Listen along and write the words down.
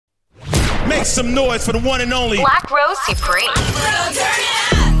Make some noise for the one and only Black Rose Supreme.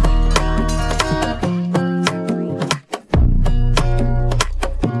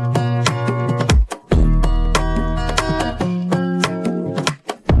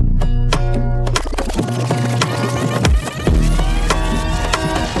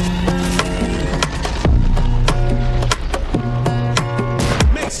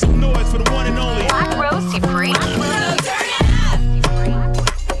 Make some noise for the one and only Black Rose Supreme.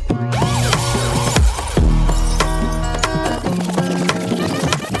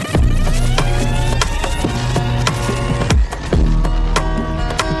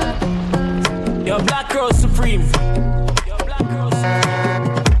 Yo, Black Girl Supreme.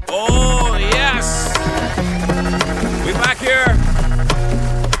 Oh, yes. We back here.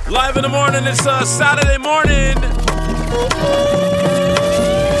 Live in the morning. It's Saturday morning.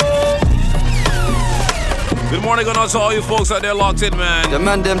 Good morning going on to all you folks out there locked in, man. The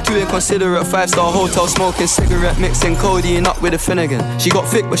man them too inconsiderate, 5-star hotel smoking cigarette, mixing codeine up with a Finnegan. She got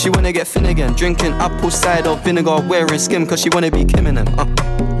thick but she wanna get Finnegan, drinking apple cider vinegar, wearing skim cause she wanna be Kim and them.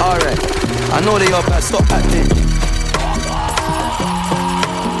 Alright, I know they are bad, stop acting.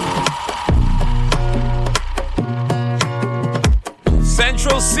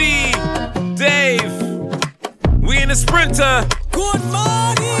 Central C, Dave. We in the Sprinter. Good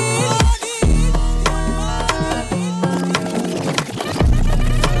morning.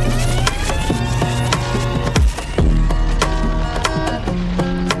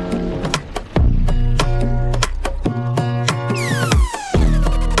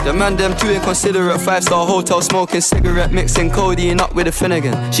 The man them too inconsiderate, 5-star hotel smoking cigarette, mixing codeine up with a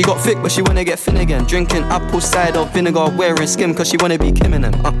Finnegan. She got thick but she wanna get Finnegan, drinking apple cider vinegar, wearing skim cause she wanna be Kim and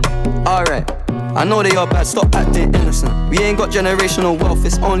them. Alright, I know they are bad, stop acting innocent. We ain't got generational wealth,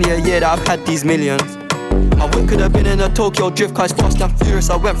 it's only a year that I've had these millions. My whip could have been in a Tokyo drift car, it's fast and furious.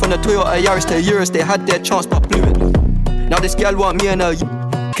 I went from the Toyota Yaris to Urus, they had their chance but blew it. Now this girl want me and her,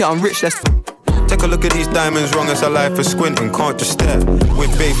 I'm rich, let's Take a look at these diamonds, wrong as a life for squinting, can't just stare.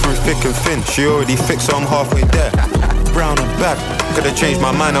 With babe through thick and thin, she already fixed, so I'm halfway there. Brown and black, could've changed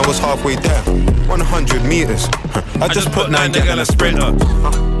my mind, I was halfway there. 100 meters, I just put 9 in a Sprinter.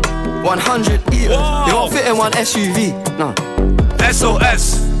 100 eaters, they won't fit in one SUV, no.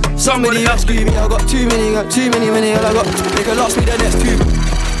 SOS. Somebody rescue me, I got too many, I got, they can last me the next 2.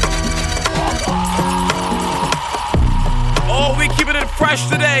 Oh, we keeping it fresh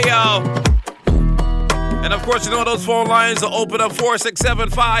today, yo. And of course, you know those phone lines are open up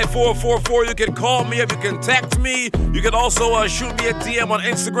 467-5444. You can call me up, you can text me. You can also shoot me a DM on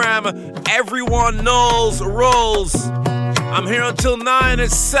Instagram. Everyone knows rolls. I'm here until 9.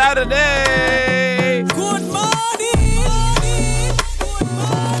 It's Saturday. Good morning.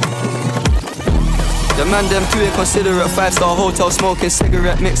 The man them too inconsiderate, 5-star hotel smoking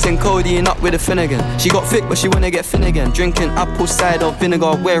cigarette, mixing codeine up with a Finnegan. She got thick but she wanna get Finnegan, drinking apple cider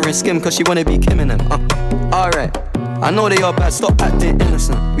vinegar, wearing skim cause she wanna be Kim and them. Alright, I know they are bad, stop acting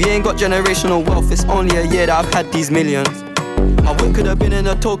innocent. We ain't got generational wealth, it's only a year that I've had these millions. My whip could have been in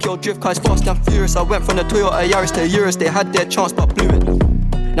a Tokyo drift car, it's fast and furious. I went from the Toyota Yaris to Urus, they had their chance but blew it.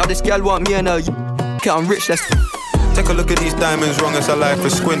 Now this girl want me and her, I'm rich, let's Take a look at these diamonds, wrong as a life for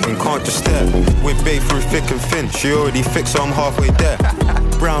squinting, can't just stare. With babe through thick and thin, she already fixed, so I'm halfway there.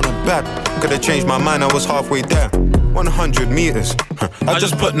 Brown and black, could've changed my mind, I was halfway there. 100 meters, I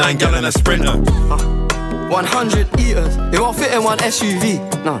just put 9 in a Sprinter. 100 eaters, they won't fit in one SUV,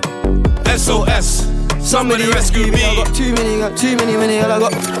 no. SOS. Somebody rescue me, I got too many, I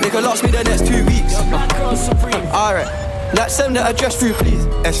got, they can last me the next 2 weeks. Alright, let's send the address through please.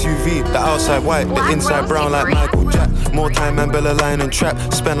 SUV, the outside white, the inside brown like Michael Jack. More time and Bella line and trap,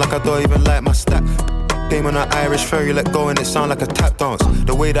 spend like I don't even like my stack. Game on an Irish ferry, let go and it sound like a tap dance.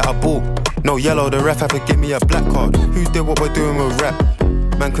 The way that I ball, no yellow, the ref have to give me a black card. Who did what we're doing with rap?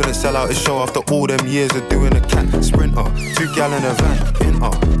 Man couldn't sell out his show after all them years of doing a cat Sprinter, 2 gal in a van,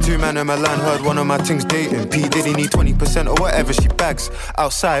 in 2 man in Milan, heard one of my things dating. P Diddy need 20% or whatever she bags.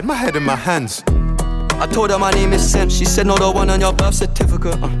 Outside, my head in my hands. I told her my name is Sen, she said no, the one on your birth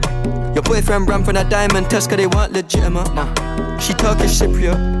certificate. Your boyfriend ran from that diamond test cause they weren't legitimate. She Turkish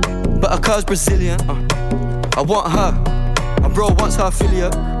Cypriot, but her car's Brazilian. I want her, my bro wants her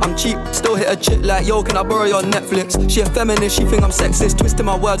affiliate. I'm cheap, still hit a chick like, yo, can I borrow your Netflix? She a feminist, she think I'm sexist. Twisting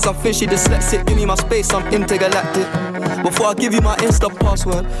my words, I'm fin, she dyslexic. Give me my space, I'm intergalactic. Before I give you my Insta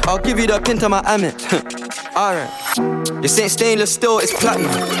password, I'll give you the pin to my Amex. Alright, this ain't stainless steel, it's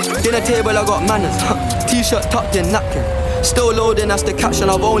platinum. Dinner table, I got manners. T-shirt tucked in, napkin. Still loading, that's the caption.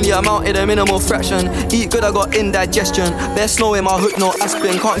 I've only amounted a minimal fraction. Eat good, I got indigestion. There's snow in my hood, no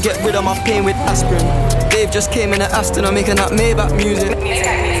aspirin. Can't get rid of my pain with aspirin. Dave just came in an Aston, I'm making that Maybach music.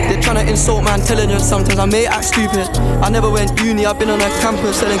 They try tryna insult my intelligence. Sometimes I may act stupid. I never went uni, I've been on a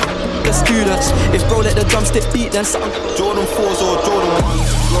campus selling the students. If bro let the drumstick beat, then something. Jordan 4s or Jordan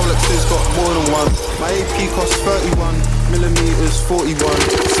 1s. Rolexes got more than one. My AP costs 31 millimeters, 41.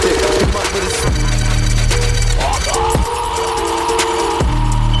 Stick him up with a.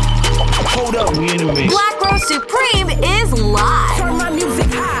 Hold up, we innovate. Black Rose Supreme is live. Turn my music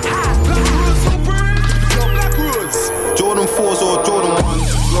high. Jordan 4s or Jordan 1s.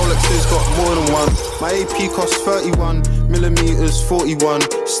 Rolexes got more than one. My AP costs 31 millimeters, 41.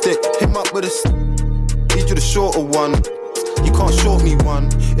 Stick him up with a. Need you the shorter one. You can't short me one.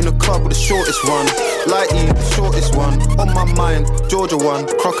 In the club with the shortest one. Lighty, the shortest one. On my mind, Georgia one.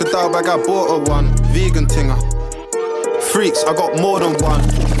 Crocodile bag, I bought her one. Vegan tinger. Freaks, I got more than one.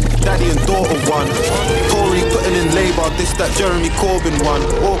 Daddy and daughter one. Tory putting in labour. This that Jeremy Corbyn one.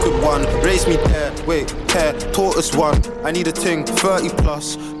 Awkward one. Race me there. Wait, care. Tortoise one. I need a ting. 30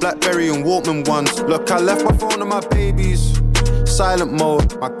 plus. Blackberry and Walkman ones. Look, I left my phone and my babies. Silent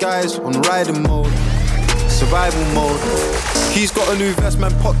mode. My guys on riding mode. Survival mode. He's got a new vest,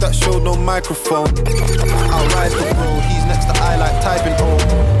 man, pop that showed no microphone. I'll rise the bro, he's next to I like typing O.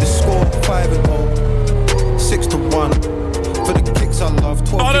 The score 5-0, 6-1. For the kicks I love,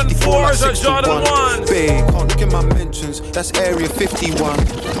 12-54 like 6-1. Babe, can't look in my mentions, that's area 51.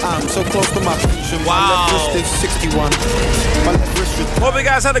 I'm so close to my pension. Wow. My left wrist is 61. My left wrist is. Hope you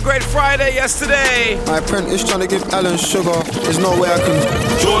guys had a great Friday yesterday. My apprentice trying to give Alan sugar. There's no way I can.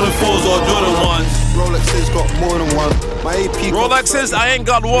 Jordan 4s or Jordan 1s. Rolexes got more than one. My AP Rolexes, I ain't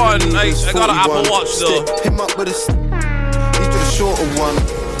got one. I got an Apple Watch though. Stick him up with a. Need the shorter one.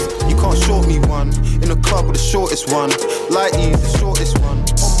 You can't short me one. In the club with the shortest one. Lighty, the shortest one.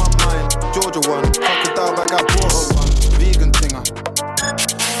 On my mind, Georgia one. Crocodile bag, I bought her one. Vegan tinger.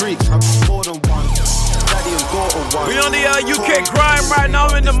 Freaks, I got more than one. Daddy and daughter one. We on the UK crime right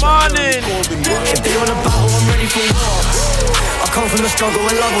now in the morning. If they on a battle, I'm ready for war. I come from the struggle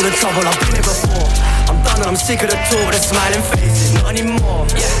and love all the trouble. I've been here before. I'm done and I'm sick of the talk with the smiling faces. Not anymore.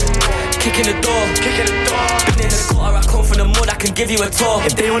 Yeah. Kicking the door. Been in the gutter, I come from the mud, I can give you a tour.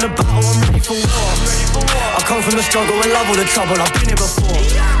 If they want a battle, I'm ready for war. I come from the struggle and love all the trouble. I've been here before.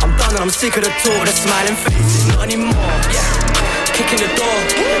 I'm done and I'm sick of the talk with the smiling faces. Not anymore. Yeah. Kicking the door.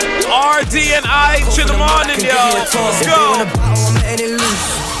 RD and I in the morning, yo. Let's go.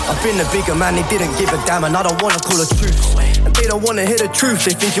 I've been the bigger man, they didn't give a damn, and I don't wanna call a truth. And they don't wanna hear the truth,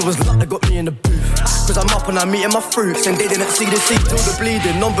 they think it was luck that got me in the booth. Cause I'm up and I'm eating my fruits, and they didn't see the seed till the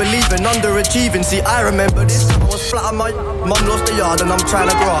bleeding. Non-believing, underachieving. See, I remember this time I was flat on my mum lost the yard and I'm trying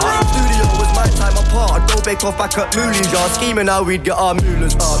to grow. Studio was my time apart, I'd go bake off back at Mooley's yard, scheming how we'd get our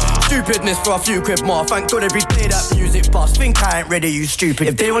moolahs hard. Stupidness for a few quid more, thank God every day that music bust. Think I ain't ready, you stupid.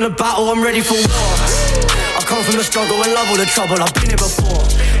 If they want a battle, I'm ready for war. I come from the struggle and love all the trouble, I've been here before.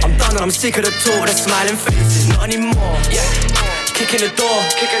 I'm done and I'm sick of the talk with the smiling faces. Not anymore, yeah. Kicking the door.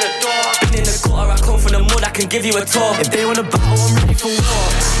 Been in the gutter, I come from the mud, I can give you a tour. If they want a battle, I'm ready for war.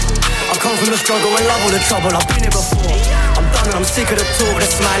 I come from the struggle and love all the trouble, I've been here before. I'm done and I'm sick of the talk with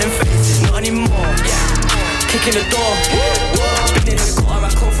the smiling faces. Not anymore, yeah. Kicking the door. Been in the gutter, I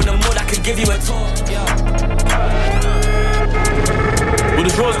come from the mud, I can give you a tour. Yeah. With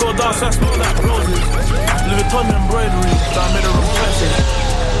the rose gold dance, I smell like roses. Louis Vuitton embroidery, that I made a wrong choices.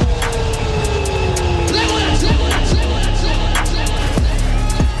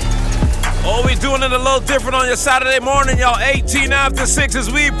 All we doing it a little different on your Saturday morning, y'all. 18 after 6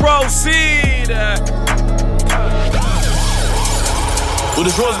 as we proceed. With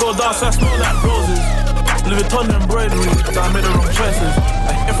this rose gold dance, I smell like roses. Louis Vuitton embroidery, that I made the wrong choices.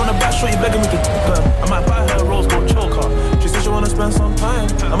 In front of back, shorty begging me to I might buy her a rose gold choker. She said she wanna spend some time.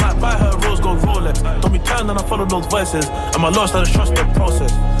 I might buy her a rose gold Rolex. Told me turn and I followed those voices. And my lost, I just trust the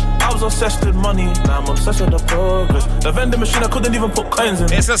process. I was obsessed with money, now I'm obsessed with the progress. The vending machine, I couldn't even put coins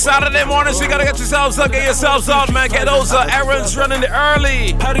in. It's a Saturday morning, so you gotta get yourselves up, get yourselves out, man. Get those errands running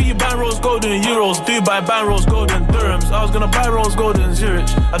early. How do you buy rose gold in euros? Do you buy rose gold in dirhams? I was gonna buy rose gold in Zurich.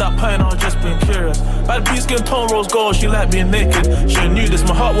 At that point, I was just being curious. Bad B skin tone rose gold, she liked being naked. She knew this,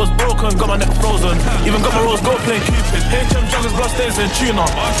 my heart was broken, got my neck frozen. Even got my rose gold playing Cupid. HM joggers, blood stains and tuna.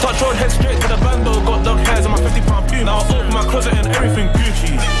 Touch road, head straight to the bando. Got dog hairs in my 50-pound Puma. Now I open my closet and everything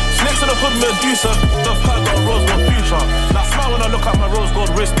Gucci. Snakes in the hood, Medusa. The pack got a rose gold future. Now I smile when I look at my rose gold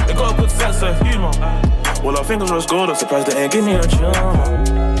wrist. It got a good sense of humor. Well, I think it's rose gold. I'm surprised they ain't give me a tumor.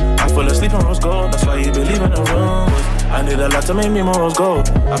 I fall asleep on rose gold. That's why you believe in the rumors. I need a lot to make me more rose gold.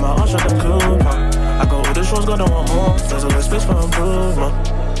 I'm a usher them coupon. I got all this rose gold, I want more. There's always space for improvement.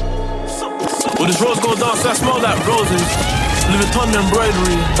 With this rose gold dance, I smell like roses. Louis Vuitton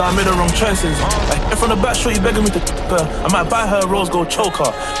embroidery, that I made the wrong choices. Like, from the back, shorty begging me to her. I might buy her a rose gold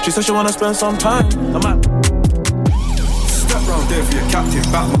choker. She said she wanna spend some time. I might step round there for your captain,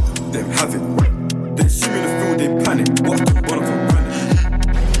 Batman. Them have it. They see me in the field, they panic. What? One of them panic.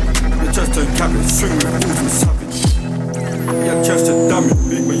 They just turn cabin, swing with fools and savage. Yeah, just a damn it,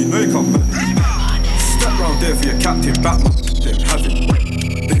 big, but you know you can't manage. Step round there for your captain, Batman. Them have it.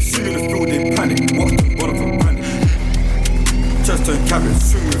 They see me in the field, they panic. What? One of them panic. Just turn cabin,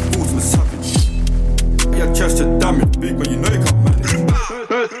 swing with fools and savage. Yeah, just a damn it, big, but you know you can't manage.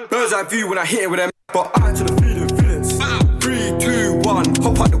 Bird's eye view when I hit it with them, but I actually feelings. 3, 2, 1,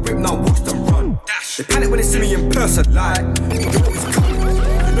 hop out the whip now, watch them run. They panic when they see me in person, like you always come. You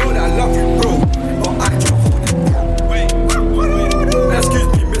know that I love you, bro, but I try to hold it. Excuse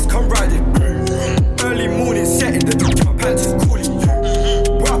me, miss, come ride it. Early morning setting, the dude in my pants is calling you.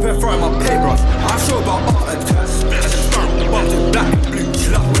 We're up and throwing my paintbrush. I show about art and test. Bumped in black and blue, she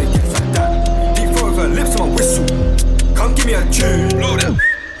love when it gets like that. Deep throat with her lips on my whistle. Come give me a tune. Blow them.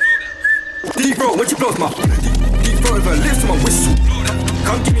 Deep throat when she blows my deep throat with her lips on my whistle.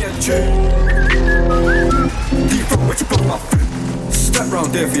 Come give me a tune. Deep throat when she blows my step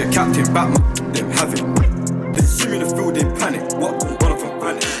round there for your captain, Batman. Them have it. They see me in the field, they panic. What? One of them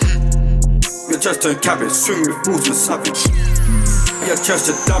panic. You just turn cabbage, swing with fools and savage. Yeah, just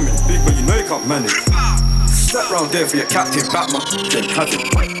a damage, big, but you know you can't manage. Step round there for your captain, Batman. Them have it.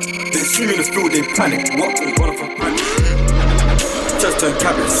 They see me in the field, they panic. What? One of them panic. Just turn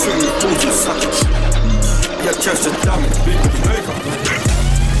cabbage, swing with fools and savage. Yeah, just a damage, big, but you know you can't manage.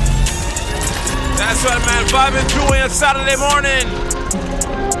 That's right, man. 5 and 2 on Saturday morning.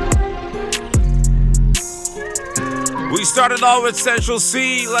 We started off with Central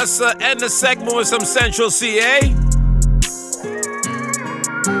C. Let's end the segment with some Central C, eh?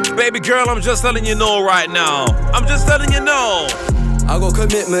 Baby girl, I'm just letting you know right now. I'm just letting you know. I got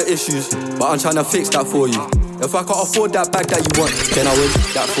commitment issues, but I'm trying to fix that for you. If I can't afford that bag that you want, then I will do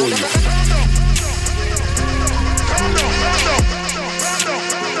that for you.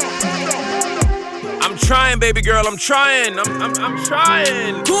 I'm trying, baby girl. I'm trying. I'm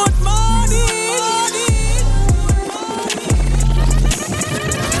trying. Good morning.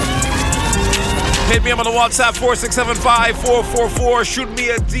 Hit me up on the WhatsApp 4675-444. Shoot me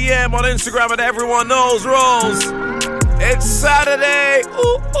a DM on Instagram, and everyone knows Rose. It's Saturday. Ooh,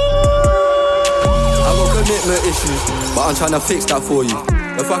 ooh. I got commitment issues, but I'm trying to fix that for you.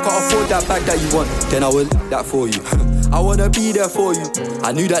 If I can't afford that bag that you want, then I will do that for you. I wanna be there for you.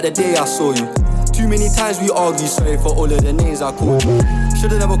 I knew that the day I saw you. Too many times we argue, sorry for all of the names I called you.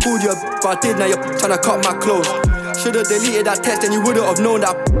 Should've never called you, but I did, now you're trying to cut my clothes. Should've deleted that text and you wouldn't have known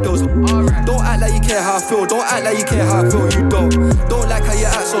that those. Don't act like you care how I feel, don't act like you care how I feel, you don't. Don't like how you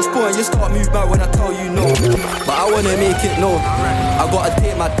act so spoiled, you start move back when I tell you no. But I wanna make it known, I gotta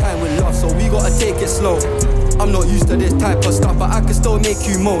take my time with love, so we gotta take it slow. I'm not used to this type of stuff, but I can still make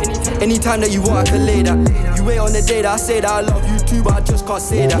you moan. Anytime that you want, I can lay that. You wait on the day that I say that I love you too, but I just can't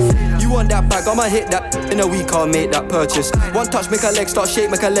say that. You want that bag, I'ma hit that. In a week I'll make that purchase. One touch, make a leg start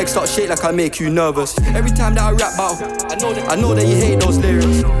shake, make a leg start shake like I make you nervous. Every time that I rap battle, I know that you hate those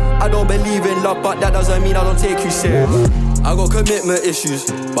lyrics. I don't believe in love, but that doesn't mean I don't take you serious. I got commitment issues,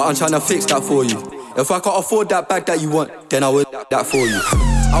 but I'm trying to fix that for you. If I can't afford that bag that you want, then I will do that for you.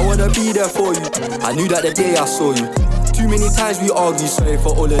 I wanna be there for you. I knew that the day I saw you. Too many times we argue, sorry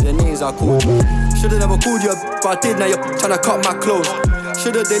for all of the names I called you. Should've never called you, but I did, now you're trying to cut my clothes.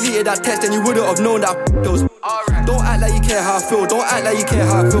 Should've deleted that text and you wouldn't have known that those. Don't act like you care how I feel, don't act like you care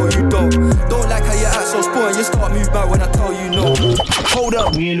how I feel, you don't. Don't like how you act so spoiled, you start move back when I tell you no. Hold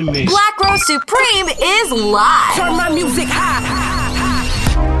up, we in the mix. Black Rose Supreme is live. Turn my music high.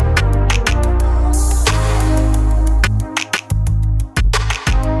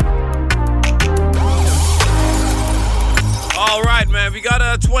 All right, man. We got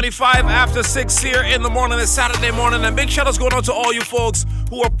a 25 after 6 here in the morning. It's Saturday morning. And big shout outs going out to all you folks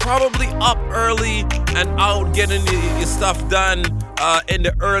who are probably up early and out getting your stuff done in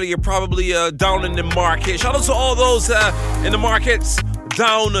the early. You're probably down in the market. Shout out to all those in the markets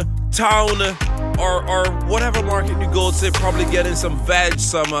downtown or whatever market you go to. Probably getting some veg,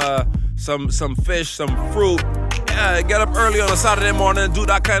 some fish, some fruit. Yeah, get up early on a Saturday morning and do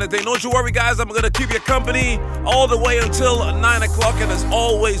that kind of thing. Don't you worry, guys. I'm going to keep you company all the way until 9 o'clock. And as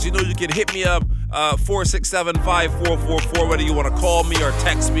always, you know, you can hit me up 467-5444. Whether you want to call me or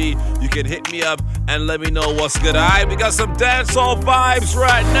text me, you can hit me up and let me know what's good. All right, we got some dancehall vibes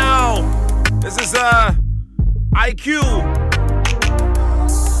right now. This is IQ.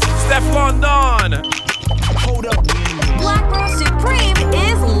 Stefflon Don. Hold up, we in the mix. Black Rose Supreme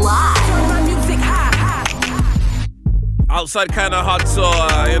is live. Outside kind of hot, so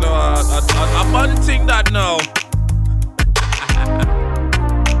you know, a fun thing that now.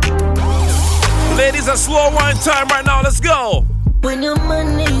 Ladies, a slow wine time right now. Let's go. When your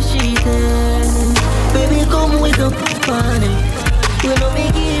money cheating, baby, come wake up on him. We know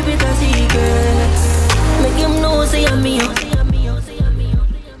me keep it a secret. Make him know say I'm me.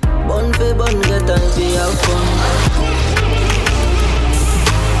 Bun for bun, get time to have fun.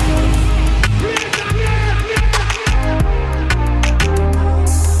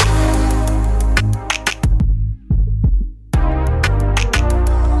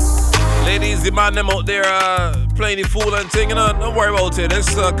 Ladies, the man them out there playing the fool and thing, you know, don't worry about it.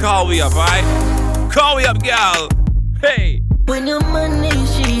 Let's call we up, alright? Call we up, gal. Hey. When your money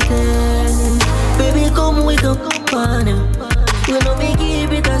cheating, baby, come wake up on him. We know me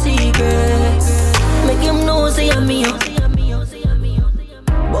keep it a secret. Make him know say I'm me.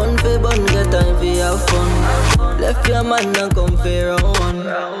 Bun for bun, get time for have fun. Left your man and come for round.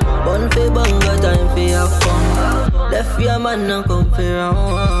 Bun for bun, get time for have fun. Left your man and come for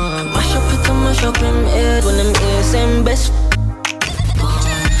round. Mash up it and mash up him head when them ears him best.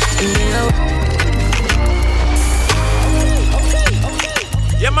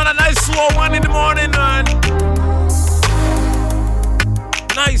 Yeah, man, a nice slow one in the morning, man.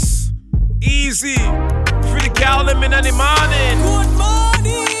 Nice, easy. Free to call them in the morning. Good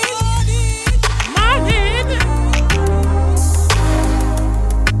morning.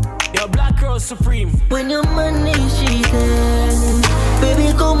 Yo, Black Girl Supreme. When your money cheating,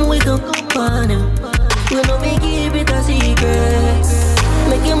 baby, come wake up on him. We know me keep it a secret.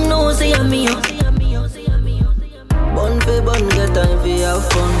 Make him know say I'm me. Bun for bun, get time for have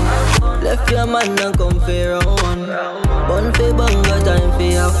fun. Left your man and come for round. Bun for bun, get time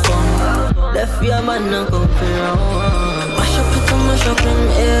for have fun. Left your man and come for round. Mash up it and mash up him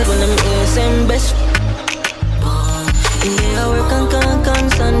head when them ears him best. Yeah, I work and can't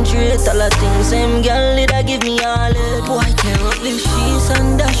concentrate. All the things them girl did I give me all it. Boy, tear up the sheets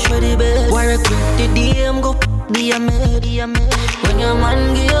and dash for the bed. Why regret the DM go the amid. When your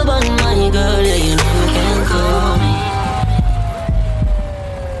man give up on my girl, yeah, you know you can call me.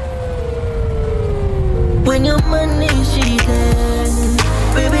 When your money cheating,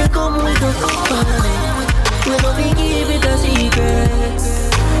 baby, come wake up on it. We know we keep it a secret.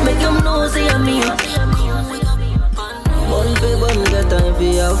 Make him know say I'm me. Bun for bun, get time for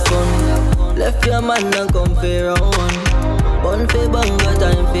have fun. Left your man and come for round. Bun for bun, get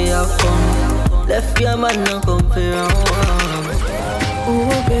time for have fun. Left your man and come for round. Oh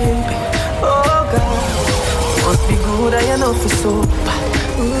baby, oh God, must be good I know for soap.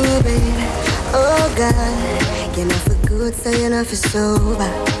 Oh baby, oh God, you know for good so you know for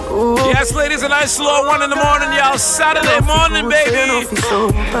sober. Yes, ladies, a nice slow one in the morning, y'all. Saturday morning, baby.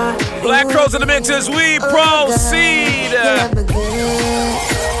 Black Crowes in the mix as we proceed.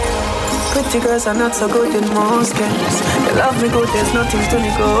 Pretty girls are not so good in most cases. They love me good, there's nothing to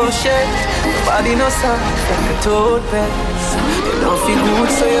negotiate. Body no soft like a toad pass. You know feel good,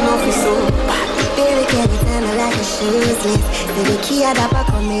 so you know feel so. Baby, can you tell me like a shoes list? Say the key at the back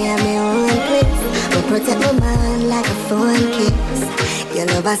of me and my own place. But protect my mind like a phone kiss. Your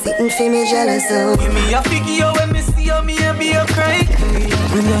love is sitting for me jealous of. Give me a figure when me see you, me and be a cry.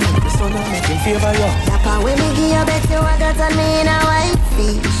 When you hit the sun, I'm making favor you. Dapper when me give you bet you I got on me in a white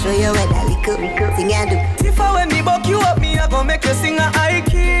feet. Show you what that little thing I do. If I when me buck you up, me I gon' make you sing a high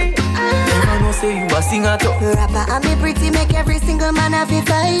key. Never know say you a singer too. Rapper and me pretty, make every single man have a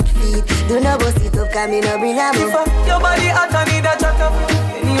 5 feet. Do no bust it up, cause me no bring a book. Your body hot and need a jack up.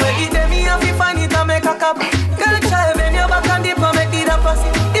 Anyway, it them me have to find it and make a cup. Girl, child, bend your back and dip and make it a pass.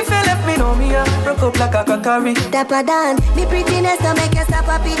 If you left me, know me, broke up like a kakari. Dapper Dan, me prettiness to make you stop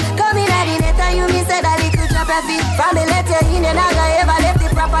happy. Come in at the net and you me say that it could drop your feet. From me let you in, you never ever left the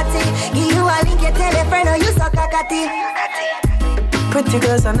property. Give you a link, you tell a friend, or you suck a catty. Pretty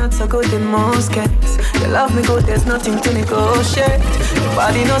girls are not so good in most cases. They love me good, there's nothing to negotiate. Your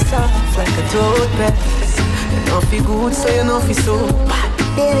body no soft like a toad pass. You know feel good, so you know feel so bad.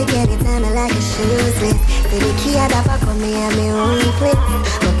 Baby, can you tell me like a shoes list? Say the key at the back of me and my own place.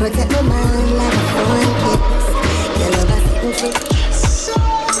 But protect my mind like a phone kiss. Your love is sitting for.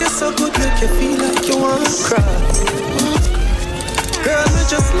 You're so good, make you feel like you wanna cry. Girl, I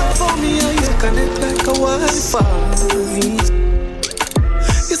just love how me and you connect like a Wi-Fi.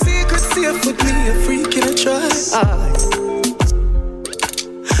 Your secret safe with me, a freak in a try.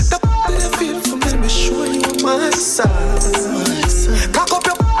 The ball I feel for me show you on my side. Cock up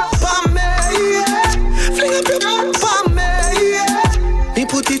your on me, yeah. Fling up your on me, yeah. Me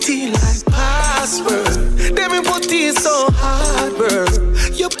put it in like password. Then me put it so hard, bro.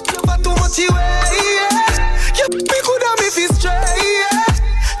 You put too much away, yeah. You be good at me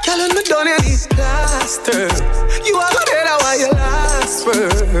last term. You are better while you last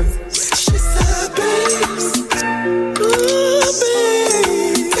first. She said, babes, oh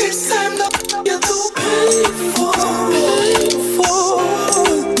babe, this time the you're too painful.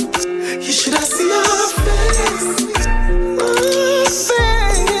 You should have seen her face.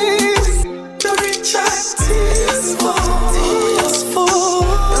 Face. The rich eye tears fall.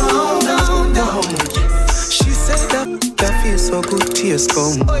 Down. She said that feels so good, tears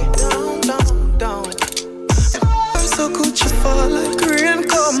come. Down. So good you fall like rain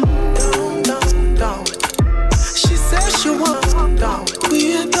come. Down. She said she want down.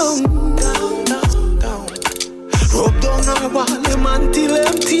 We're down. Rub down her wall, until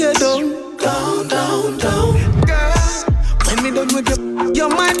them tear down. Down. Girl, when me done with you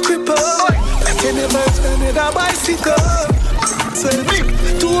might cripple. Like you never turn a bicycle. So me,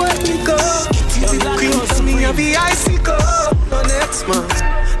 to what me go. Kitty queen to me a bicycle. No next man,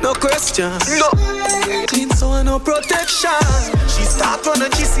 no question. No. Clean so no protection. She start run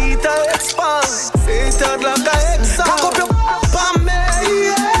and she see it all expand. Say it out like a exam. Cock up your palm me,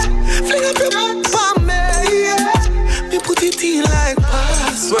 yeah. Fling up your palm me, yeah. Me put it in like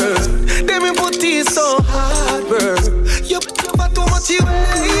password. Then me put it so hard, bro. You never too much you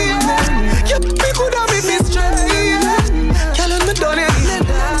yeah. You pick good at me this straight, yeah. Girl, me done it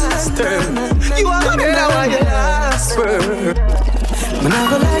last term. You are gonna know why you last first. Man, I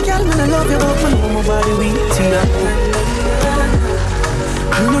go like y'all, man, I love you, but man, my body weak tonight.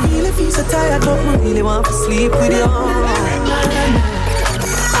 I don't really feel so tired, but I really want to sleep with you. I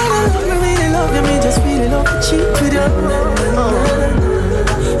don't really love you, me just really love to cheat with you.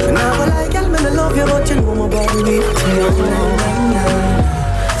 Man, I go like y'all, man, I love you, but you know my body weak tonight.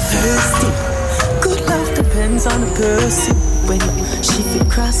 Thirsty, good love depends on the person. When she fit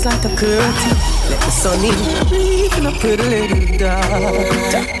cross like a curtain, let the sun in, leaving a pretty little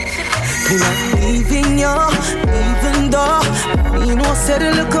daughter. Me not leaving you, even though you know said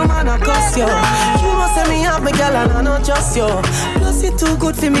the little man I cost you. You know say me have me girl and I not just you. Plus it too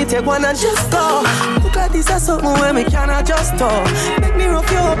good for me take one and just go. Look like this is something where me can adjust to. Make me rough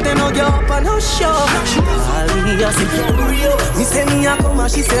you up, then I'll get up and I'll show. She call me, I say you. Me say me I come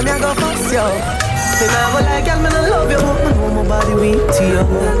and she say me I go fast you. And I go like, girl, man, I love you, but I know my body weak to you.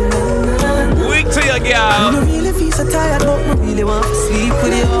 Weak to you, girl. I don't really feel so tired, but I really want to sleep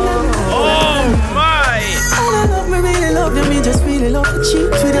with you. Oh, my. And I love me, really love you, me just really love to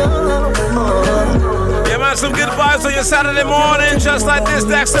cheat with you. Yeah, man, some good vibes on your Saturday morning, just like this,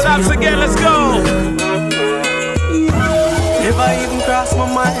 Dexter Daps again, let's go. Never even crossed my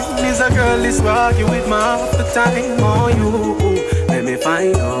mind, is a girl this argue with me half the time. Oh, you, let me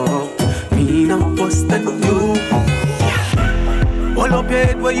find out. Me no worse than you. Hold up your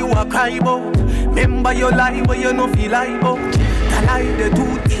head where you are cry about. Remember your lie where you no feel like about. The lie they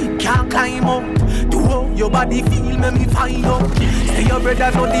too deep can't climb up. To how your body feel make me find out. Say your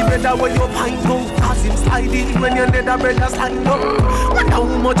brother know the brother where you find out. Cause him sliding when your nether brother slide up.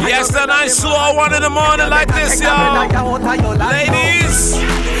 Yes, the nice slow one in the morning like this, y'all. Ladies,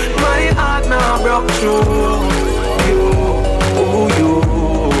 my heart now broke through. You.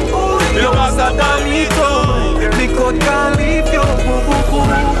 You must have done me too. The code can't leave you.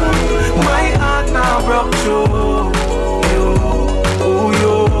 My heart now broke through.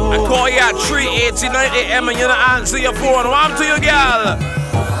 I call you at 3:89 a.m. and you don't answer your phone. What to you, girl?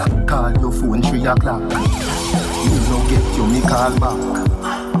 Call your phone 3 o'clock. You don't get you, me call back.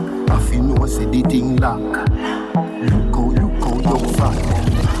 If you know, say the thing lock. Look how you fat.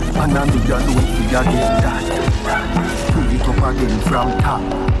 And I'm the girl who you get that. Pull it up again from top.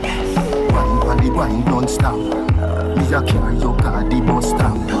 Wine the wine don't stop. Me a carry your car the bus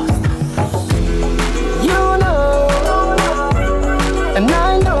stop. You know, and I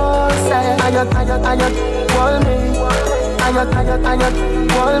know, say I got, call me. I got,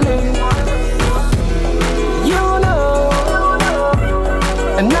 call me. You know,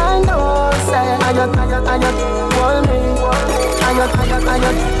 and I know, say I got, call me. I got,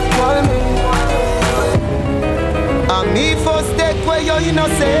 call me. And me first take away your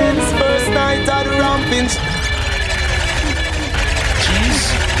innocence. First night at the ramping.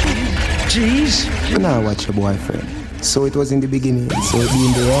 Jeez. Now watch your boyfriend. So it was in the beginning, so it be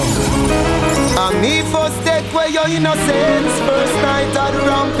in the end. And me first take away your innocence. First night at the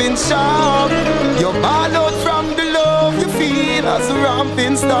ramping shop. You ball out from the love you feel as the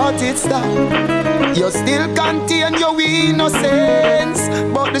ramping started stop. You still contain your innocence,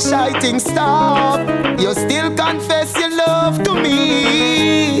 but the shouting stop. You still confess your love to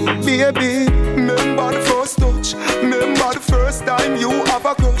me, baby. Remember the first touch. Remember the first time you have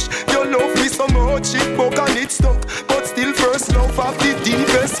a crush. You love me so much it broke and it stuck, but still first love of the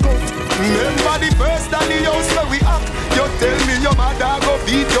deepest cut. Remember the first time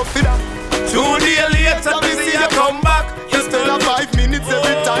you for that. 2 days later, me see you come back. You still have 5 minutes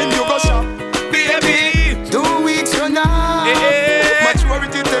every time you go shop. Baby, 2 weeks from now,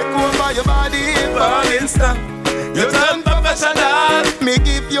 maturity take over your body. Falling stop. You turn professional. Me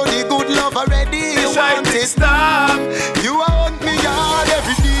give you the good love already. You want it stop. You want me yard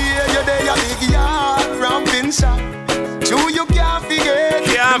every day. You there a big yard ramping shop. True you can't forget.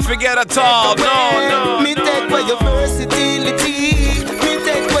 Can't forget at all. No. Me take away your versatility. Me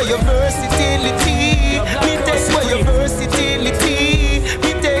take away your versatility. Me take away your versatility.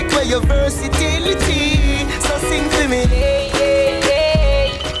 Me take away your versatility. So sing for me.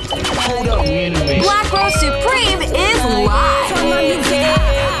 Black Rose Supreme is live.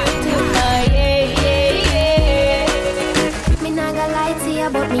 Me not gonna lie to you,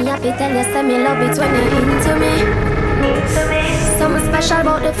 but me happy tell you say me love it when you're into me. Something special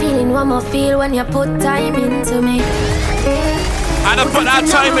about the feeling one more feel when you put time into me. And I put that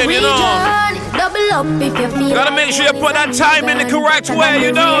time in, you know. Double up if you feel. Gotta make sure you put that time in the correct way,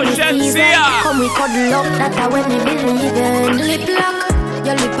 you know. Shensia. Come we cuddle up, that's how when we believe in. Lip lock.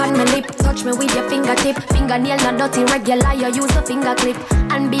 Your lip on my lip, touch me with your fingertip. Fingernail not dirty, regular, you use a finger clip.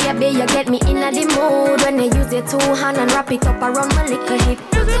 And baby, you get me in the mood when you use your 2 hands and wrap it up around my little hip.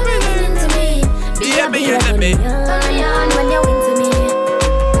 Put it into me, baby, you let me on when you into me.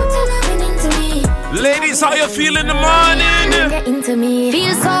 Put it into me. Ladies, how you feel in the morning? Get into me,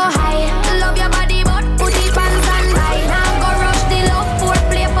 feel so high. Love your body, but put it on standby. Now go rush the love for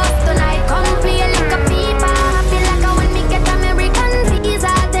play bus tonight. Come play like a people. Happy like a when me get American.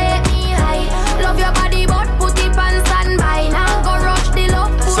 Your body, but put it on standby. Now go rush the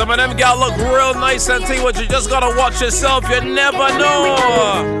love. Some of them gal look real nice and thing, but you just gotta watch yourself. You never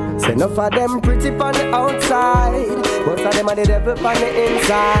know. Say enough of them pretty on the outside, most of them are the devil on the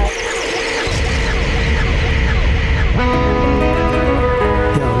inside.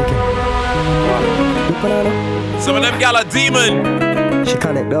 Some of them gal a demon. She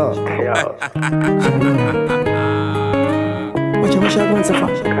connect up. What you wish I went so far?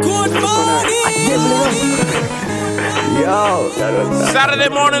 Good morning. Yo, Saturday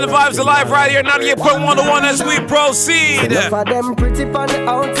morning, the vibes alive right here, 98.101 as we proceed. Enough of them pretty on the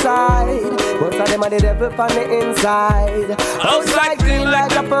outside, most of them are the devil on the inside. Outside clean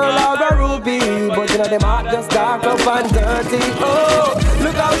like a pearl or a ruby, but you know them heart just dark up and dirty. Oh,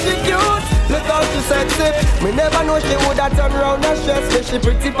 look how she cute, look how she sexy. Me never know she woulda turn round and stress me. She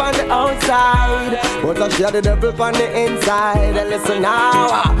pretty on the outside, but she had the devil on the inside. And listen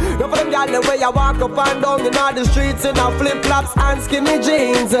now, no for them gyal the way you walk up and down in all the streets in a flip-flops and skinny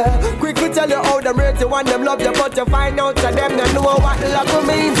jeans. Quick to tell you how them rate you and them love you, but you find out to them they know what love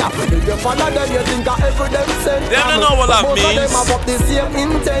means. If you follow them, you think of every them sent. They don't know what love means. Most of them have up the same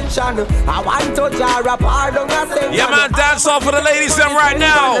intention. I want to jar a pardon a sentence. Yeah man, dance off for the ladies them right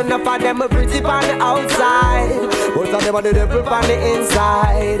now. Enough of them are pretty on the outside, most of them are the devil on the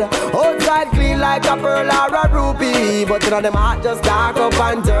inside. Outside clean like a pearl or a ruby, but none of them heart just dark up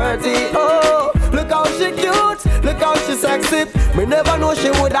and dirty. Oh, look how she cute, look how she sexy. Me never know she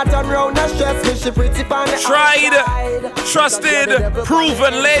would have turned round and stress me. She pretty on the tried, outside. Trusted,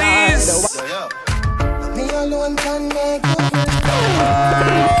 proven ladies. Me alone can make you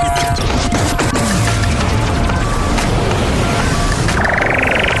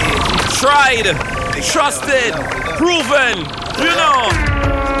Tried, trusted, proven, you know.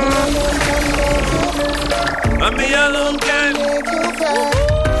 And me alone can.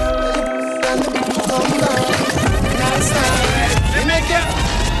 Me make you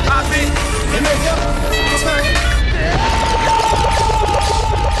happy. Me make you smile.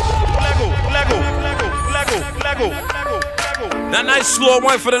 Lego. That nice slow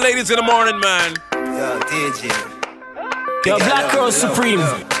one for the ladies in the morning, man. Yo, DJ. Yo, Black Rose Supreme.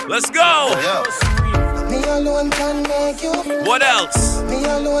 Let's go. Me alone can make you. What else? Me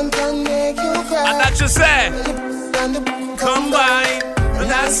alone can make you cry. And that you say. Combine.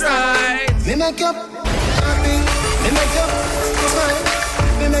 That's right. Me make you happy. Me make you smile.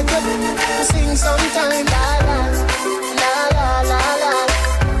 Me make you sing sometime. La la la la la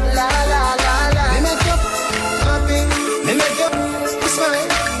la la la la la. Me make you happy. Me make you smile.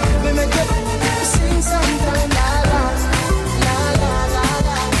 Me make you sing sometime. La la la la la la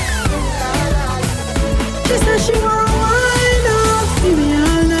la. She said she wanna wind up, give me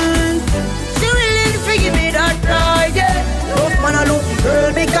all night. She willing to give me that ride, yeah. Look, man, I look the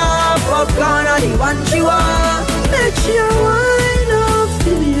girl make up popcorn on the one she want. Make sure wind up,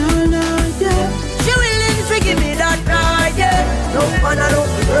 give me all night, yeah. She willing to give me that ride, yeah. Look, man, I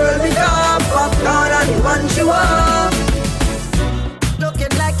look the girl make up popcorn on the one she want.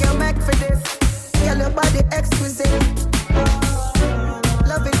 Looking like you're meant for this. Girl, your body exquisite.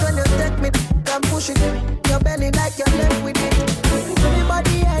 Love it belly like you're left with it.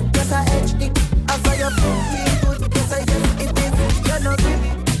 Everybody head, just a edge it. I saw your foot feel good, yes I guess it is. You're not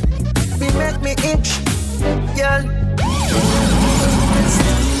giving, be make me itch, girl.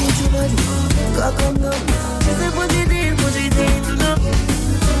 Come down, she said put it in, no.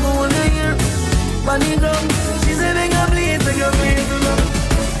 Go on the ear, bunny ground. She said make a please, no.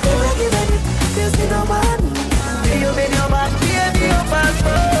 Give it, this is no man. You been your back, baby, your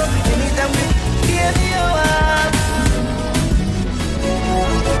passport. Anytime we, baby, your heart.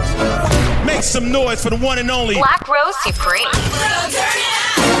 Make some noise for the one and only Black Rose Supreme.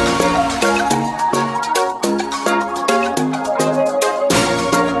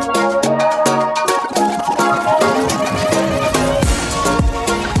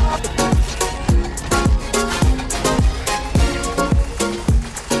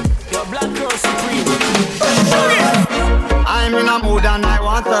 I'm in a mood and I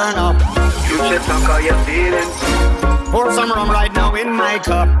want to turn up. You just talk how you're feeling. Pour some rum right now in my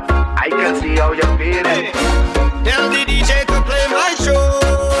cup. I can see how you're feeling. Tell the DJ to play my show.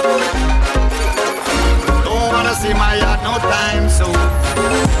 Don't wanna see my yard no time soon.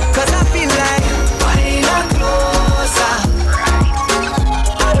 Cause I feel like why not closer?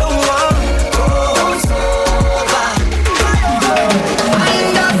 I don't want to go sober. I'm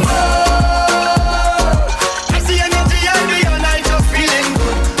not bored. I see energy and me and I just feeling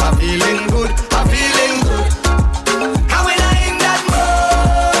good. I'm feeling good, I'm feeling good. And when I in that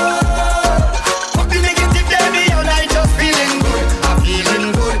mode, fuck the negative baby and I just feeling good. I'm feeling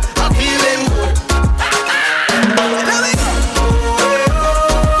good, I'm feeling good. There we go.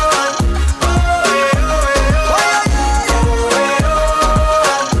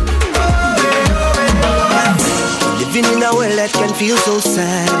 Living in a world that can feel so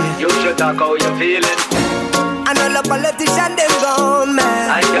sad. You should talk how you're feeling. And all the politicians, them gone mad.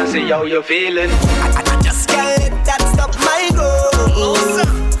 I can see how you're feeling. I just can't let that stop my growth.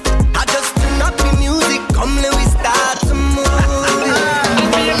 I just turn up the music, come let we start to move. I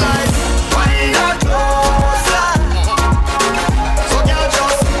feel like why not closer? So girl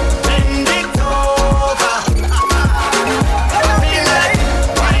just bend it over. I feel like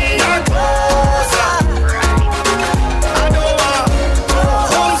why not closer? I don't wanna go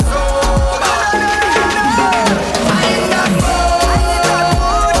home sober. I'm not bored.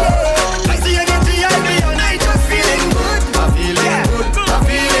 I see energy and me and I just feeling good. I'm feeling good, I'm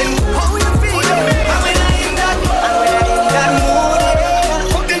feeling good. How you feeling? And when I in that mood,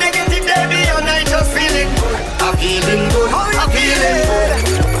 fuck the negative baby and I just feeling good. I'm feeling good, I'm feeling good.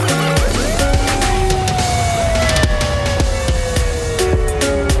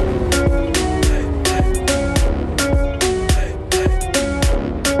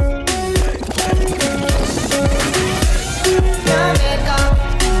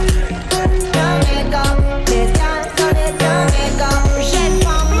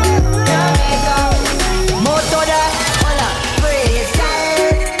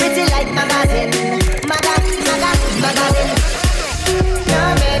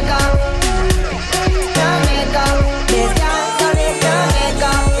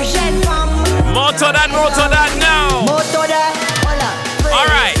 Motor that now. All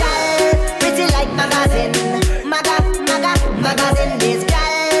right. Pretty like magazine, magazine. This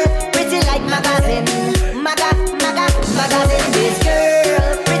girl, pretty like magazine, magazine. This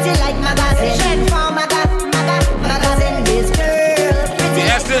girl, pretty like magazine. Shed from magazine. This girl, pretty.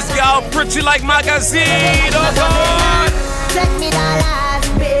 Yes, this girl pretty like magazine. Oh God. Take me dollars,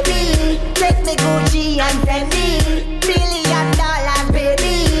 baby. Take me Gucci and Fendi. $1 billion,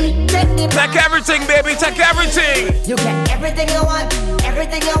 baby. Take everything, baby. Take everything. You get everything you want.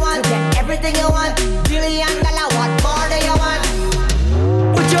 Everything you want. You get everything you want. $1 billion, what more do you want?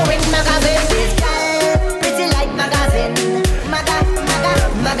 Put you in magazine. This girl, pretty like magazine. Magazine.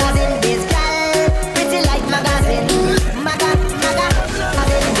 This girl, pretty like magazine. Magazine.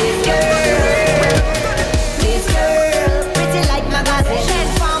 This girl, pretty like magazine. Shed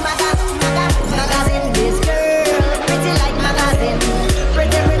for magazine. This girl, pretty like magazine.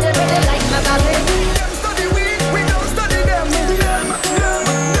 Pretty like magazine. Study we don't study them.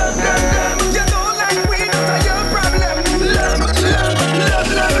 You don't like we, that's your problem.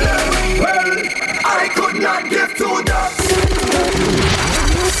 Well, I could not give two ducks.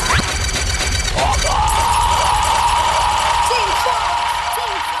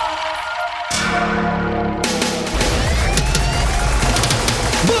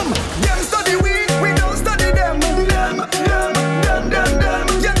 Boom! Them study we don't study them.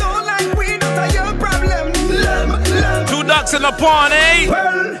 You don't like we, that's your problem. Two ducks in the pond, eh?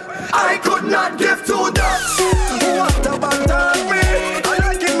 Well, I could not give two ducks. What about me? I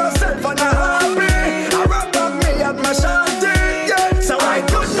like it myself and I happy. I rap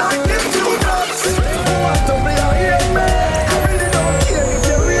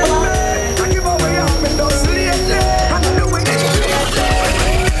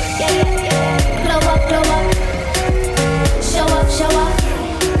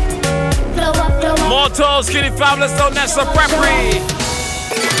no Skinny Fabulous, no Nessa Preppery.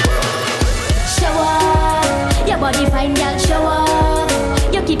 Show off, your body fine, girl, show off.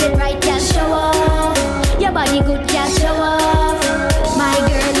 You keep it right, girl, show off. Your body good, girl, show off. My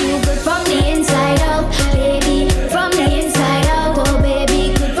girl, you good from the inside out, baby, from the inside out. Oh,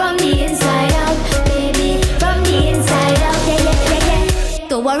 baby, good from the inside out, baby, from the inside out. Yeah, yeah, yeah, yeah.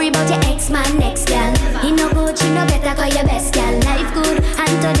 Don't worry about your ex-man, next girl. He no good, she no better, call your best girl. Life good,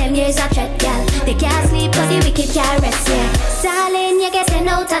 and to them years a threat, girl. They can't sleep, cause the wicked can't rest, yeah. Darling, you get 10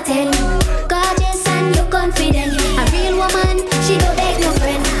 out of 10. Gorgeous and you confident. A real woman, she don't beg no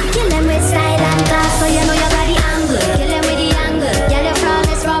friend. Kill them with style and class, so you know you got the angle. Kill them with the angle. Girl, you're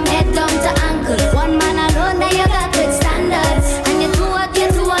flawless from head down to ankle. One man alone, now you got good standards. And you're too hot to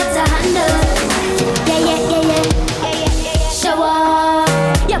handle. Yeah, yeah, yeah, yeah. Show off.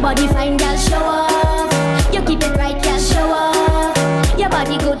 Your body fine, girl, show off. You keep it right, girl, show off. Your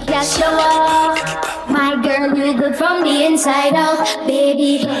body good, girl, show off. My girl, you good from the inside out,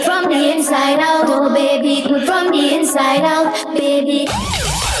 baby, from the inside out, oh baby, good from the inside out, baby.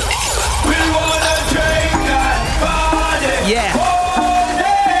 We wanna drink and party. Yeah.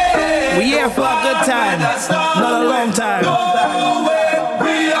 We here for a good time, not a long time.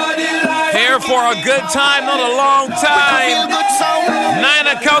 Here for a good time, not a long time. 9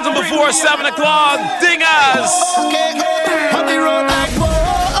 accounting before 7 o'clock. Dingers. On the road like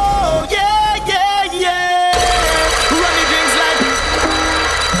whoa, yeah, yeah, yeah. Running drinks like.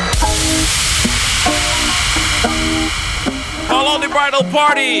 All on the bridal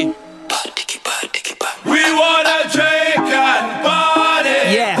party. We wanna drink and party.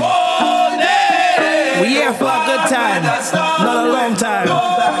 Yeah. All day. We here for a good time, not a long time.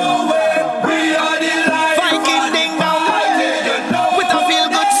 We are the light. Viking ding dong. With a feel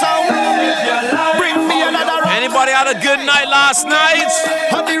good sound. Bring me another round. Anybody had a good night last night?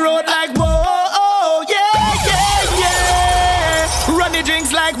 On the road like whoa, yeah, yeah, yeah. Run the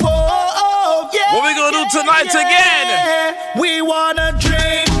drinks like whoa, yeah. What we gonna do tonight again? We wanna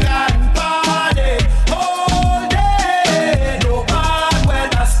drink and party all day. No bad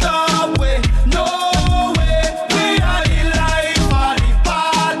weather stop way, no way. We are the life of the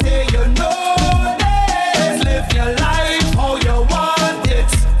party, you know this. Live your life how you want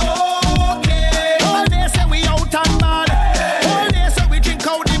it, okay. All day say we out and mad. All day say we drink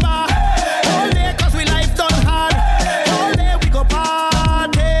out the bar. All day cause we life done hard. All day we go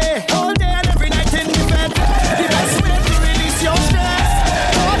party. All day and every night in the bed. The best way to release your stress.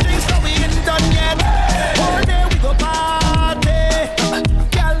 All drinks that we ain't done yet. All day we go party.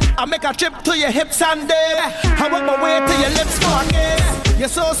 Girl, I make a trip to your hips and there. I work my way to your lips for a kiss. You're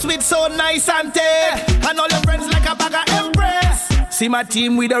so sweet, so nice and take. And all your friends like a bag of Empress. See my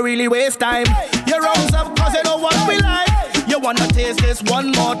team, we don't really waste time. Your rounds up cause you know what we like. You wanna taste this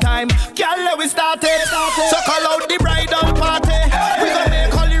one more time. Girl, let we start it. So call out the bridal party. We gon'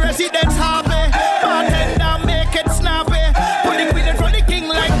 make all the residents happy. Bartender, make it snappy. Put the queen in front of the king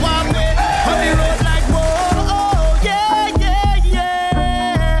like Wappy. On the road like whoa, yeah, yeah,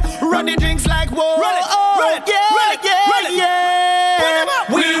 yeah. Run the drinks like whoa, yeah, yeah, yeah.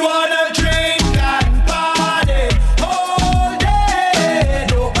 We wanna drink and party all day.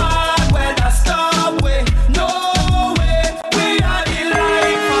 No bad weather stop way, no way. We are the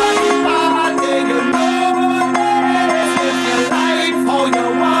life of the party, you know this. Live your life how you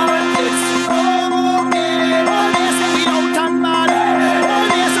want it, okay. All day say we out and mad. All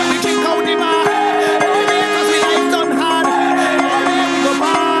day say we drink out the bar. All day cause we life done hard. All day we go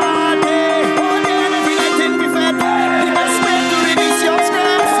party. All day and every night in the fed. The best way to release your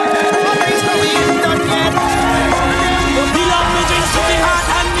stress. All things that we ain't done yet. All day we go We love me drinks to the heart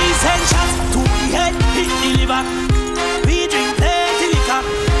and we send shots to the head, hit the liver. We drink plenty liquor.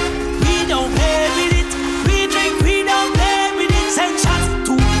 We don't play with it. We drink, we don't play with it. Send shots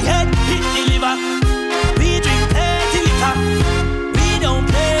to the head, hit the liver. We drink plenty liquor. We don't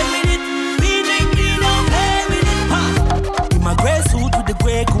play with it. We drink, we don't play with it. Ha! In my grey suit with the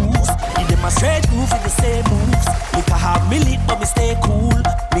grey goose. In them a straight groove with the same moves. Liquor have me lit but me stay cool.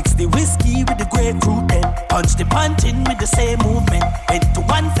 Mix the whiskey with the grapefruit then punch the punch in with the same movement. Went to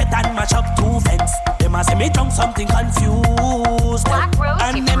one fet and mash up two vents. Them a say me drunk something confused.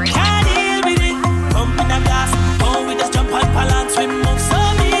 And them can't deal with it. Pump in a glass, oh we just jump on balance. We move so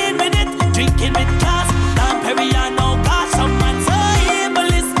mean with it. Drinking with class, Dom Perignon, no gas. Some man so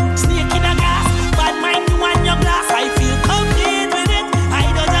evilist, snake in a gas. Bad mind you and your glass. I feel complete with it. I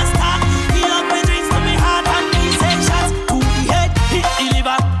don't just talk. Fill up with drinks to me heart and me say shots to the head, hit the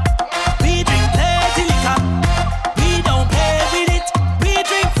liver. We drink plenty liquor. We don't play with it. We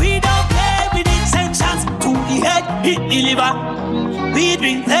drink, we don't play with it. Send shots to the head, hit the liver. We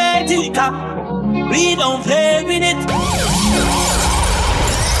drink plenty liquor. We don't play with it.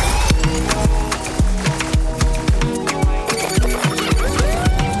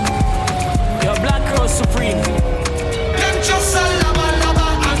 Your Black Rose Supreme. Them just a lava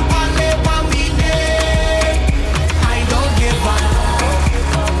and ballet for me. I don't give up.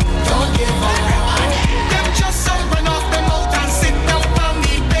 Don't give up. Them just a run off them out and sit down for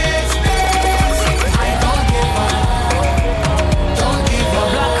me. I don't give up. Don't give up.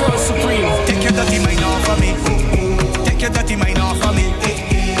 Black Rose Supreme. Take your dirty mind off of me. Take your dirty mind off of me.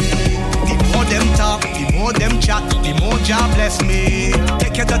 The more them talk, the more them chat, the more Jah bless me.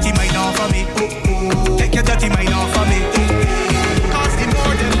 Take your dirty mind off of me. Take your dirty mind off of me. Cause the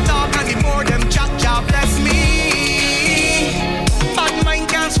more them talk and the more them chat, Jah bless me. Bad mind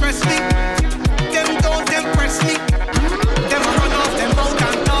can't stress me. Them don't impress me. Them run off them mouth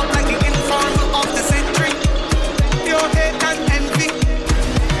and talk like the informer of the century. Pure hate and envy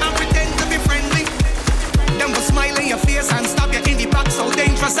and pretend to be friendly. Them will smile in your face and stab you in the back, so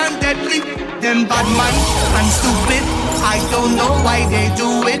dangerous and deadly. Them bad man and stupid, I don't know why they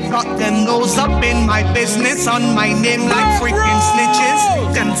do it. Got them nose up in my business, on my name like freaking snitches.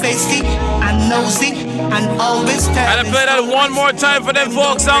 Them feisty and nosy and always tell. And I play that one more time for them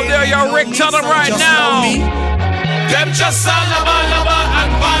folks out there. Yo, Rick, tell them right now. Them just a lava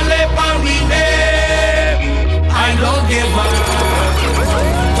and ballet for me. I don't give up.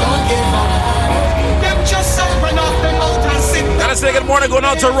 Don't give up. Them just a run off them out and sit. Gotta say good morning going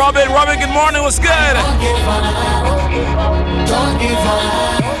out to Robin. Robin, good morning. What's good? Don't give up. Don't give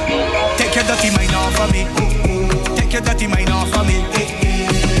up. Take your dirty mind off of me. Take your dirty mind off of me.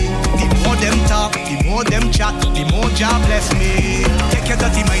 The more them talk, the more them chat, the more Jah bless me. Take your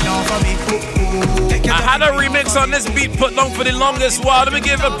dirty mind off of me. I had a remix on this beat put long for the longest while. Let me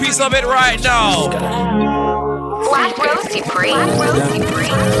give a piece of it right now. Black Rose Supreme. Black Rose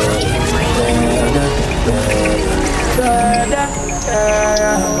Supreme.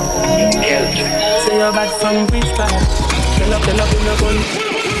 Say you're back from which part? Tell up in the gun.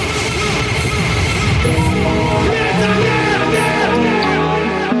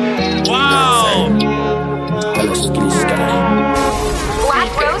 Wow.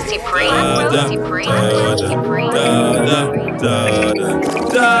 Black Rose Supreme. Black Rose Supreme. Black Rose Supreme.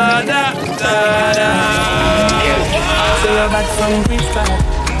 Say you're back from which part?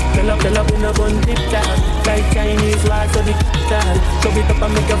 Tell up in the gun, tip tap. Like Chinese walls, so the tap. Shove it up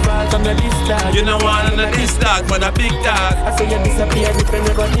and make a fall from the distance. You know one on this dog, but a big dog. I say you disappear if you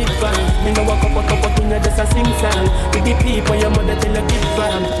never did fun. Me no walk up, when you just a sing song. With the people, your mother tell you keep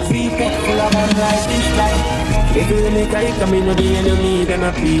from. See full of man like this life. If you make a hit, I mean no the enemy. Them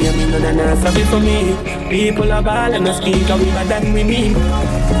a play, I mean no the answer be for me. People are ball and a speak, and we better than we mean.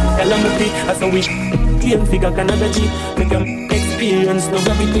 Tell them to be, I saw we can't figure Canada G. Make them experience no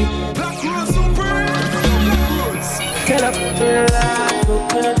gravity. Tell up to the life, look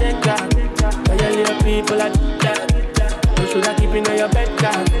to the deck, why you little people are dead. You should have keep in your bed,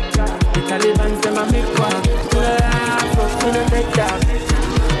 the Taliban's them a make one. To the life, look to the deck,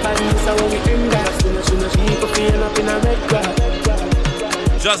 but this is how we bring that. Soon as people feel up in a red crowd.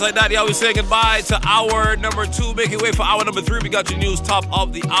 Just like that, yeah, we say goodbye to hour number 2. Making way for hour number 3. We got your news top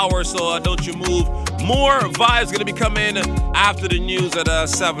of the hour, so don't you move. More vibes gonna be coming after the news at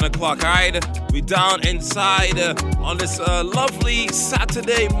 7 o'clock, all right? We down inside on this lovely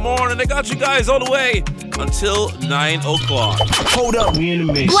Saturday morning. I got you guys all the way until 9 o'clock. Hold up, we in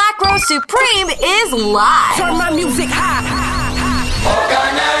the mix. Black Rose Supreme is live. Turn my music high.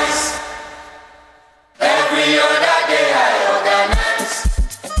 Organize. Every other day I organize.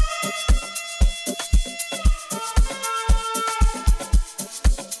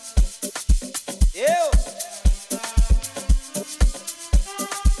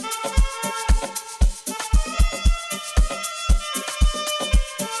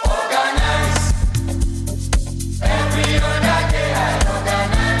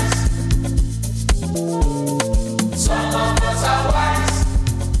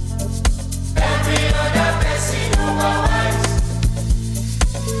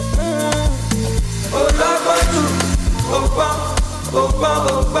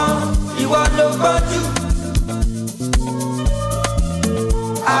 Ìwọ ló gbọ́jú,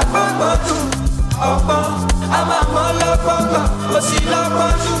 àgbọ̀gbọ̀jú, ọ̀pọ̀, àmàmọ́ lọ́gbọ̀gbọ̀, òsì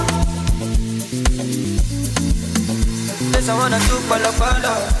lọ́gbọ̀jú. Lẹ́sàn wọn náà tún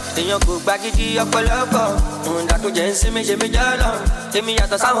pọ̀lọpọ̀lọ, èèyàn kò gba gidi ọ̀pọ̀lọpọ̀. Ǹdà tó jẹ́ ń sinmi ṣe mí jọ́lọ̀, èmi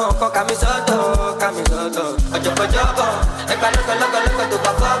yàtọ̀ sáwọn ọkọ̀ kàmí sọ́tọ̀. Ọjọ́kọjọ́kọ̀, ẹgbà lọ́kọ̀lọ́kọ̀ tó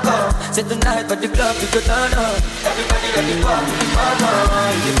bá fọ́kọ̀. Say tonight for the club we go turn up. Everybody ready for the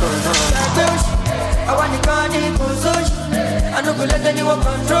I want the car, I no go let anyone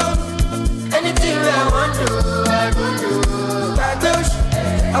control. Anything Anything I want to, I go do.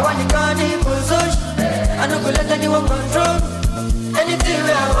 I want the carnival social. I don't go let anyone control. Anything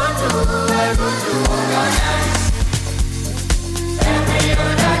I want to, I go do. Organize. Every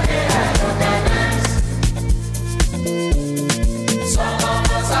other day I organize. Some of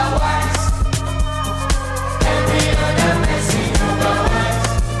us are wise. Every other person otherwise.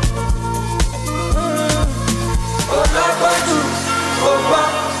 Olabaju, Oba,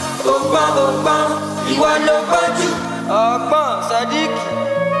 Iwa Lobaju, Oba, Sadiq.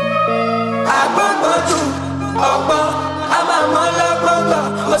 Agbọ́gbọ́jú, ọgbọ́n, a máa mọ́ lọ́gbọ́gbọ́,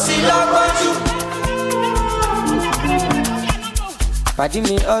 ó sì lọ́gbọ́jú. Pàdí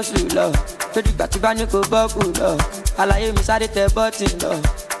mi ọ̀sùn lọ, tó dìgbà tí bá ní kò bọ́ọ̀kù lọ. Àlàyé mi sáré tẹ bọ́tì lọ,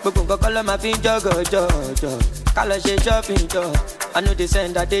 gbogbo nǹkan kọ́ ló máa fi ń jọ́gọ̀jọ̀jọ̀. Ká lọ ṣe shopping jọ, I know they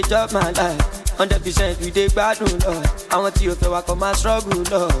send that they chop my life. 100% we dey gbádùn lọ, àwọn tí o fẹ́ wa kọ́ máa struggle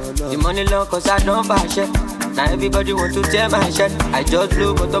lọ. The money long cause I don't buy shit. Now everybody want to tear my shirt. I just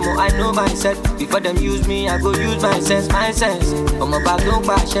blow but I know myself. Before them use me, I go use my sense. I'm about to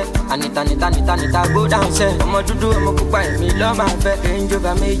pass it. Anita, go down set. I'm a do, I'm a cook by me, love my fat. Range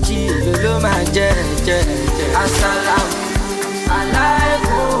over me, lolo my jet. Assalam,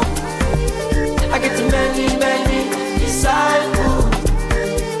 alaikum. I get too many disciples.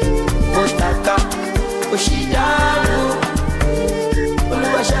 Motaka, Oshidanu.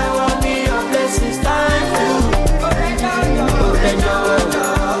 Oluwa shower me your blessings, thank you.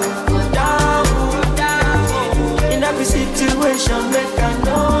 In every situation, make I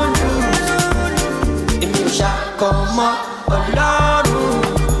know you. If you shall come up alone,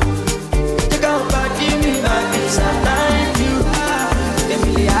 take out body me my peace, I thank you.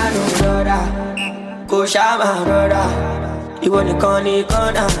 Emiliano brother, go shama brother. You want to call me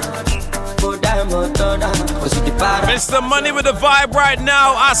corner. Mr. Money with the vibe right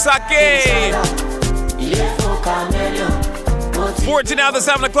now, Asake. 14 out of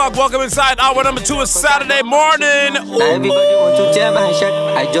 7 o'clock. Welcome inside. Hour number 2 is Saturday morning. Now everybody want to tear my shirt.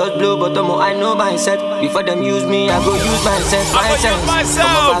 I just blow, but I know myself. Before them use me, I go use myself. I go use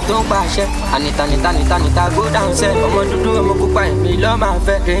myself. Don't buy shit. Anita, go down set. I'm gonna do, I'm gonna buy me. Love my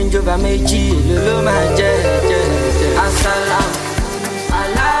fat. Range over me, love my jet. Assalam,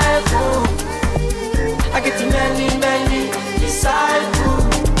 alaikum. I get too many disciples.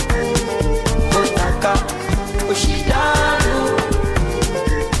 Motaka, Oshidanu.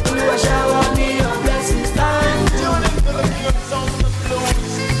 Oluwa shower me your blessings, thank you.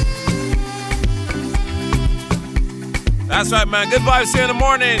 That's right, man. Good vibes here in the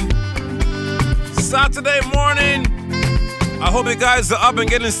morning. Saturday morning. I hope you guys are up and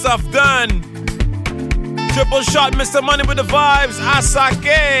getting stuff done. Triple shot, Mr. Money with the vibes,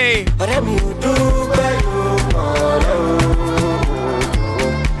 Asake.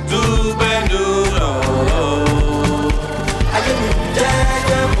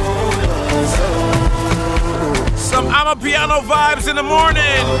 Some Amapiano vibes in the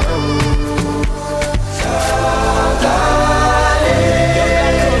morning.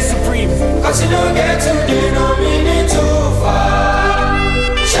 Supreme. Cause you don't get to denominate too far.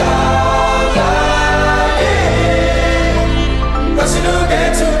 Cause you don't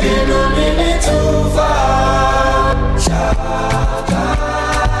get to denominate too far.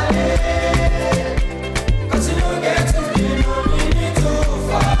 Cause you don't get to denominate too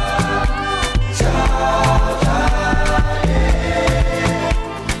far.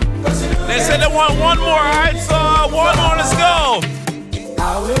 They said they want one more, alright? So one more, let's go.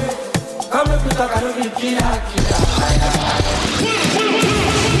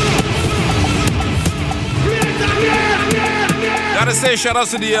 Gotta say shout out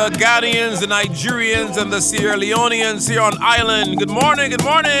to the Ghanaians, the Nigerians, and the Sierra Leoneans here on island. Good morning, good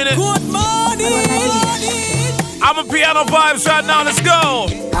morning. Good morning. I'm a piano vibes right now, let's go.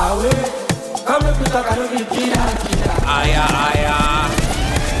 Aya, aya.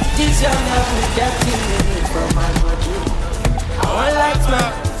 This young love is getting me from my body. I want light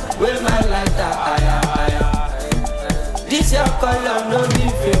man, with my light that aya. This your color, no be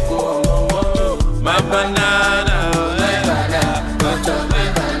fake, my banana.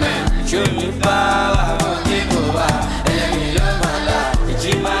 Show me power, take over. Let me love my life. It's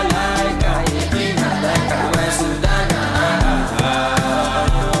in my life, it's in my life. I'm Sudana.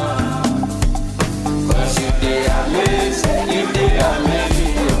 Cause if they amazing, if they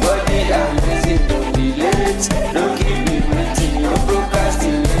amazing, your body amazing, don't be late. Don't keep me waiting, no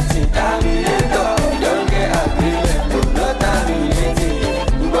procrastinating. Terminator, don't get agreement, no terminating.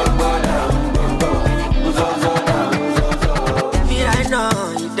 Me right now.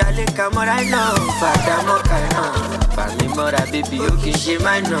 dale camera no, fata mo kaino. Fami mora baby, you can share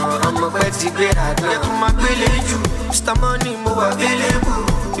my no. I'm a petty bear, I get my belly. Mr. Money, mo available.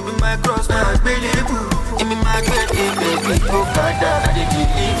 You be my cross, my available. Give me my great baby, Okada. I did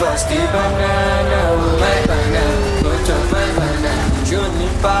deliver, stay banana, oh my banana. Go to my banana. Show me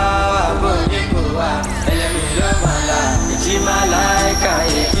power, money power. And let me love my life. It's my like,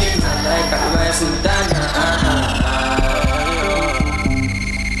 my Sultana.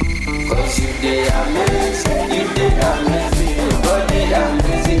 Cause you dey amazing, your body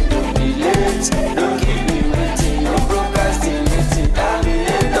amazing. Don't be late, don't keep me waiting, no procrastinating.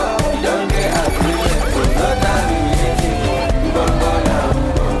 Terminator, don't get agreement, no terminating.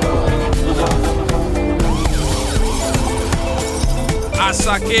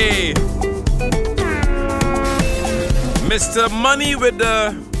 Asake, Mr. Money with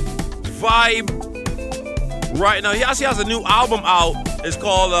the vibe. Right now, he actually has a new album out. It's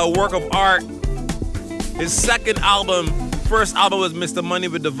called Work of Art. His second album, first album was Mr. Money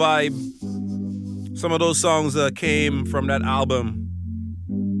with the Vibe. Some of those songs came from that album.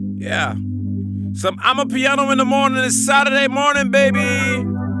 Yeah. Some I'm a Piano in the morning. It's Saturday morning, baby.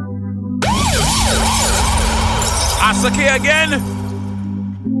 Asake again.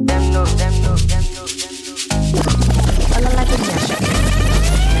 Them know.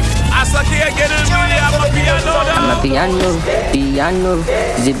 Asake again and really, I'm a piano. Piano.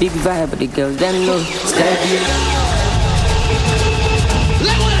 It's a big vibe, but the girls them know. Steady.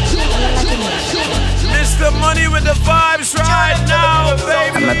 Mr. Money with the vibes right now,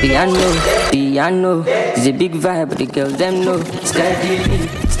 baby. I'm a piano. It's a big vibe, but the girls them know. Steady,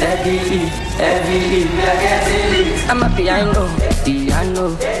 heavily, we are getting it. I'm a piano.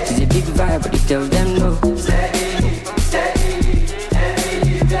 It's a big vibe, but the girls them know.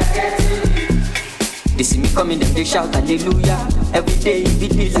 They see me coming, them they shout hallelujah. Every day it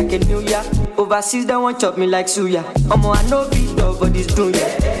be like a new year. Overseas they want chop me like suya. Omo I know beat dog, but it's doing ya.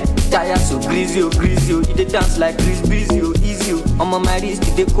 Tire so greasy, it they dance like Chris Breezy, easy. Omo my wrist,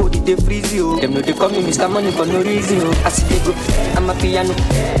 they cold, they freeze you. Them know they call me Mr. Money for no reason. I see they go, I'm a piano,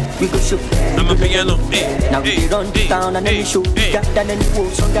 we go show. I'm a piano, now we run the town and then we show. That than any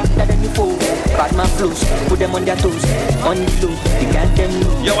woes, on that than any foe. Bad man flows, put them on their toes. On the low, they got them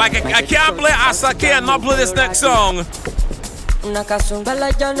low. Yo, I can't play Asake and not play this next song. Nakasunga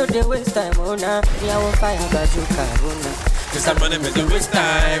like you know they waste time, oh nah. Me I want fire bazooka, oh nah. Mr. Money make a waste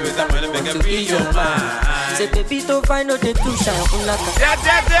time, Mr. Money make a free your mind. Say baby to find out the two shine,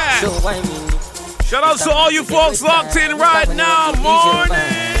 yeah. So why me? Shout out to all you folks locked in right now, morning.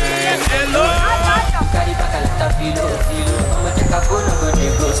 Hello. Carry back a lot of filo. I'ma take a phone and go to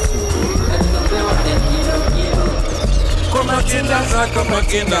ghost you. I don't know where I'm kilo. Come again, dancer.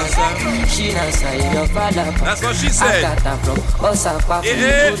 She dancer in your father. That's what she said. I got her from Osaka,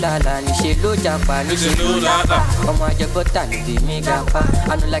 Lala, Nishelo Japa, Nishelo Japa. Omo Ajabota, Nishelo Japa.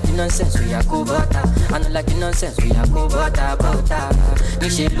 I don't like the nonsense, we are go butter.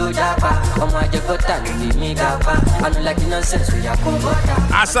 Nishelo Japa. Omo Ajabota, Nishelo Japa. I don't like the nonsense, we are go butter.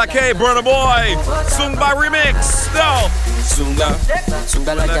 Asake, Burna Boy, Sunga remix, no.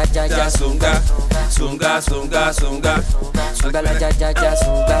 Sunga la ja sunga. Sunga la ja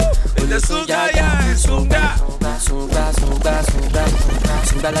sunga. The sunga ya sunga. Sunga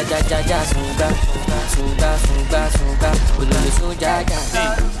la ja sunga. Ululu sunga ja.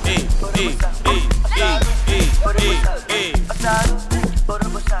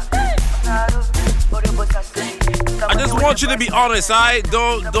 I just want you to be honest, alright?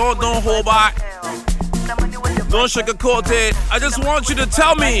 Don't hold back. Don't sugarcoat it. I just want you to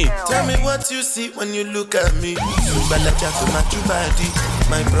tell me. Tell me what you see when you look at me.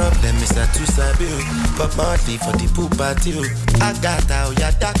 My problem is that you sabi Pop Marley for the poop party. I got out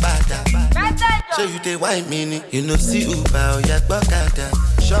ya dark bada. Show you the white meaning. You know see Uba or ya bakada.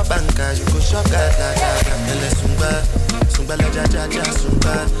 Shop banka, you go shop gada. Ele Sunga la ja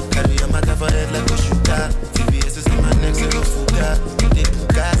Sunga. Carry your mother for head like a sugar. TBS is in my neck, zero fuga. They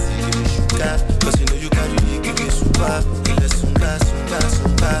puka, see give me sugar. Cause you know you carry me, give me super. Ele Sunga.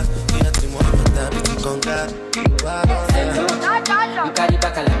 Yeah, Timo, I'm a tabby conga. You carry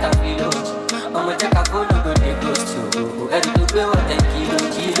back a lot of filo. I'ma take a phone and go to ghost you. Ready to pay what 10 kilo.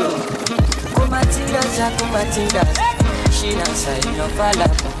 Kumatinga. She dancer in your father.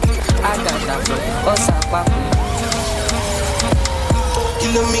 I got her from Osaka.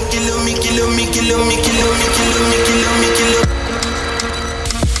 Kilo me.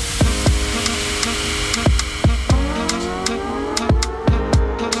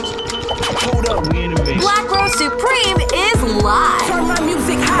 Black Rose Supreme is live. Turn my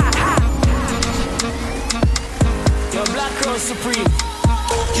music high. Yo, Black Rose Supreme.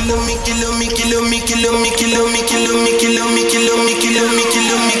 Kilo me, kilo me, kilo me, kilo me, kilo me, kilo me, kilo me, kilo me, kilo me,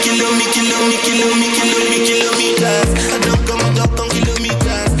 kilo me, kilo me, kilo me, kilo me, kilo me, kilometers. I don't come up on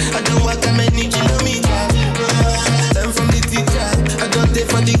kilometers. I don't walk that many kilometers. Learn from the teacher. I don't take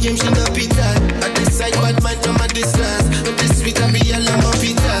for the game, she no pizza. I decide what man from a distance. But this sweet I be a lamb of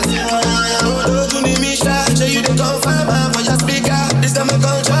pizzas. Oh, do the Misha, show you the confirm for your speaker. This time I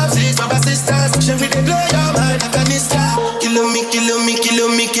call drop six for assistance. She will blow your mind like a mister. Kilo me, kilo me, kilo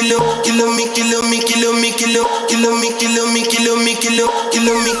me, kilo, kilo me, kilo me, kilo me, kilo, kilo me, kilo me, kilo me, kilo,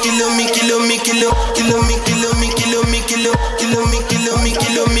 kilo me, kilo me, kilo me, kilo, kilo me, kilo me, kilo me, kilo, kilo me, kilo me,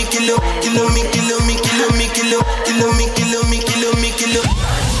 kilo me, kilo, kilo me, kilo me, kilo me, kilo, kilo me, kilo me, kilo me, kilo.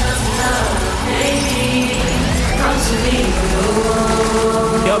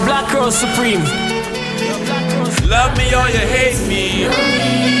 Yo, Black Rose Supreme. Love me or you hate me.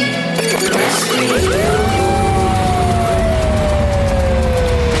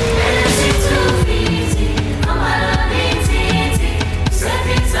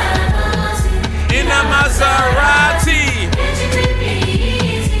 In a Maserati.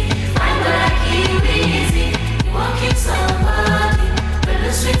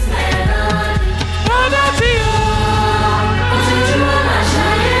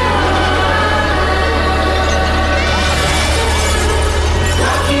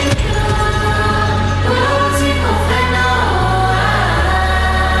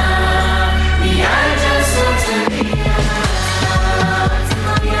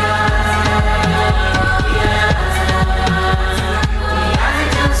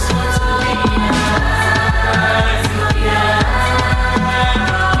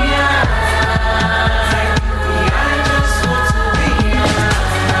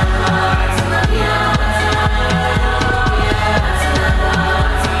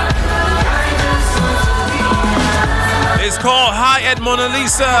 Called High at Mona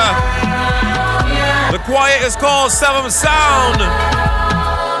Lisa. The choir is called Seventh Sound.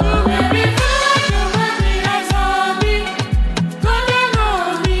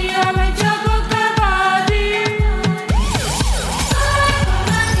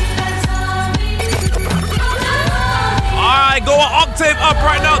 Alright, go an octave up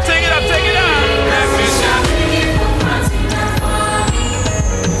right now. Take it up, take it up.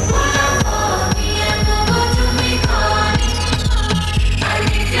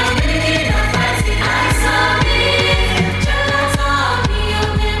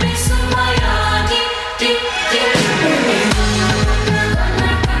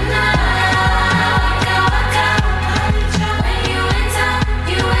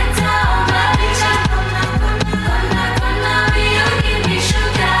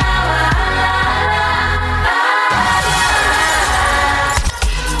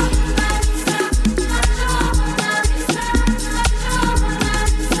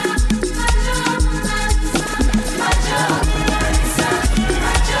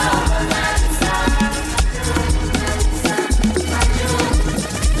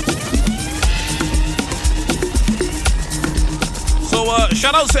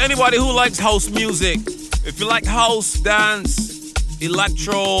 Shout out to anybody who likes house music. If you like house, dance,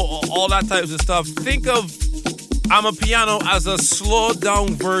 electro, all that types of stuff, think of Amapiano as a slowed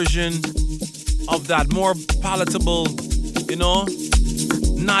down version of that. More palatable, you know,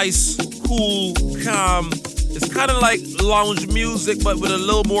 nice, cool, calm. It's kind of like lounge music, but with a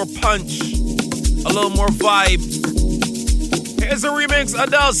little more punch, a little more vibe. Here's a remix.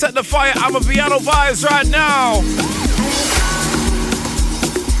 Adele, Set the Fire. Amapiano vibes right now.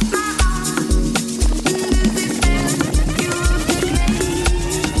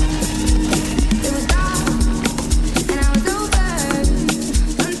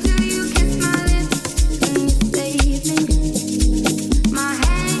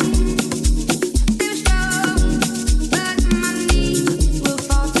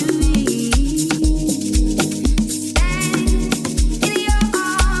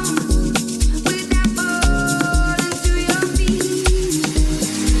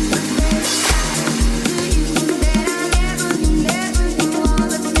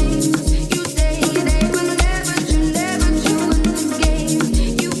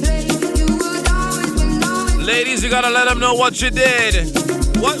 You gotta let them know what you did.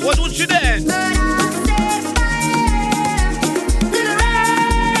 What you did?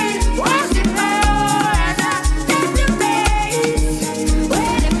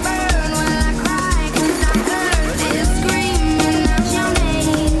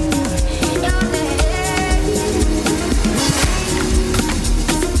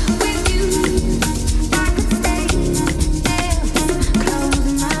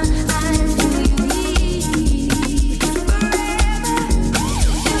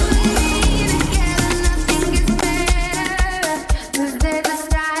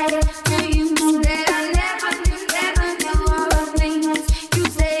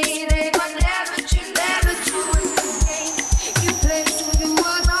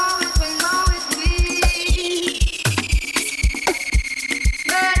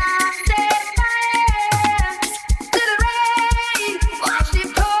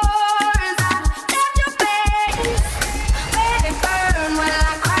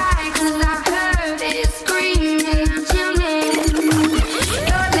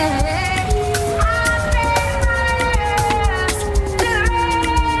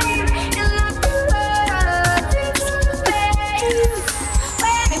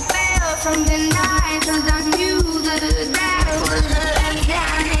 from the night, 'cause I knew that was a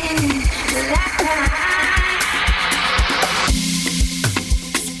letdown in that time.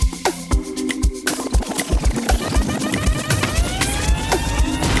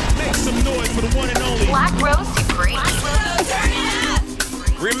 Make some noise for the one and only Black Rose Supreme.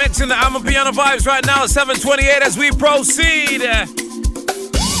 Remixing the I'm a Piano vibes right now at 7:28 as we proceed.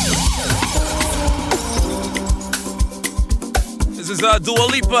 This is Dua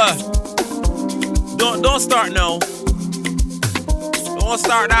Lipa. Don't start no. Don't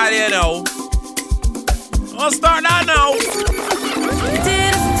start that here no. Don't start that no.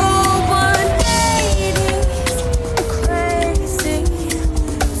 Did it for 180, crazy,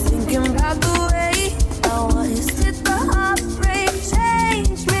 thinking about the way I was. Did the heartbreak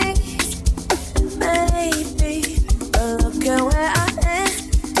change me? Maybe, but look at where I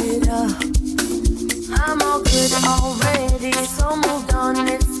ended up. I'm all good already, so moved on,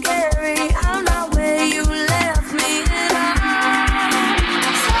 it's scary. I'm not where you left me at all.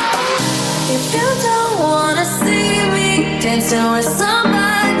 So, if you don't wanna see me dancing with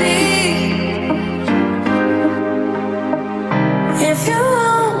somebody, if you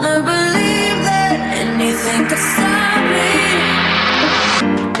wanna believe that anything could stop me,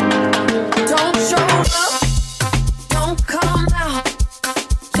 don't show up, don't come out,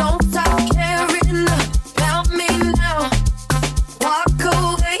 don't stop caring about me now. Walk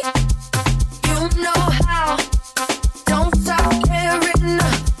away, you know how. Don't stop caring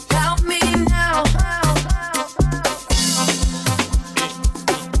about me now.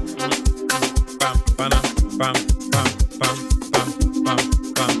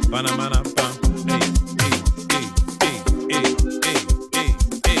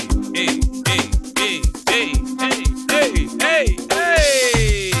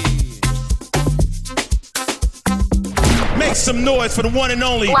 Make some noise for the one and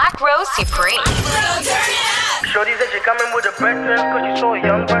only Black Rose Supreme. Shorty said she coming with a breakfast, cause she so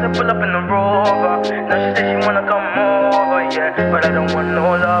young, try to pull up in the Rover. Now she said she wanna come over, yeah, but I don't want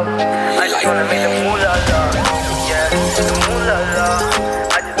no love. I just wanna make the moolah la, yeah, the moolah la.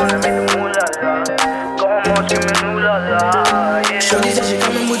 I just wanna make the moolah la. Go on, more screaming ooh la la, yeah. Shorty said she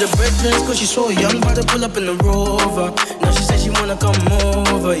coming with a breakfast, cause she so young, try to pull up in the Rover. Now she said she wanna come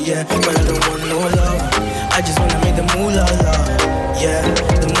over, yeah, but I don't want no love. I just wanna make the moolah la, yeah,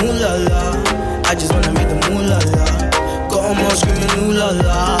 the moolah la. I just wanna make the moolah la. Go on more screaming ooh la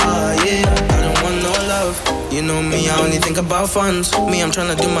la, yeah. I don't want no love. You know me, I only think about funds. Me, I'm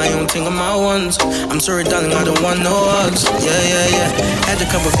tryna do my own thing on my ones. I'm sorry, darling, I don't want no hugs. Yeah. Had a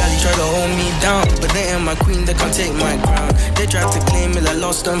couple guys try to hold me down, but they ain't my queen, they can't take my crown. They tried to claim it, I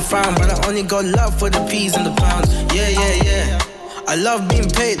lost and found, but I only got love for the peas and the pounds. Yeah. I love being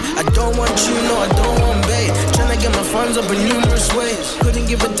paid. I don't want you, no, I don't want bait. Tryna get my funds up in numerous ways. Couldn't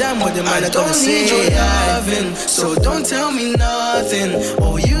give a damn what they might have gotta say. I don't need your loving, so don't tell me nothing.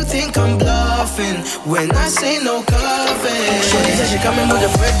 Oh, you think I'm bluffing when I say no coffee. Shorty said she coming with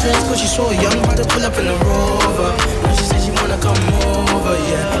a breakfast, cause she so young, about to pull up in the Rover. Now she said she wanna come over,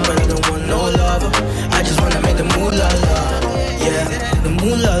 yeah, but I don't want no lover. I just wanna make the moolah la, yeah, the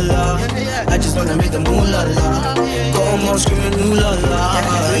moolah la. I just wanna make the moolah la. Go on more screaming ooh la la,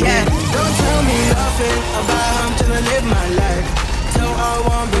 yeah. Don't tell me nothing about how I'm tryna live my life. Tell how I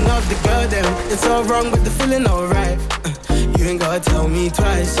want, bring up the girl then. It's all wrong but the feeling alright. You ain't gotta tell me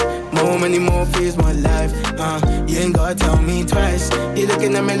twice. More money, more fears, more life. You ain't gotta tell me twice. You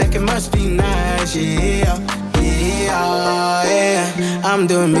looking at me like it must be nice, yeah. I'm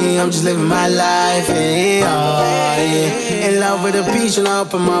doing me, I'm just living my life, yeah. In love with the beach and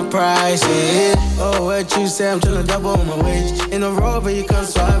up on my price, yeah. Oh, what you say, I'm tryna double on my wage. In a Rover, you can't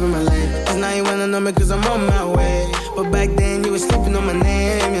swab in my lane. Cause now you wanna know me cause I'm on my way. But back then, you were sleeping on my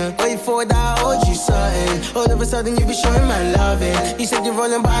name, yeah. Wait for that, I owed you something. All of a sudden, you be showing my loving. You said you're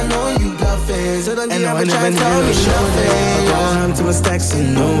rolling, but I know you bluffing. So don't you ever try to tell me nothing. Go on to my stacks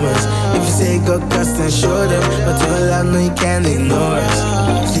and numbers. If you say go cuss, then show them. But to a lot, no, you can't ignore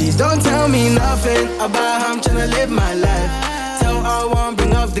us. Please don't tell me nothing about how I'm tryna live my life. Tell how I want,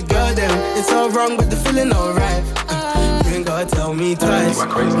 bring up the girl then. It's all wrong, but the feeling alright. You ain't gotta tell me twice.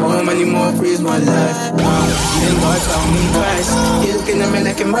 More money, more free is my life. You ain't gotta tell me twice. You're looking at me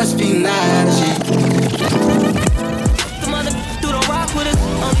like it must be nice. The mother do the rock with us.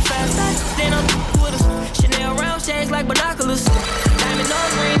 Only fast nights, then I'm with us. Chanel round shades like binoculars. Diamond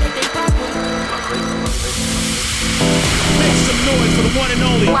nose ring, they pop with us. Make some noise for the one and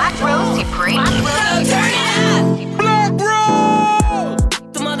only Black Rose Supreme. Turn it up! Black Rose!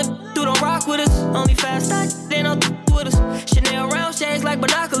 The mother do the rock with us. Only fast nights, then I'm with us. Chanel round shades like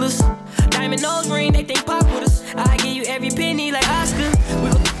binoculars. Diamond nose ring, they think pop with us. I give you every penny like Oscar. We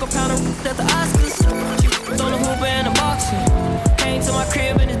gon' pound of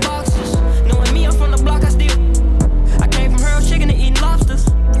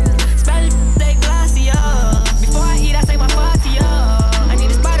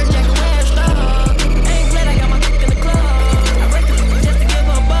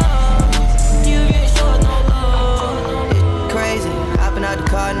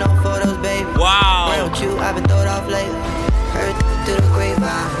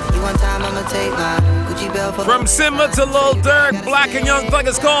I'ma take my Gucci belt for From Simba to Lil Durk, Black and Young Thug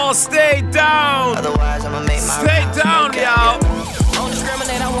is called Stay Down. Otherwise, I'ma make my Stay down, y'all. Don't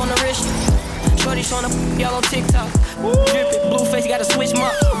discriminate, I want a wrist. Shorty showing up y'all on TikTok. Drippin', blue face, got a switch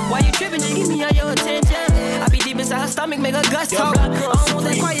mark. Why you trippin'? Just give me all your attention. I be deep inside her stomach, make her guts talk. I don't want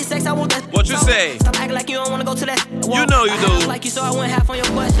that quiet sex, I want that. What you say? Stop acting like you don't wanna go to that. You know you do. Like you saw I went half on your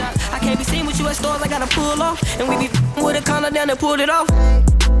butt shot. I can't be seen with you at stores, I gotta pull off. And we be with a condom down and pulled it off.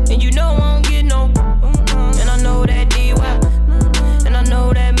 And you know I don't get no. And I know that D-Wap. And I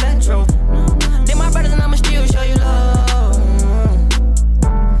know that Metro. They my brothers and I'ma still show you love.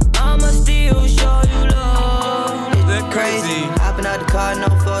 I'ma still show you love. That crazy. Hopping out the car, no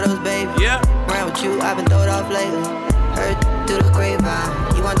photos, baby. Yeah. Around with you, I've been throwed off lately. Heard through the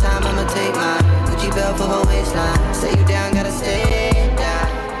grapevine. You want time, I'ma take mine. Gucci belt for her waistline. Say you down, gotta stay down.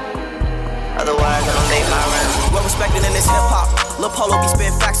 Otherwise, I'ma make my run. Well respected in this hip hop. Lil Polo be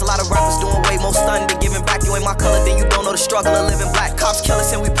spitting facts, a lot of rappers doing way more stunning than giving back. You ain't my color, then you don't know the struggle of living black. Cops kill us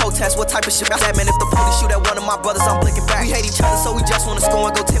and we protest, what type of shit that man? If the police shoot at one of my brothers, I'm blinking back. We hate each other, so we just wanna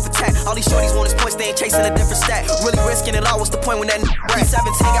score and go tit for tat. All these shorties want is points, they ain't chasing a different stat. Really risking it all, what's the point when that rap? 17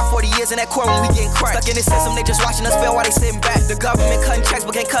 got 40 years in that court when we getting cracked. Stuck in this system, they just watching us fail while they sitting back. The government cutting checks,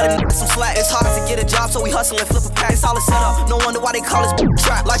 but can't cut a some slack. It's hard to get a job, so we hustle and flip a pack. It's all a setup, no wonder why they call us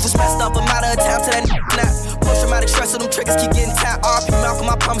trap. Life was messed up, a matter of time to that nap. Post-traumatic stress, so them triggers keep getting tapped. RP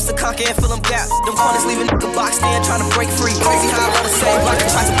Malcolm, I promise to conquer and fill them gaps. Them corners leaving nigga boxed in, trying to break free. Crazy how I love to save like they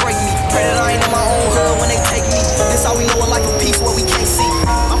try to break me. Pray that I ain't in my own hood when they take me. This all we know in life of peace, what we can't see.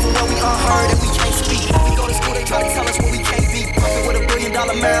 I'm from where we unheard and we can't speak. We go to school, they try to tell us what we can't be. Perfect with $1 billion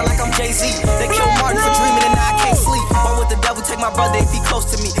man like I'm Jay-Z. They killed Martin for dreaming and now I can't sleep. Or with the devil take my brother if he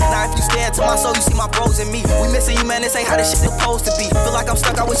close to me. Now if you stand to my soul, you see my bros in me. We missing you, man, this ain't how this shit supposed to be. Feel like I'm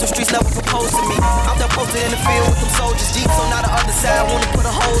stuck out with some streets never proposed to me. I'm there posted in the field with them soldiers deep, so now the other side wanna put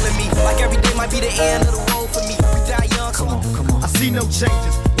a hole in me. Like every day might be the end of the road for me. We die young, come on. I see no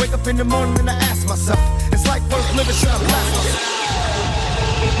changes. Wake up in the morning and I ask myself, it's like worth living, should I blast myself?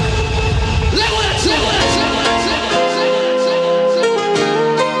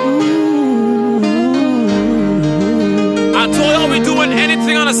 I told y'all we doing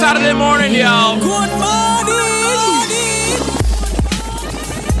anything on a Saturday morning, y'all. Good morning.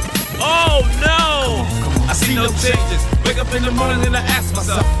 Oh no! I see no changes. Wake up in the morning and I ask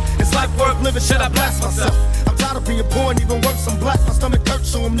myself, it's life worth living, should I blast myself? I'm tired of being poor and even worse, I'm black. My stomach hurts,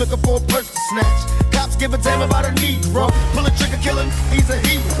 so I'm looking for a purse to snatch. Cops give a damn about a Negro. Pull a trigger, kill him, he's a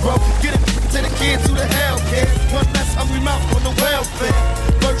hero. Get it to the kids who the hell cares. One less hungry mouth on the welfare.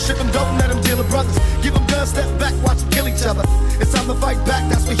 First ship them, don't let them deal with brothers. Give them guns, step back, watch them kill each other. It's time to fight back,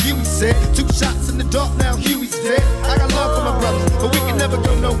 that's what Huey said. 2 shots in the dark, now Huey's dead. I got love for my brothers, but we can never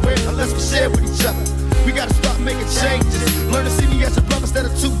go nowhere unless we share with each other. We gotta start making changes. Learn to see me as a brother instead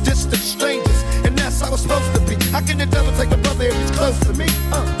of 2 distant strangers. And that's how it's supposed to be. How can the devil take a brother if he's close to me?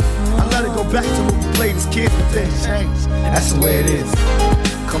 I let it go back to when we played as kids, but then changed. That's the way it is.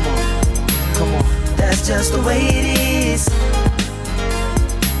 Come on, come on. That's just the way it is.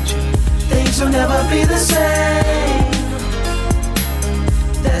 Things will never be the same.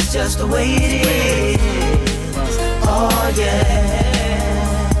 That's just the way it is. Oh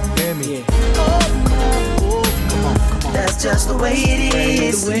yeah. Hear me. That's just the way it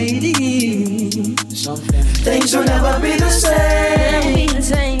is. Things will never be the same.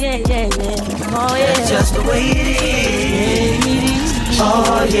 Oh yeah. That's just the way it is.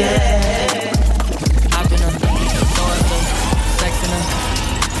 Oh yeah. I've been a sex in a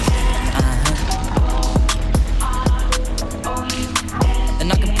and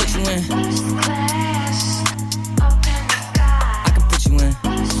I can put you in. I can put you in.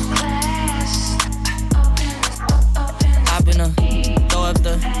 I've been a throw up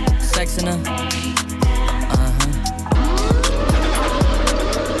the sex in a and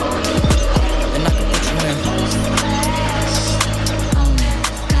I can put you in.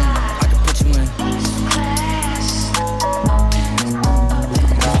 I can put you in.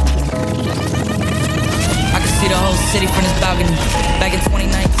 I can see the whole city from this balcony. Back in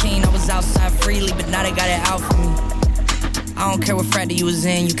 2019, I was outside freely, but now they got it out for me. I don't care what frat you was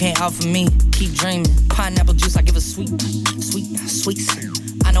in, you can't out for me. Keep dreaming. Pineapple juice, I give a sweet.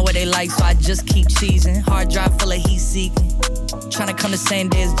 I know what they like, so I just keep cheesing. Hard drive full of heat seeking. Tryna come the same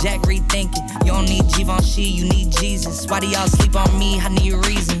day as Jack rethinking. You don't need Givenchy, you need Jesus. Why do y'all sleep on me? I need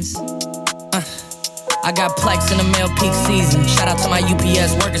reasons. I got plex in the mail peak season. Shout out to my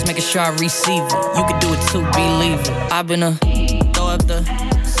UPS workers, making sure I receive it. You can do it too, believe it. I've been a throw up the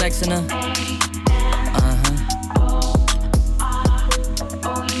sex in a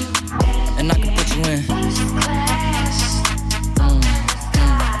and I can put you in.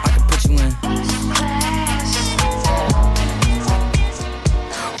 I can put you in.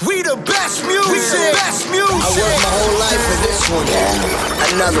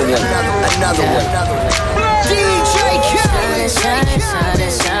 Another one. DJ Khaled.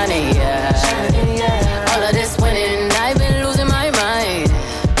 Shining, yeah. All of this winning, I've been losing my mind.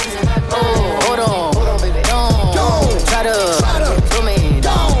 Oh, hold on, don't try to slow me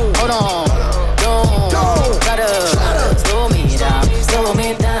down. Hold on, don't try to slow me down.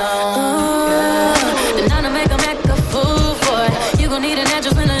 The nine to make a fool for it. You gon' need an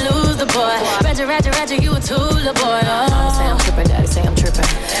address when I lose the boy. Ratchet, you a tool, boy. Say I'm trippin', daddy, say I'm trippin'.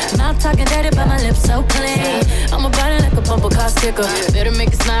 Not talking dirty, but my lips so clean. I'm about it like a bumper car sticker. Better make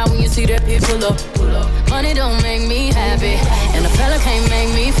it smile when you see that pit pull up. Money don't make me happy, and a fella can't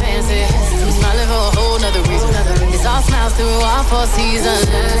make me fancy. I'm smiling for a whole nother reason. It's all smiles through all 4 seasons.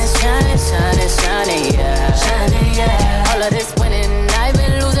 Shining, yeah. All of this winning, I've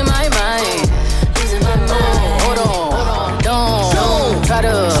been losing my mind. Hold on, don't try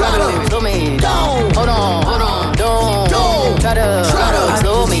to slow me down. Hold on, don't try to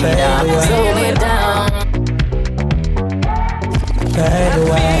slow me down. Fade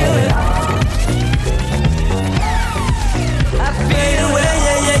away. I fade away,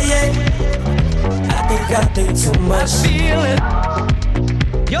 yeah. I think too much. I feel it.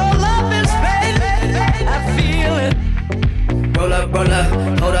 Your love is fading. I feel it. Roll up, hold up,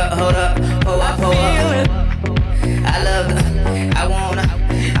 hold up. I feel it. I love it. I wanna.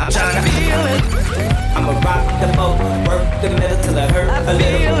 I'm tryna feel it. I'ma rock the boat, work the middle till it hurt a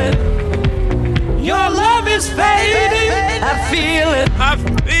little. It. Your love is fading. I feel it.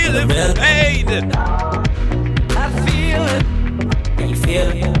 Fading. I feel it. Can you feel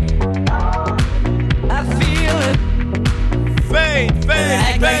it? I feel it. Fade.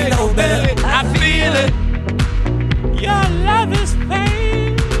 I feel it. Your love is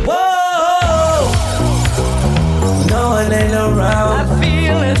fading. Whoa. No one ain't around. I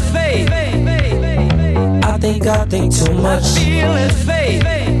feel it fade. I think too much. I feel it fade.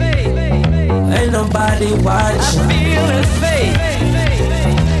 Ain't nobody watching. I feel it fade.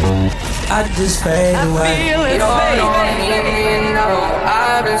 I just fade away. I feel it fade.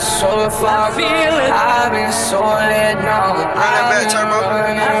 I've been so far. I feel it. I've been so let down. I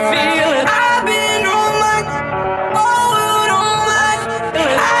feel it. I've been on my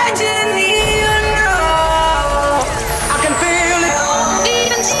I just need you now. I can feel it.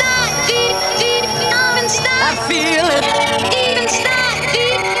 Even start, I feel it. Even start,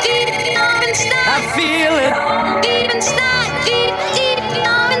 I feel it. Even start,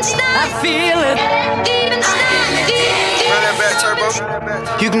 I feel it. Even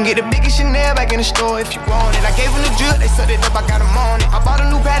You can get the biggest Chanel back in the store if you want it. I gave them the drip, they sucked it up, I got them on it. I bought a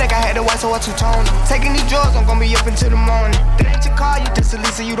new Patek, I had the white, so I two-toned it. Taking these drugs, I'm gonna be up until the morning. That ain't your car, you just a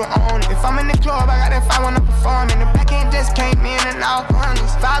Lisa, you don't own it. If I'm in the club, I got that 5 when I'm performing. The back end just came in and all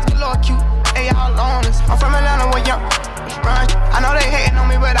honest. Vibes galore, cute, they all on us. I'm from Atlanta, where young run. I know they hating on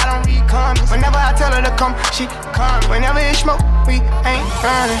me, but I don't read comments. Whenever I tell her to come, she come. Whenever it's smoke, we ain't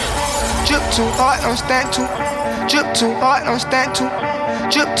running. Drip too hard, don't stand too. Drip too hard, don't stand too.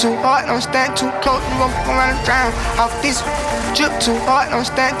 Drip too hard, don't stand too close. You gon' run and drown off this. Drip too hard, don't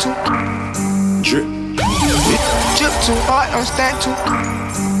stand too. Drip. Drip too hard, don't stand too.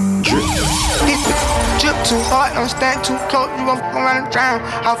 Drip. Drip too hard, don't stand too close. You gon' run and drown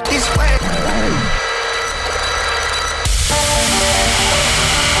off this way.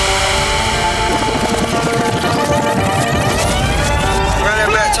 Run that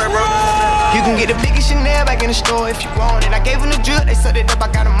back, turbo. You can get the biggest Chanel back in the store if you want it. I gave them the drip, they sucked it up, I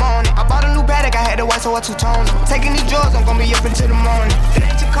got them on it. I bought a new Patek, I had the white, so I two-toned it. Taking these drugs, I'm gonna be up until the morning. It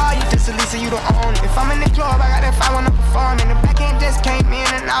ain't your car, you just a Lisa, you don't own it. If I'm in the club, I got that 5 when I'm performing. The back end just came in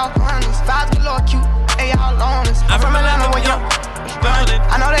and all honest. Vibes galore, cute, they all on us. I'm from Atlanta, where young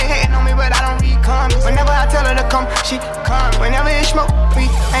I know they hating on me, but I don't read comments. Whenever I tell her to come, she come. Whenever it's smoke, we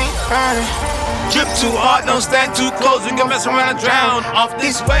ain't running. Drip too hard, don't stand too close. We can mess around and drown off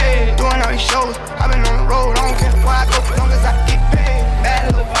this way. Doing all these shows, I've been on the road. I don't care where I go, as long as I get paid.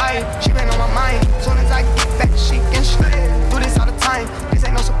 Bad little vibe, she been on my mind. As soon as I get back, she can slay. Do this all the time, this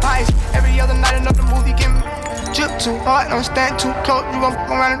ain't no surprise. Every other night another movie get me. Drip too hard, don't stand too close. You gon'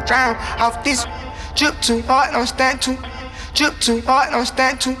 fuck around and drown off this. Drip too hard, don't stand too. Drip too hard, don't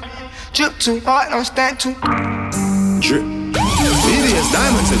stand too. Drip too hard, don't stand too. Drip. VVS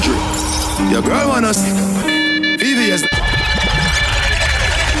diamonds a drip. Your girl wanna see VVS.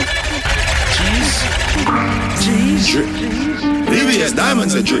 Drip. VVS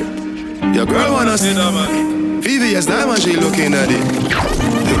diamonds a drip. Your girl wanna see VVS diamonds, she looking at it.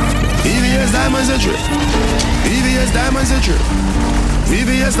 VVS diamonds a drip. VVS diamonds a drip.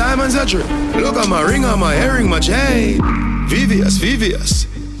 VVS diamonds a drip. Look at my ring on my earring, my chain. VVS.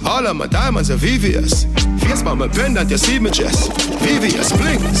 All of my diamonds are VVS. Face by my pendant, you see me chest. VVS,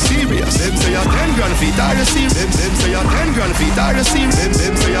 bling, serious. Them say you're 10 grand feet, are you serious? Them say you're 10 grand feet, are you serious?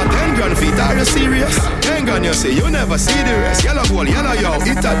 Them say you're 10 grand feet, are you serious? 10 grand, you say you never see the rest. Yellow gold, yellow yo,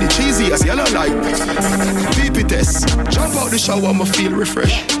 it at the cheesiest, yellow light. PP test, jump out the shower, I'ma feel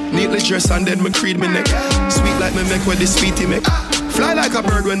refreshed. Neatly dressed and then me creed me neck. Sweet like me make where the sweetie make. Fly like a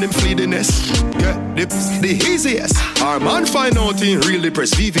bird when them flee the nest. Yeah, the easiest. Our man find out in real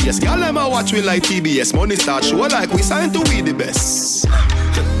depressed VVS. Y'all let me watch me like TBS. Money start show like we signed to we the best.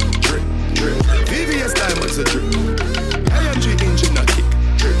 Drip, drip. VVS diamonds a drip. IMG engine a kick.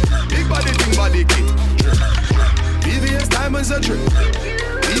 Drip. Big body thing body kick. Drip. VVS diamonds a drip.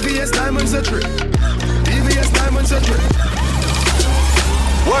 VVS diamonds a drip. VVS diamonds a drip.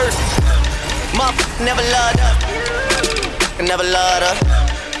 Worse. Mop never loved her. Never loved her.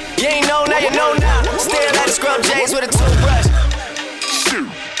 You ain't know now, you know now. Still at the scrub J's with a toothbrush.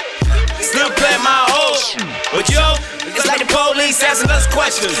 Still play my whole shit. But yo, it's like the police asking us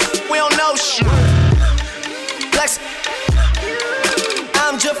questions. We don't know shit. Flex.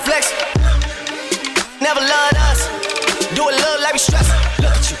 I'm just flex. Never loved us. Do a little like we stress.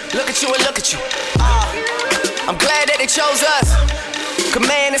 Look at you and look at you. I'm glad that they chose us.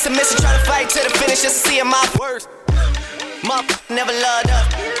 Command it's a mission, try to fight to the finish just to see my words. Mop never loved her.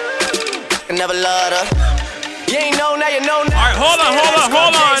 Never loved her. You ain't know now, you know now. Alright, hold on.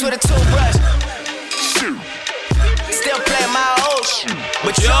 With a toothbrush. Still playing my old shit.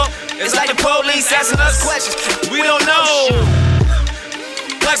 But yo, it's like the police asking us questions. We don't know.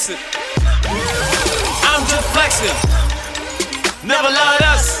 Flexing. I'm just flexing. Never loved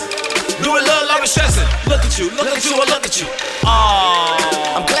us. Do a little like a stressing. Look at you, and look at you.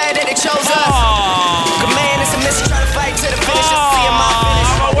 I'm glad that they chose us. Command it's a mission, try to fight to the finish. Just see my finish.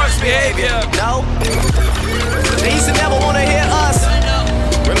 I'm my worst behavior. No. They used to never want to hear us.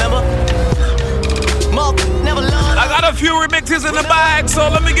 Remember? Mark never loved. I got a few remixes in the bag, so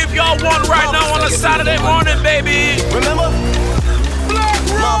let me give y'all one right now on a Saturday morning, baby. Remember?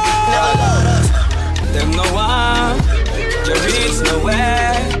 Mark never loved us. Them no one, you reach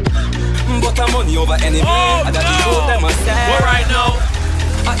nowhere. But I'm money over enemy. And that you them a say. What right now?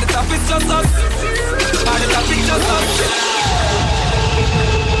 At the top it's just us. At the top it's just us.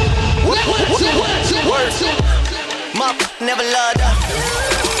 Words. Mop never loved us.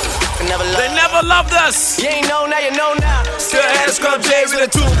 Never loved. They never loved us. You ain't know now, you know now. Still had to scrub J's with a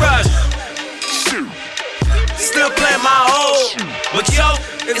toothbrush. Still playing my whole. But yo,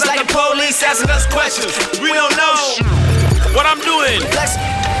 it's like the police asking us questions. We don't know what I'm doing.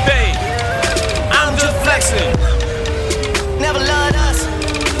 Hey, I'm just flexing. Never loved us.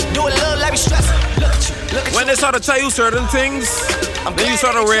 Do a little like we stressing. Look at you. When they start to tell you certain things, then you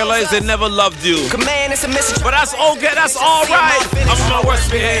start to realize they never loved you. Command it's a mission. But that's okay, that's alright. I'm on my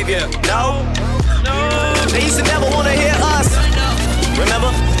worst behavior. No. They used to never want to hear us.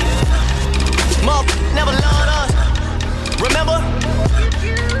 Remember? Mark never loved us. Remember?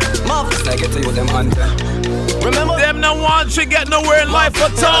 Mark. I get to you with them hunter. Remember? Them no one should get nowhere in life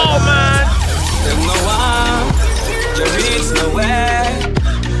at all, man. Them no one, you reach nowhere.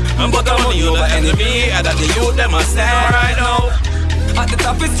 But I'm money over enemy, and that the youth them a say right now. At the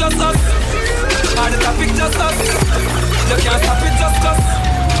top it's just us. At the top it's just us. You can't stop it, just us.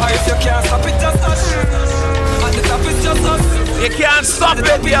 Or if you can't stop it, just us. At the top it's just us. You can't stop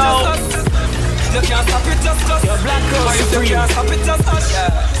it, yo. You can't stop it, just us. You're black or if you can't stop it, just us.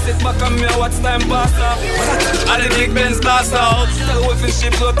 Sit back and me watch time pass up. And the big Benz blast out. Tell whiffing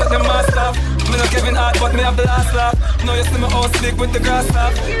ship to take the master. Me no Kevin Hart, but me have the last laugh. Now you see me all slick with the grass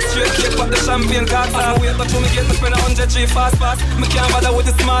staff. Straight cake, but the champagne cards off. Wait but me get to spend 100G fast. Me can't bother with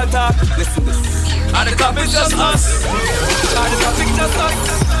the small talk. Listen this. At the top it's just us. At the top it's just us.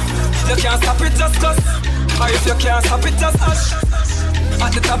 You can't stop it, just us. Or if you can't stop it, just us.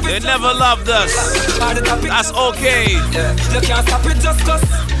 At the top they never loved us. That's okay. Yeah. You can't stop it, just us.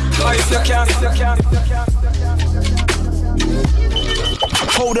 Or if you can't.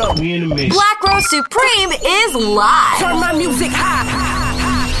 Hold up, we in the mix. Black Rose Supreme is live. Turn my music high.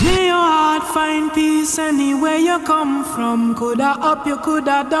 May your heart find peace anywhere you come from. Coulda up, you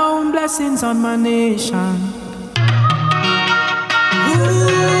coulda down. Blessings on my nation.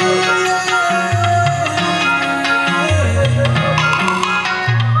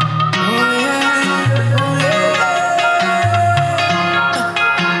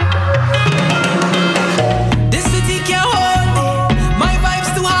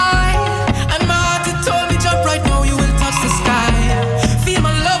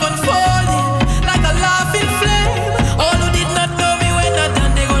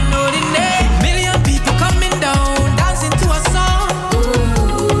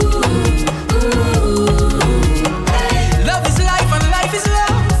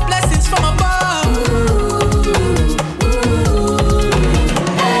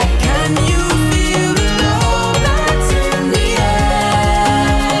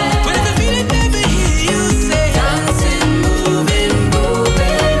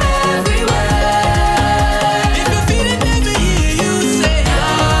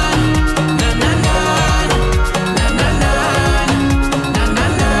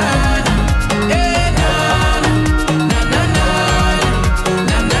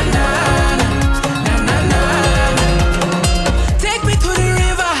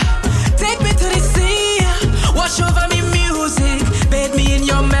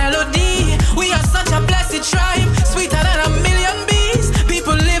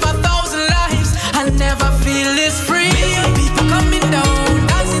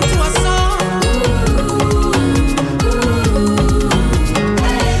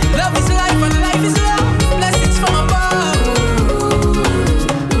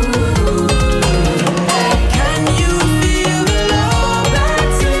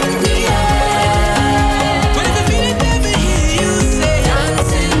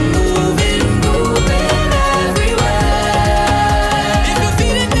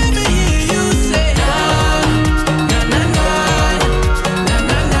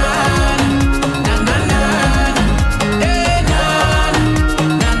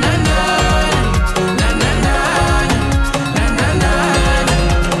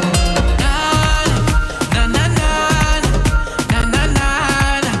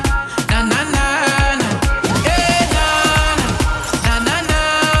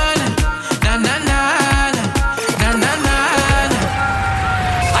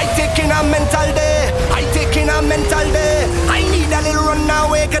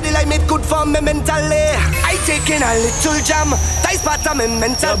 the lime, it good for me mentally. I taking a little jam, tight part of me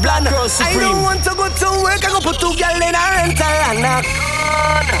mental plan. I don't want to go to work, I go put two girl in a rental and I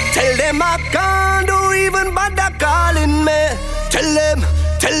can't. Tell them I can't do even bother calling me. Tell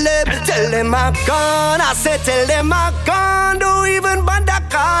them I can't. I said tell them I can't do even bother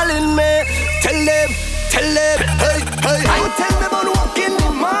calling me. Tell them, hey. I tell them on walk in the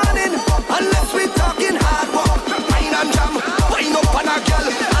morning, unless we talking hard work, wine and jam, wine up on a girl.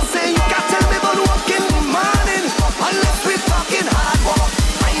 I say you can't tell me about walk in the morning, unless we talking hard work,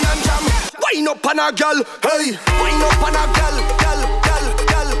 wine and jam, wine up on a girl. Hey, wine up on a girl,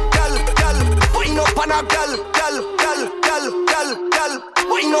 wine up on a girl,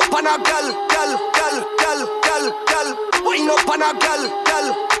 wine up on a girl, wine up on a girl.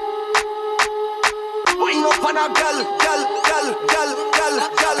 Wine up on a girl. Wine up on a girl.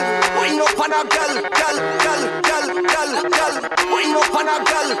 Wine up on a girl.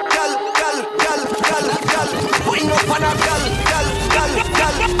 Wine up on a girl.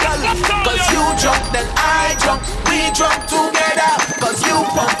 Cause you drunk, then I drunk. We drunk together. Cause you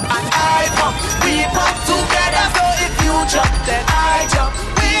pump and I pump. We pump together. So if you jump, then I jump.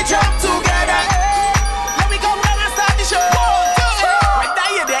 We jump together. Let me go down and start the show. Right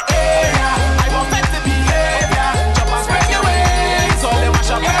there in the area.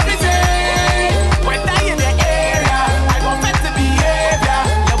 Everything. When I in the area, I gon' fetch the behavior.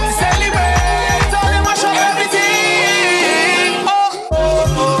 Yeah, we celebrate, so they mash up everything.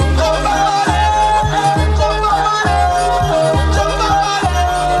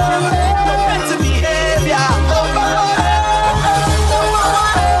 Fetch the behavior.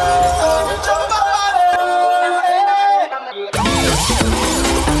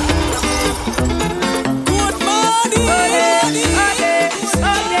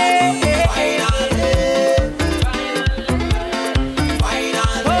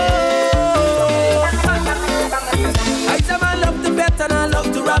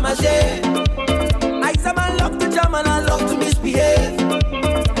 I say man love to jam and I love to misbehave.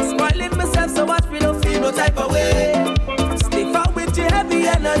 Spoiling myself so much we don't feel no type of way. Stick out with your heavy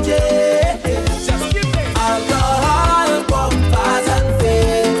energy. Just give me alcohol, bumpers and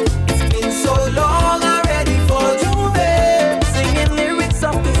fame. It's been so long already for Juve. Singing lyrics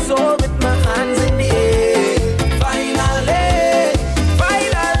of the soul with my hands in the air. Finally,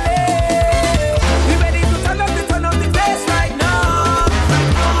 we ready to turn up the bass right now.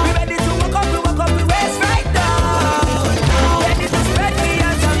 We ready to walk up the race right now. Ready to spread the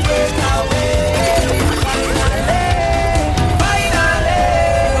hands and break away. Finally,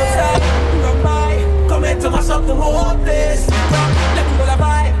 come in to mash up the whole place. Let me go the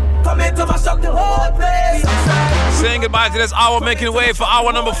vibe, come in to mash up the whole place. Saying goodbye to this hour, making way for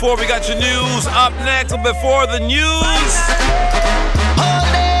hour number 4. We got your news up next. Before the news, Whole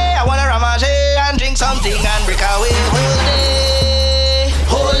day, I wanna ramage and drink something and break away.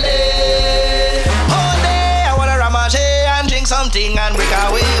 Whole day, I wanna ramage and drink something and break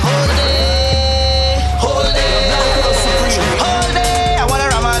away. Whole day, I wanna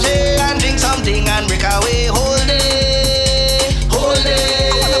ramage and drink something and break away. Whole day,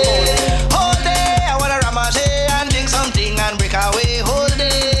 I wanna ramage and drink something and break away. Whole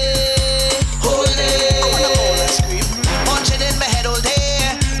day, punch it in my head all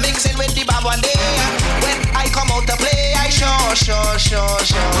day, mix it with the bab one day. When I come out to play, I sure.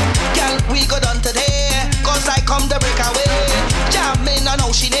 Girl, we go done today, cause I come to break away. Jamming on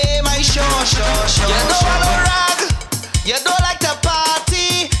how she name, I sure. You don't want no rag, you don't like to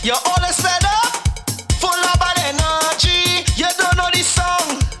party, you're always fed up, full of bad energy. You don't know the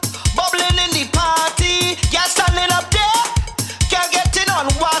song, bubbling in the party. You're standing up there, can't get in on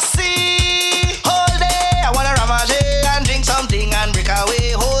wassy. Whole day, I wanna ramage and drink something and break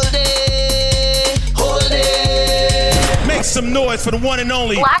away. Whole day. Make some noise for the one and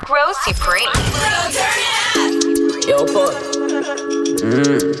only Black Rose Supreme. Yo, boy.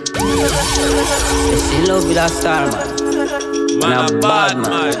 She love with a star, man. Man, a bad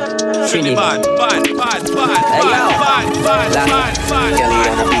man. Trini bad. Kelly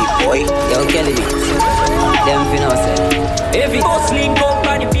on the beat, boy. Yo, Kelly beat. Them finna say. If it goes link up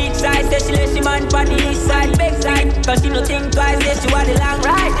on the beach side, say she let she man on the east side, back side. Cause she no think twice, say she want the long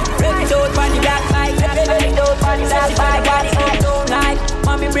ride. Rev it out on the black side, rev it out on the black side. Body up all night,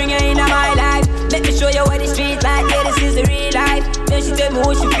 mommy bring her in my life. Let me show you what the street like, yeah, this is the real life. Then she tell me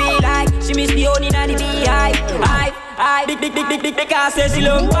what she feel like. She miss the honey and the beehive. I big because say she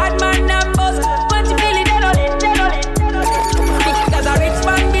love bad man numbers. When she feel it, they don't it. Because a rich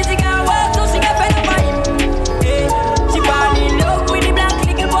man busy can't work, so she get fed up by him. She fall in love with the black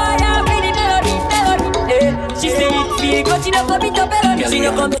little boy and with the melody. She say it feel good, she don't go beat up melody. She no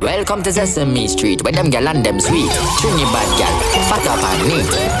Welcome to Sesame Street, where them gal and them sweet. Trinidad gal, fat up and neat.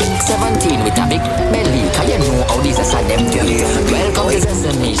 17 with a big belly, cause you know how these are them do it. Welcome to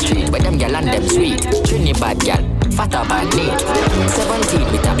Sesame Street, where them gal and them sweet. Trinidad gal, fat up and neat.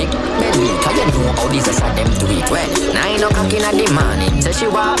 17 with a big belly, cause you know how these are them do it. Well, 9 o'clock in the morning, say she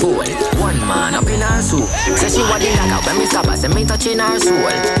was cool. One man up in her soup, say she was the dagger when me stop her, say me touching her soul.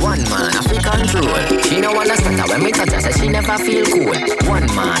 One man up in control, she no wanna stutter when me touch her, say she never feel cool. One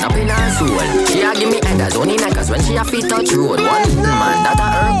man up in her soul, she a give me headers only neckers when she a feet touch road. One man that a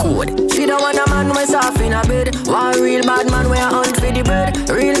her code. She don't want a man we soft in a bed. One real bad man we a hunt for the bird.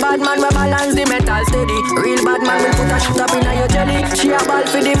 Real bad man we balance the metal steady. Real bad man we put a shit up in a your jelly. She a ball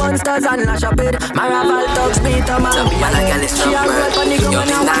for the monsters and lash a bed. Maraval thugs beat a man. She a roll on the ground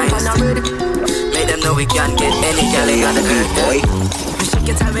and a wine on a bed. Make them know we can't get any galley on the earth, boy. She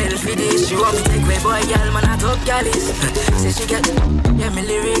get a well for this. She want me take away boy, girl, man, I talk galleys. Say she get, yeah, me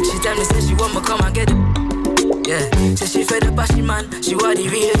lyrics. She tell me, say she want me come and get it. Yeah, say she fed up as she man. She want the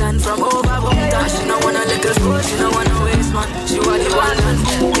real and from over Bumta. She no want a little sport, she no want a waste man. She want the one man.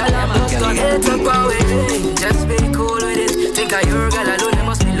 Girl, I'm just gonna get up away. Just be cool with it. Think of your girl alone, you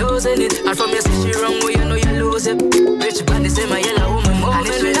must be losing it. And from you say she wrong, well, you know you lose it. Rich band, they say my yellow woman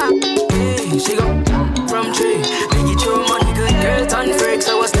moving it. Hey, she go from tree. Make it your money, good girl, turn freak.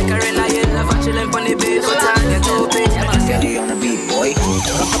 So I stick her in a yellow, and chillin' on the bed. For time, you too big. I'm gonna get it on the beat, boy.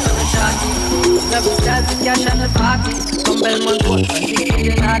 Never start to cash at the party. Come Belmont, what? She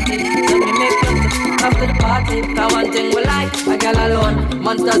feeling naughty. Let me make love after the party. Cause one thing we like, a girl alone.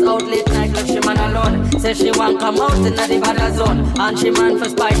 Monsters out late night, left she man alone. Say she want come out in the bad zone. And she man for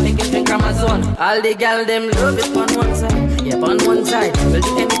spite, make him drink Amazon. All the gal them love it on one side. Yep, on one side. We'll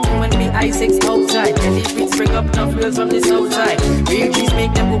do anything when we I6 outside. And these beats bring up enough wheels from the south side. Real trees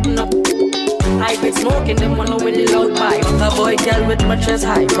make them open up. I quit smoking, them one with the loud pipe. A boy girl with much as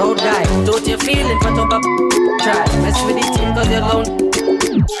high, proud guy. Don't you feel it, but up, try. Mess with the team cause you're alone.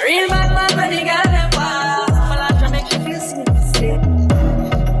 Real bad man when the girl them wild. Well, I try make you feel sick.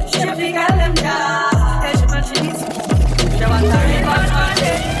 She the girl them down. Hey, she man, she needs. She want a real bad man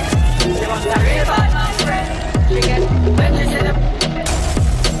day. She want a real bad man friend. She get when she see them.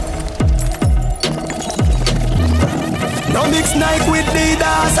 No mix Nike with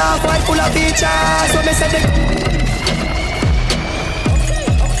Adidas, half white full of features. So me say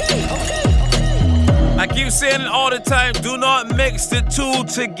I keep saying it all the time, do not mix the two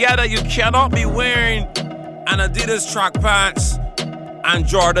together. You cannot be wearing an Adidas track pants and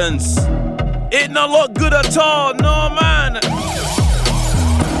Jordans. It not look good at all, no man.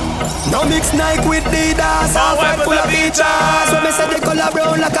 no mix Nike with Adidas, half white full of features. So me say they color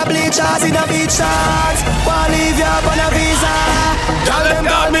brown like a bleachers in a beach shorts. Wanna leave you up on a visa. Girl them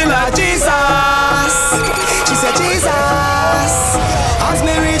call me like Jesus. She said Jesus. As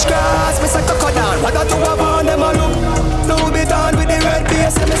me reach grass, me say cocoa down. What I do about them a look. No be done with the red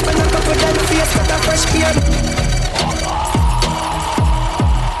base. And me spend a couple them face got a fresh beard.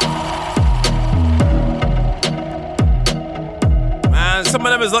 Some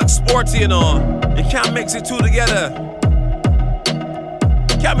of them is like sporty, you know. You can't mix the two together.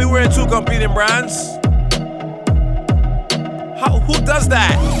 Can't be wearing two competing brands. Who does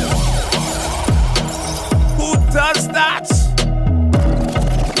that? Who does that?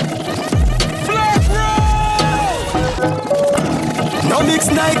 No mix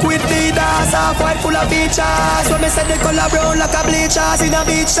Nike with Adidas, half white full of features. So me say they color brown like a bleachers in a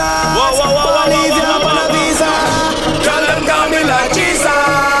beach shorts. Whoa, leave you up on a visa. Girl them call me like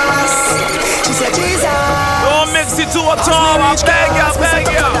Jesus. She said Jesus. Don't mix it two at all. I beg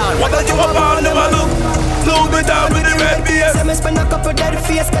you. What do you want them a look? Look me down with the red beer. Say me spend a couple dead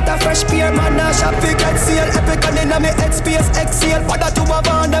face, get a fresh pair. Man a shop fi get sale. Epic and inna me head space exhale. What do you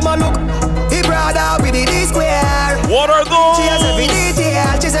want them a look? He brother with the D square. What are those? She has every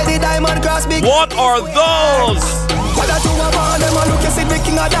detail. She said the diamond cross big. What are those? What I do about them a look, you see the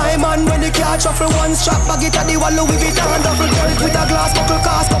king of diamond. When the car shuffle one strap, bag it at the wall, Louis Vuitton. Double carry with a glass, buckle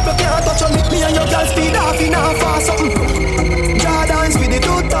cast, couple can't touch on me and your girl speed off in a fast something. Jordans with the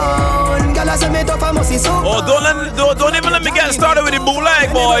two-tone. Girl I say me tough, I must see so. Oh, don't even let me get started with the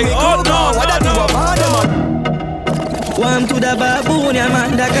bootleg, boy. Oh no, what I do about them a One to the baboon, ya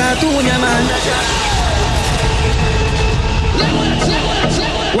man, the cartoon, ya man.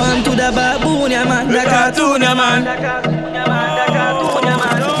 One to the baboon, ya man, the cartoon, ya man.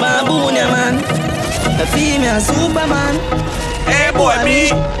 Baboon, ya man. The female Superman. Hey boy, me.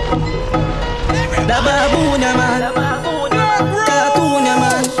 The baboon, ya man. Cartoon, ya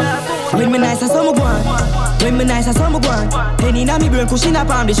man. When me nice as some one. When me nice as some one. Penny na me brain, cushion up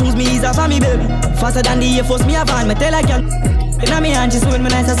on the shoes me is a for me baby. Faster than the Air Force me a van, me tell a girl. Inna me hand, she say when me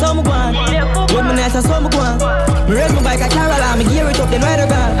nice, I saw me go on. When me nice, I saw me go on. Me raise my bike, I Caroline, me gear it up, then ride her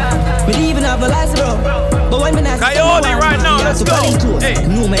gone. Me even have a license, bro. But when me nice, Coyote right now, let's go. Hey.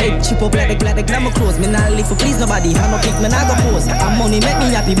 No, my head chip up like the glamour clothes. Me not live for please nobody. I no pick, me not go pose. And money make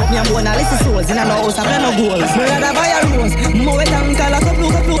me happy, but me am born a listen souls. In a no house, I play no goals. Me rather buy a rose. More wet and call a couple.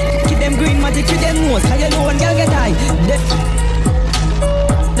 Keep them green magic, keep them nose. Cause you know one girl get high.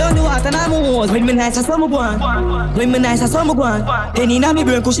 Don't do what and I'm a hose. When me nice, I saw me go on. When me nice, I saw me go on. Penny na me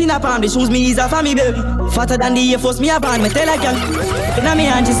brain, cushion up on. The shoes me is a for me, baby. Fatter than the Air Force, me a band. Me tell a girl. Inna me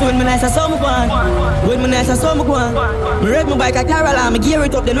hand, she say when me nice, I saw me go on. When me nice, I saw me go on. Me ride my bike, I Caroline. Me gear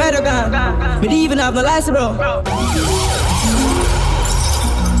it up, then ride her gone. Me didn't even have no license, bro.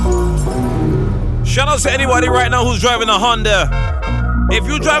 Shout out to anybody right now who's driving a Honda. If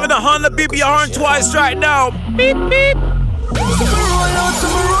you're driving a Honda, beep your horn twice right now. Beep, beep.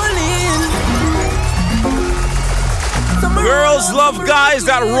 Girls love guys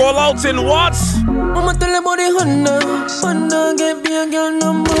that roll out in what? Mama tell about the Honda, get me a girl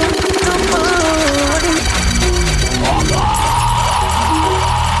number.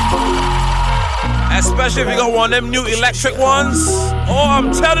 Especially if you got one of them new electric ones. Oh,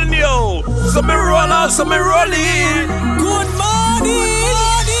 I'm telling you. Some roll out, some roll in. Good morning.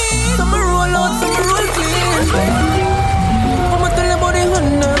 Some roll out, some roll clean. Mama tell about the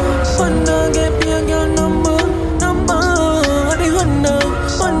Honda, get me a girl number. The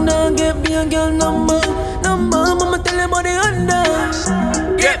Honda, get me a girl number. Mama tell about the Honda,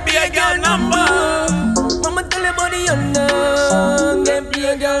 get me a girl number. Mama tell about the Honda, get me a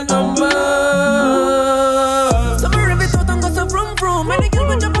girl number. Many girls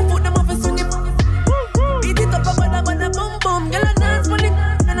will jump a foot, them off a swing it. Beat it up, bada bada boom boom. Girl a dance for the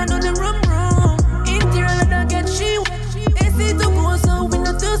and I do the rum rum. Interior and I get she wet. AC to go so we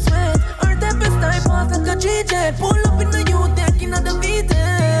not too sweat. Our tempest type off like a G-Jet. Pull up in the U-Tech in the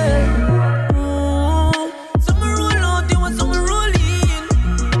V-Tech. Some roll out, they want some roll in.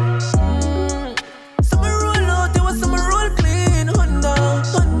 Some roll out, they want some roll clean.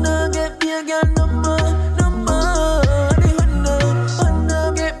 Honda, get me a girl number.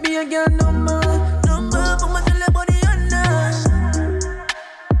 Girl number, mama tell about the Honda.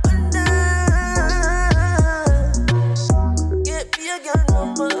 Get me a girl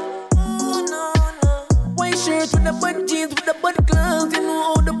number. Oh no. White shirt with the butt jeans with the butt gloves. You know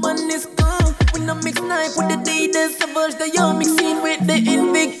how the bun is gone. We no mix knife with the Adidas Savage. The young mixing with the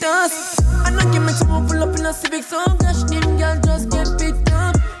Invictus. I know you make someone pull up in a Civic. So gosh, them girl just get picked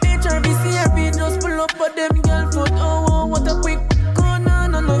up. HRBC, RB just pull up but them girl foot. Oh, what a quick.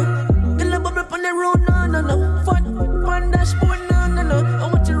 No. Girl, a bubble on the road, no. Fun dashboard, no. I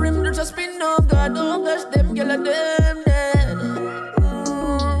want your rim, there's a spin, oh God, oh gosh, them girl are them dead.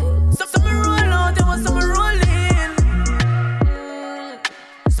 Some roll out, they want some roll in.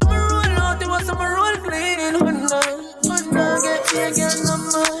 Some roll out, they want some roll clean. Honda, get me a girl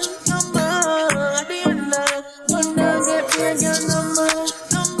number. The Honda, get me a girl number.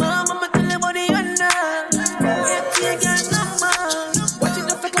 Mama tell me about the Honda, get me a girl number.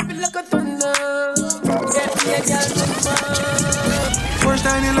 Like a thunder, get me a girl number. First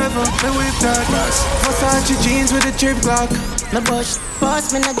 911, me whip that bus. Versace jeans with a trip clock. Me bush,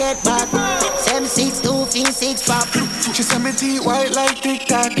 boss me no get back. 762 fin 6 pop. She send me teeth white like Tic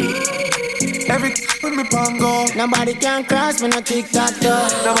Tac. Every with me pongo. Nobody can cross me no Tic Tac toe.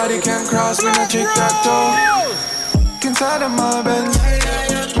 Nobody can cross me no Tic Tac toe. Inside of my Benz,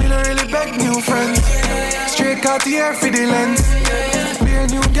 me no really beg new friends. Straight Cartier for the lens. Be a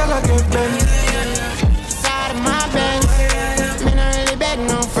new girl I get bent. Inside of my Benz, me no really beg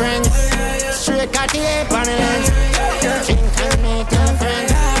no friends. Straight Cartier for the lens. Drink and make a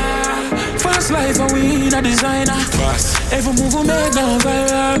friend. Fast life and we in a designer. Every move we make down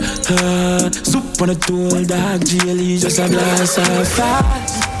viral. Soup on a tool, dog, GLE, just a glass of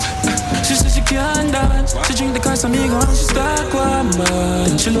fast. She said she can't dance. She drink the Casamigo and she start one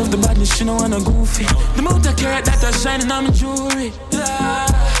man. She love the badness, she don't wanna goofy. The motor carrot that are shining on my jewelry. Yeah.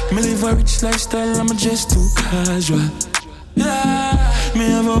 Me live a rich lifestyle, I'm just too casual. Yeah. Me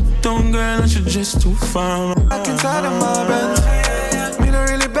have a uptown girl and she just too far. Back inside of my Benz, me don't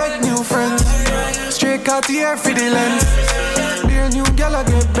really beg new friends. Straight Cartier for the lens. Be a new girl I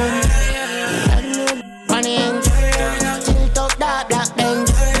get bent. Money and tilt up that black bench.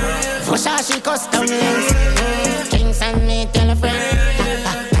 Versace custom lens. Kings and me tell a friend.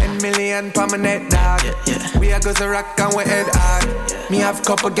 10 million per my net dog. We a go to rock and we head hard. Me have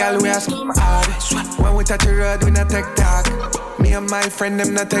couple gal we a scream hard. When we touch the road we not take talk. Me and my friend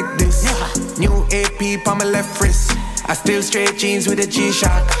them not take this. New AP on my left wrist. I still straight jeans with a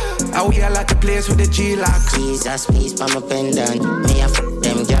G-Shock. I we are like the place with the G-lock. Jesus, please, pa my pendant. Me a f***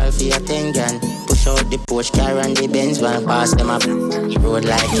 them girl for your 10 grand. Push out the Porsche car and the Benz van. Pass them up road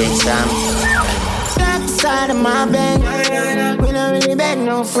like exam. Back side of my bed. We don't really beg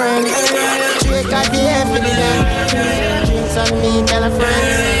no friends. Drake at the end for the day. Drinks on me, tell a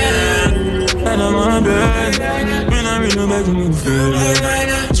friends. And I'm on bed. We don't really beg no friends.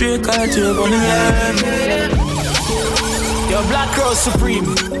 Drake at the end. Your Black Rose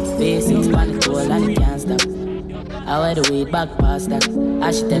Supreme. Basics pan it all and it can't stop. I wear the weed back past that.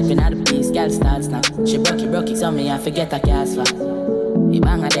 As she stepping at the place, girl starts now. She broke it, so me I forget a cast for. He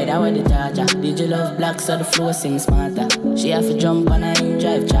bang her dead, I wear the charger. Did you love black so the flow sing smarter? She have to jump on her in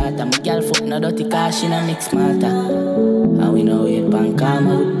drive charter. My girl foot no dirty car, she no mix smarter. And we know it pan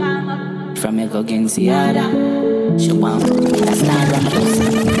karma. From me go against the other. She want that's not what I'm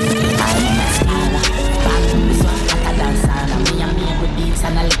doing. I'm a scholar. Bang, this one got a dance on. Me and me with beats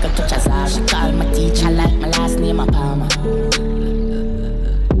and a little touch as all. She call my teacher like my last name a Palmer.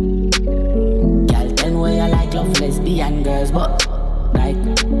 Girl tell me why you like love lesbian girls, but like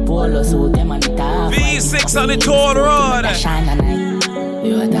polo suit them on the top. V6 on the tour road. Shine a night.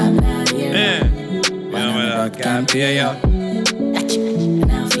 You a damn now here. Yeah. Yeah, I can't hear ya.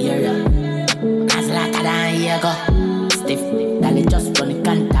 Now fear ya. As later than here go. Stiff. Dolly just run the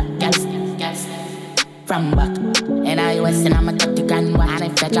contact. Girls. From back. And I was in I'm a 30 grand one. And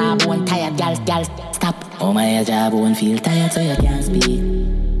if your job won't tired, girls, stop. Oh my job won't feel tired so you can't speak.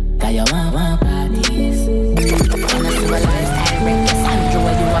 Cause you want parties. Wanna see a lifestyle break your Sandra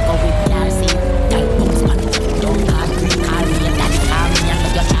where you walk out with car seat. Girl, books back. Don't call me and daddy call me and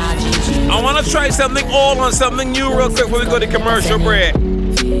make your charges. I wanna try something old on something new real quick before we go to commercial break.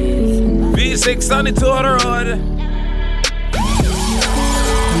 V6 on the tour road.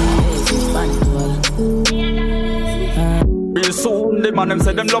 Real soon, the man them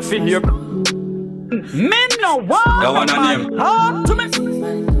say them love for here. Men no one. That one a name. To me.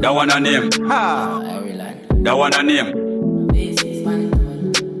 That one a name. That one a name.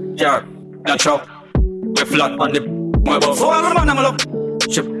 Yeah, not chop. We flat on the. My boss. Oh, I'm a man, I'm a love.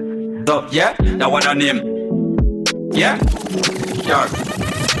 Chip. Dub, yeah. That one a name. Yeah.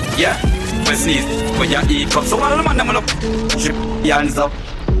 Yeah. We sneeze. When you eat up. So I'm a man, I'm a love. Chip. Hands up.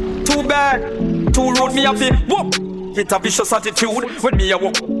 Too bad. Too rude me up here. Whoop. Hit a vicious attitude when me a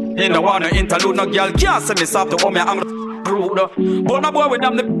walk. He no wanna interlude, no girl can't say me soft to home, I'm rude. But a boy with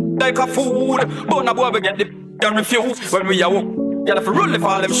them the like a food. But a boy we get the and refuse when we a walk. Girl if you roll if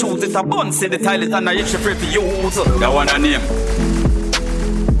all them shoes, it's a bun, see the tiles and I itch free to use. That one a name.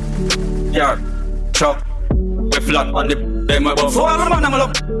 Yeah, chop. We flat on the them above. So I'm a man, I'm a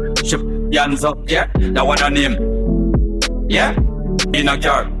love. Ship, hands up, yeah. That one a name. Yeah, in a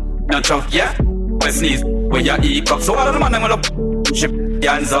car, not chop, yeah. We sneeze. When you eat up, so all the man I'm up. Ship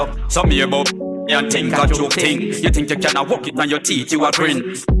hands up, some me about. You think a joke thing. You think you can walk it on your teeth, you a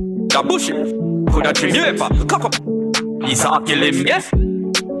grin. The bullshit, could a trim you ever cock up. He's a kill him, yes.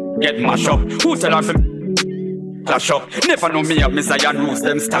 Get mash up, who tell her to clash up. Never know me and Miss Iron Roots,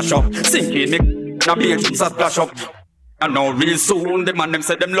 them stash up. Sinking me, na be a splash up. And now real soon, the man them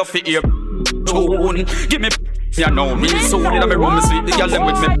say them love for ear tune. Give me, you know real soon, in my room, me sweet the girl them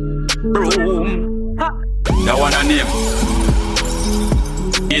with me room. That one a name.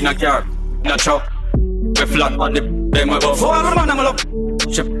 In a car, in a truck. We flat on the them above. So I'm a man, I'm a love.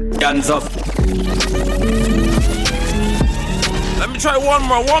 Ship, hands up. Let me try one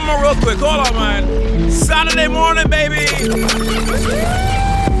more real quick. Hold on, man. Saturday morning, baby.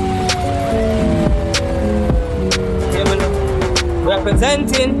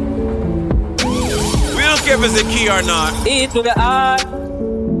 Representing. We don't care if it's a key or not. E to the R.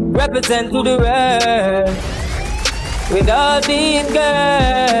 Represent to the world. With all these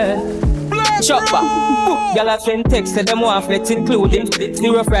girls. Chopper. Y'all have sent text to them want flex including the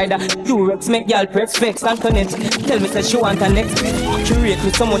Rough Rider. Durex make y'all press flex and connect. Tell me say she want a next. Curate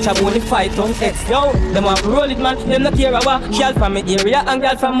me so much about the fight on X. Yo, them want roll it man. Them not care about. Y'all from my area and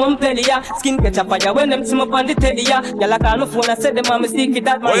y'all from Montpellier. Skin catch a fire when them see me on the telly. Y'all call my phone and say them want me secret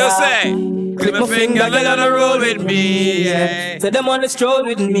at my. What you say? Clip my finger, girl, on the roll with me, yeah. Say them on the stroll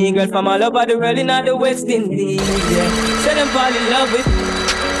with me, girl, from all over the world in all the West Indies, yeah. Say them fall in love with.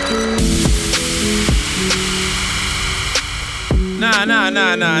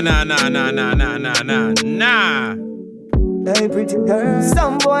 Nah. Hey, pretty girl.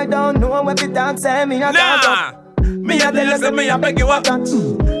 Some boy don't know what the dance say. Me a nah. Me a tell you say me a beg you a touch.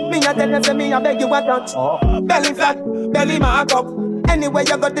 Me a tell you say me a beg you a touch. Belly flat, belly mark up. Anyway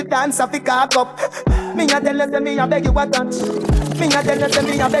you got the dance off the cock up. Me a tell you say me a beg you a touch. Me a tell you say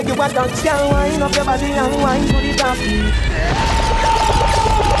me a beg you a touch. Can't wind up your body and wind to the top.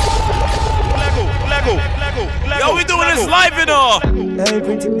 Yo, we doing this live, you know. Hey,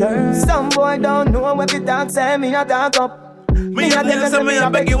 pretty girl. Some boy don't know what you talk, say me a talk up. Me a tell you, say me a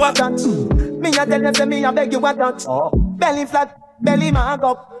beg you a touch. Me a tell you, say me a beg you a touch. Belly flat, belly mark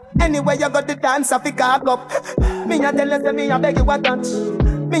up. Anywhere you got the dance, I fi cock up. Me a tell you, say me a beg you a touch.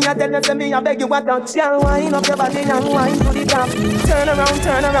 Me a tell you, say me a beg you a touch. Girl, wind up your body and wind to the top.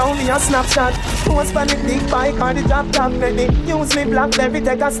 Turn around, me a snapshot. Post for the big bike or the drop top ready. Use me BlackBerry,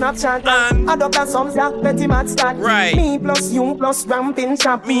 take a snapshot. Add up a some black petty mat start. Right. Me plus you plus ramping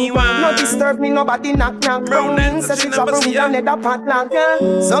shop. Me one. No disturb me, nobody knock. Browning says she trouble me and let a pot lock.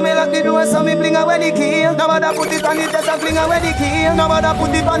 So me lock the door, so me fling away the key. Nobody put it on the test and fling away the key. Nobody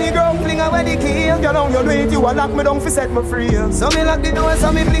put it on the ground, fling away the key. You don't you do it, you a lock me down fi set me free. So me lock the door,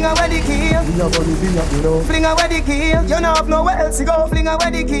 so me fling away the key. Fling away the key. You know have nowhere else to go. Fling away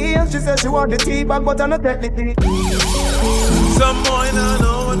the key. She says she want the tea bag, but I not take the tea. Some boy don't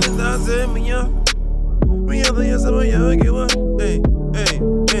know what this does to me, yeah. Me have to use some of you, give up. Hey.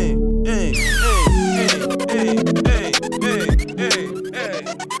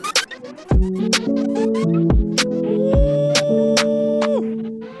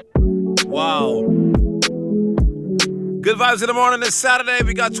 Wow. Good vibes in the morning. It's Saturday.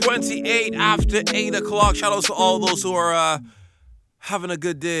 We got 28 after 8 o'clock. Shout out to all those who are having a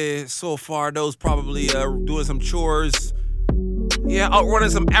good day so far. Those probably doing some chores. Yeah, out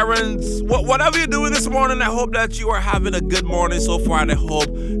running some errands. Whatever you're doing this morning, I hope that you are having a good morning so far. And I hope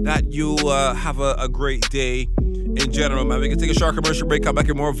that you have a great day in general, man. We can take a short commercial break, come back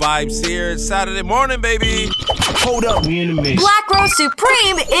and more vibes here. It's Saturday morning, baby. Hold up, we in the mix. Black Rose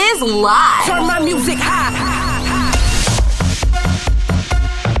Supreme is live. Turn my music high.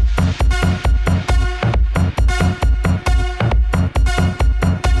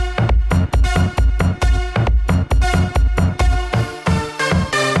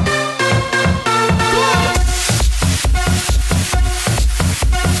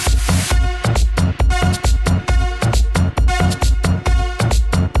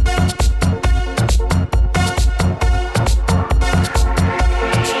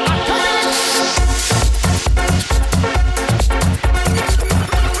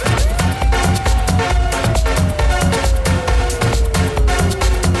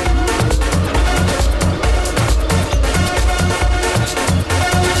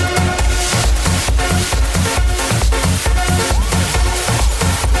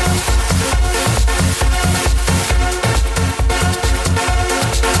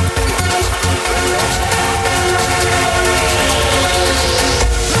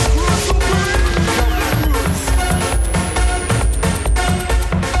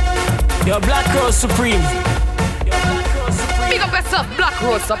 Supreme. Big up yourself, Black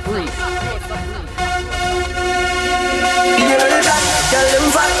Rose Supreme. Tell them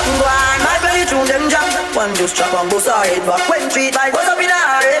fat, go on, my belly tune them jam. One just chop and bust her head back. When treat by goes up in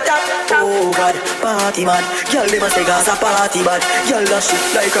her head top. Oh God, party man. Girl them a say gas a party bad. Girl that shit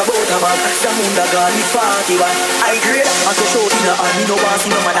like a butter bag. The moon da gone with party man. I grade and so show in the hand. Me no want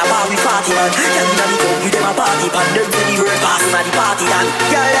see no matter bar with party man. Girl inna the club with them a party pan. Them say the word pass inna the party dan.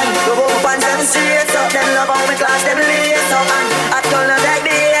 Girl them go up and them straight up. Them love how me class them lace up. And I turn them like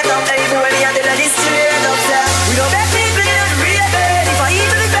bait up. Everybody a tell them straight up. We don't bet me clean and real. If I eat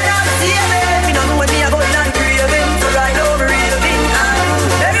the bed, I'm saving. Me don't know when me a going and craving. So right over raving.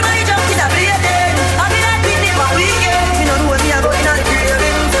 Everybody jump in a bleeding. I be that beat it for weekend. Me don't know when me a going and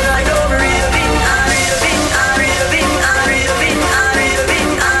craving. So right over raving. Raving, raving, raving, raving,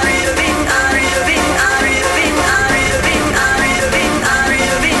 raving, raving, raving, raving, raving, raving, raving, raving,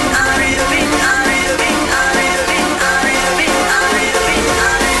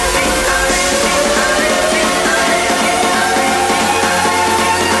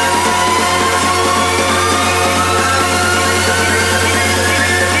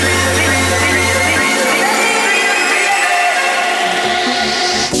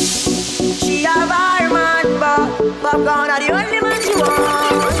 Popcorn are the only man she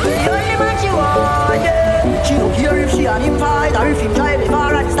want. The only man she want, yeah. She don't care if she and him fight or if him drive the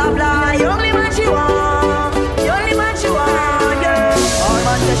car at the stoplight. The only man she want. The only man she want, yeah. All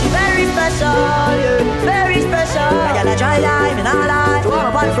man say she very special, yeah. Very special. I got a dry line in all life. To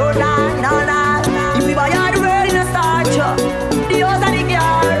up on the front line in all night. If we buy all the world in a starch, the house and the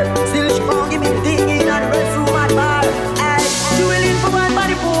car. Still she won't give me the thing in and the rest room at bar. Ay, she willing for one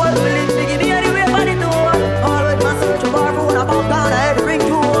body poor. Willing to give me anywhere for the door. Always my search for phone.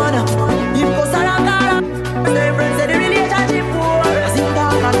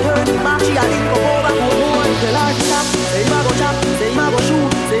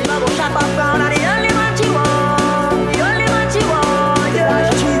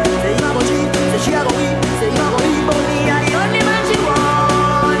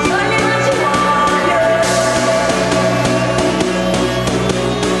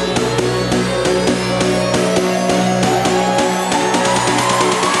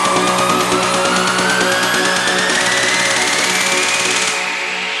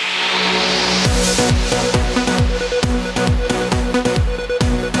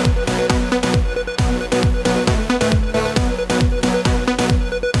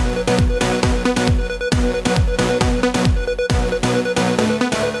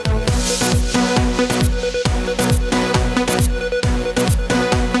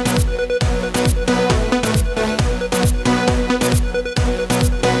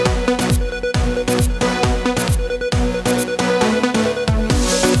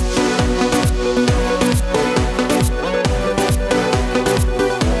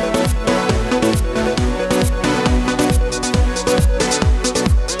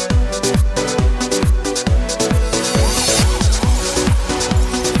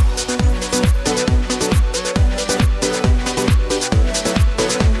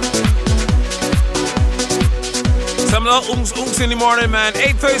 Unks in the morning, man.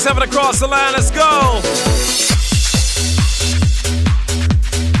 8:37 across the line. Let's go.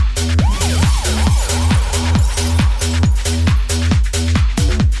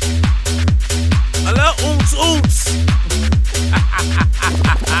 Hello, Unks.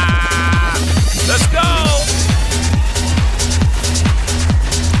 Let's go.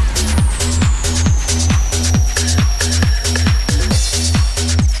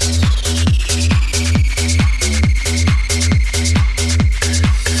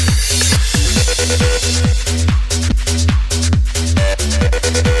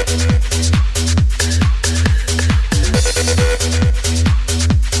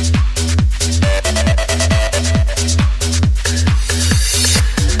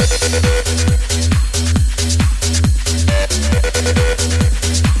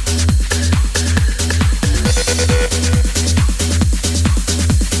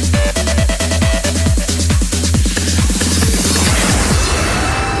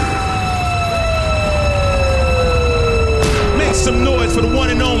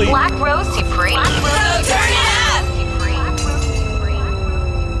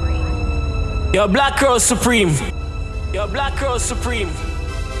 Yo, Black Girl Supreme. Yo, Black Girl Supreme.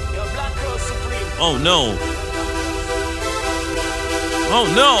 Yo, Black Girl Supreme. Oh no. Oh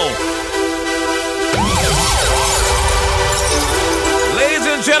no. Ladies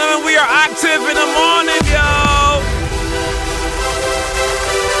and gentlemen, we are active in the morning, yo.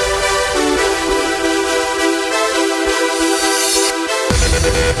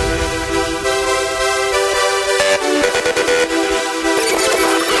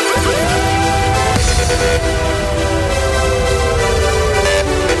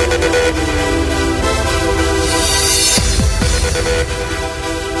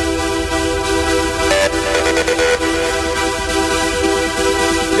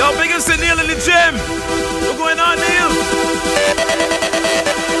 Yo, big ups to Neil in the gym. What's going on, Neil?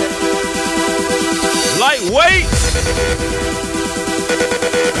 Lightweight.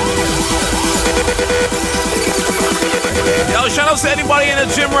 Yo, shout out to anybody in the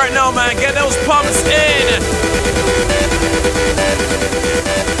gym right now, man. Get those pumps in.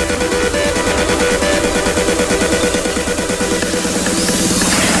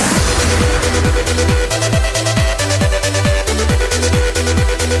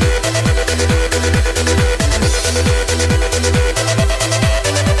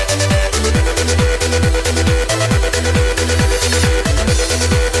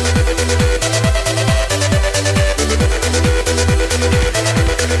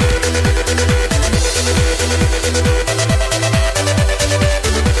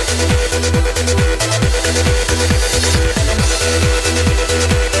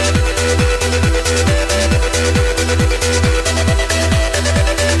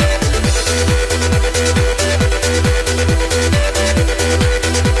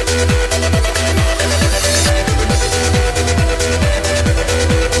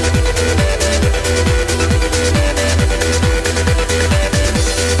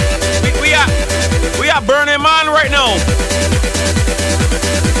 Burning Man right now.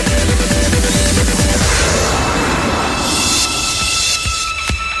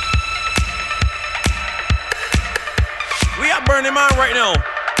 We are Burning Man right now.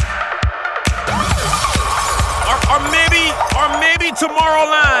 Or maybe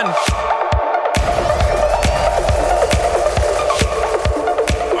Tomorrowland.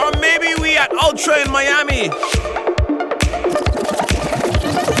 Or maybe we at Ultra in Miami.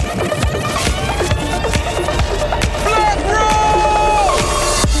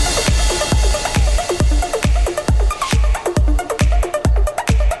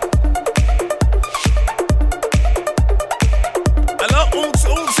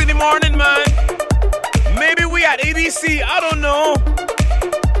 Morning, man. Maybe we at ADC. I don't know.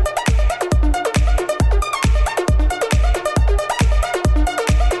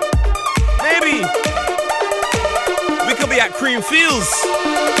 Maybe we could be at Cream Fields.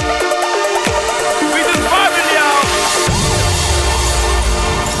 We just vibing, y'all.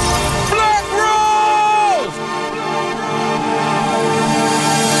 Black Rose.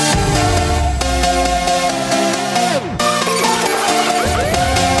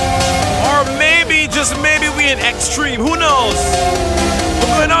 Just maybe we in Extreme. Who knows? What's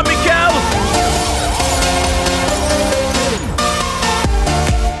going on, Mikael?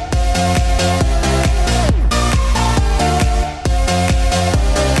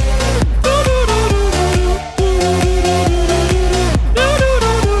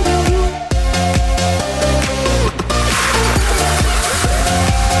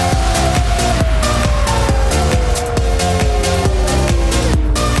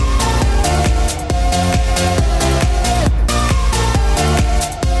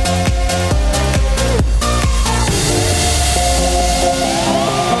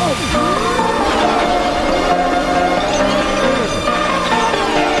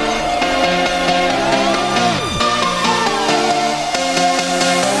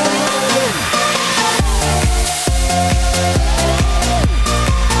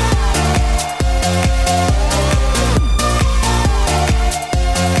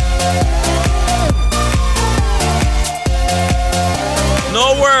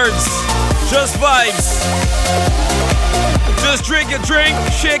 vibes. Just drink your drink,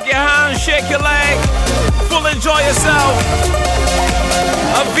 shake your hand, shake your leg, full enjoy yourself.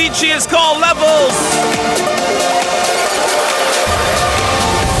 Avicii is called Levels.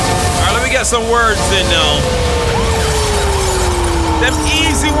 Alright, let me get some words in now. Them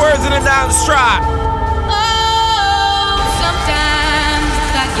easy words in the dance track. Oh, sometimes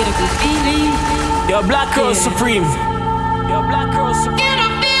I get a good feeling. Your Black Girl Supreme. Your Black Girl Supreme. Get a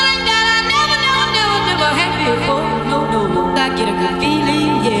feeling that I never had before. No, I get a good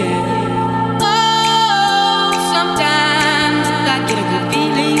feeling, yeah. Oh, sometimes I get a good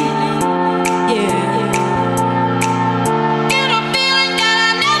feeling, yeah. Get a feeling that I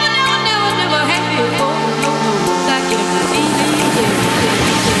never had before. No, I get a good feeling, yeah.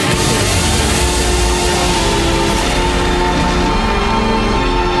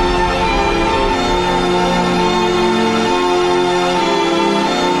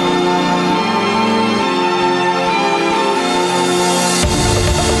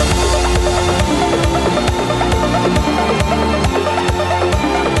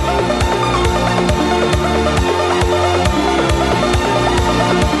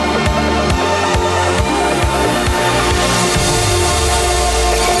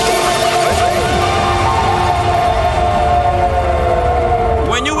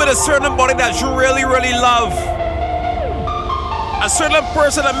 A certain body that you really, really love, a certain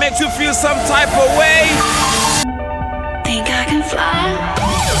person that makes you feel some type of way. Think I can fly.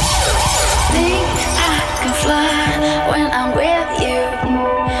 Think I can fly when I'm with you.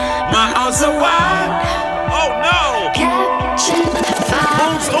 My arms are wide. Oh no! Catching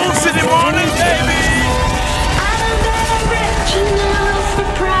fire. Oops, in the morning, baby. I'm rich enough for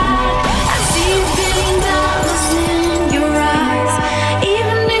pride. I see you getting dollars in your eyes.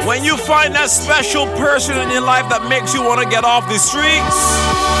 When you find that special person in your life that makes you want to get off the streets,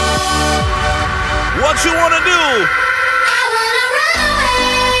 what you want to do? I want to run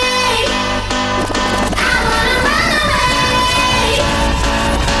away. I want to run away.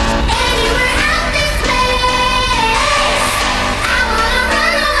 Anywhere out this place. I want to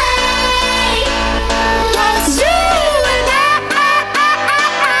run away. Cause you and I.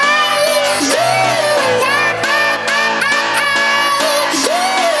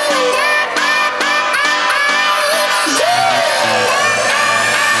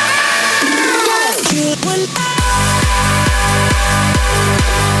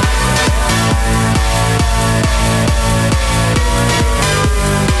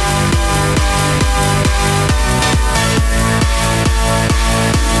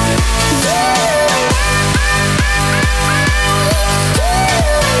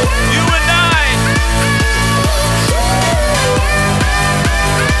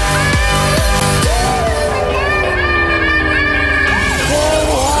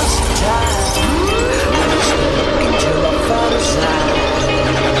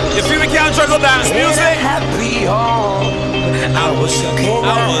 Dance music. Happy home. I was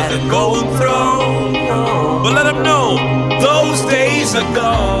going through. But let them know those days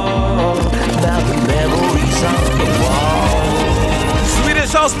ago. About the memories on the wall.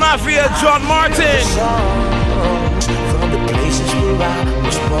 Swedish House Mafia, John Martin. From the places where I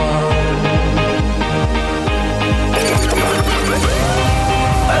was born.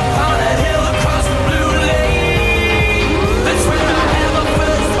 Upon a hill across the blue lake. That's where I have a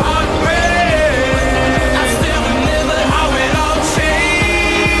first heartbreak. I still remember how it all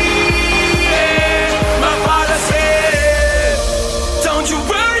changed. My father said, don't you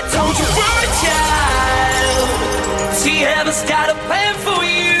worry, child. See, heaven's got a plan for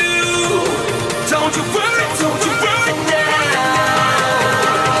you. Don't you worry now.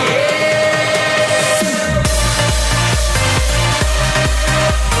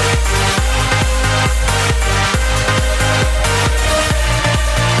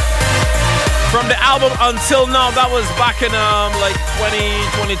 From the album Until Now, that was back in like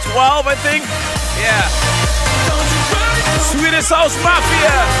 2012, I think. Yeah. Swedish House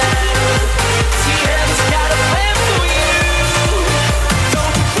Mafia.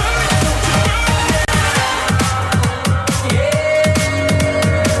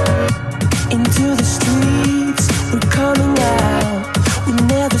 Into the streets, we're coming out. We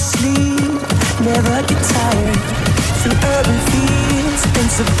never sleep, never get tired. Through urban fields and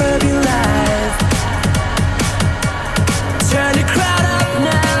suburban life. Turn the crowd up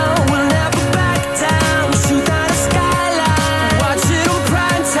now, we'll never back down. Shoot out a skyline, watch it on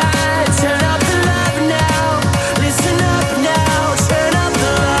prime time. Turn up the love now, listen up now. Turn up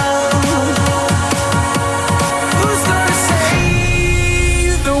the love. Who's gonna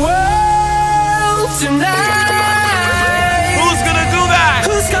save the world tonight? Who's gonna do that?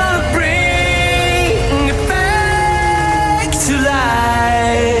 Who's gonna bring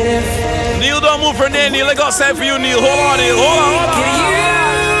don't move from there, Neil. I got something for you, Neil. Hold on, Neil. Hold on.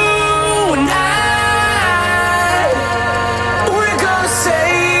 You and I, we're gonna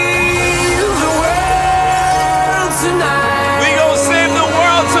save the world tonight. We gonna save the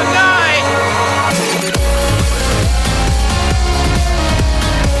world tonight.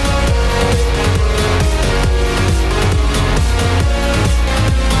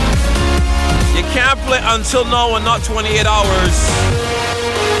 You can't play Until Now and not 28 hours.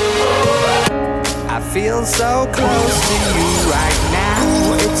 I feel so close to you right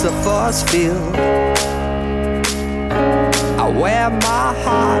now, it's a force field. I wear my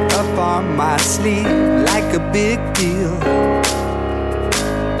heart up on my sleeve like a big deal.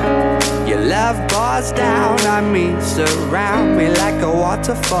 Your love pours down on me, surround me like a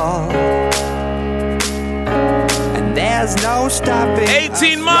waterfall. And there's no stopping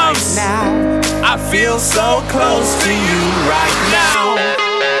 18 months right now. I feel so close to you right now.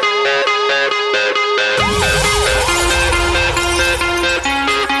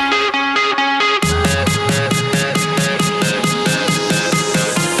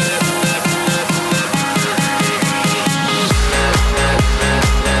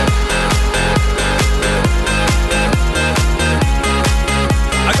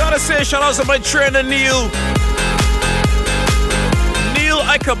 Shout out to my trainer Neil. Neil,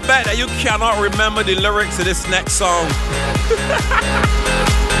 I could bet that you cannot remember the lyrics to this next song.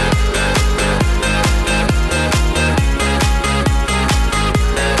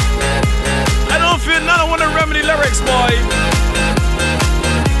 I don't feel none. I want to remember the lyrics, boy.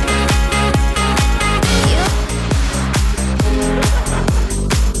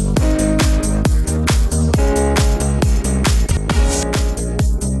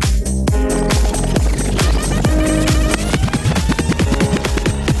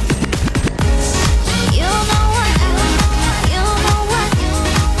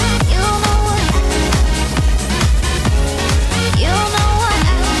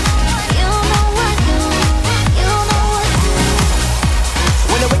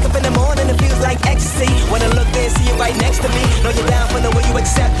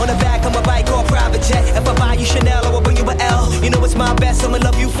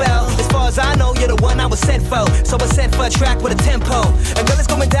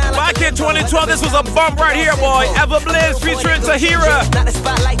 This was a bump right here, boy. Everblaze featuring Tahira.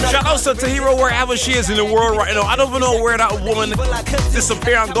 Shout out to Tahira wherever she is in the world right now. I don't even know where that woman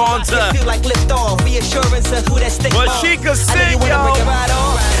disappeared and gone to. But she can sing, yo.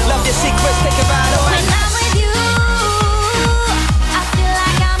 Love your secrets, take it right on. When I'm with you, I feel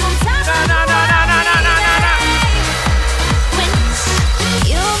like I'm on top of the world. When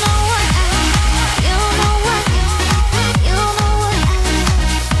you know what, you know what, you know what,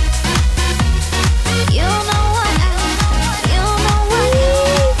 you know what, you know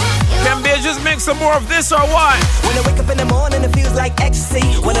what. Can Bear just make some more of this or what? When I wake up in the morning, it feels like ecstasy.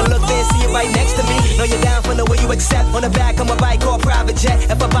 When I look there, see you right next to me. Know you're down for the way you accept. On the back of my bike or private jet.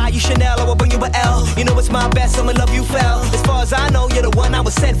 If I buy you Chanel, I will bring you an L. You know it's my best, I'ma love you fell. As far as I know, you're the one I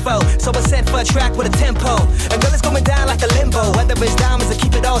was sent for. So I sent for a track with a tempo. And girl, it's going down like a limbo. Whether it's diamonds or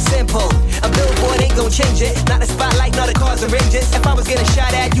keep it all simple. A billboard ain't gon' change it. Not the spotlight, not the cars and ranges. If I was getting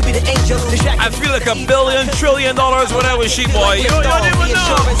shot at, you be the angel. I feel like $1 billion, $1 trillion whatever she, boy. You don't even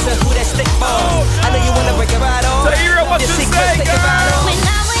know. I know you wanna break it right on. Tahira, what you say, girl? When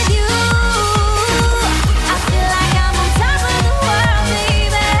I'm with you, I feel like I'm on top of the world,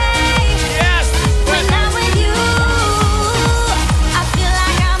 baby. Yes. When I'm with you, I feel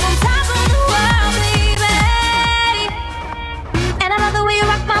like I'm on top of the world, baby. And I love the way you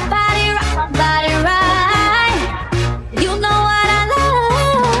rock my body right. You know what I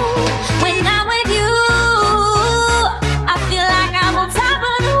love. When I'm with you, I feel like I'm on top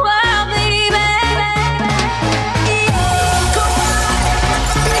of the world, baby.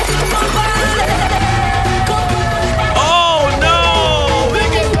 Oh no!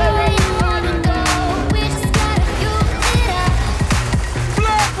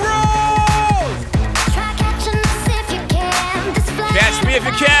 Catch me if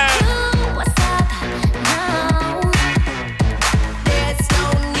you can.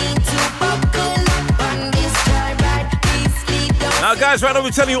 Now, guys, right now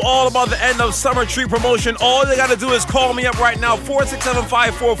we're telling you all about the end of Summer Tree promotion. All you gotta do is call me up right now,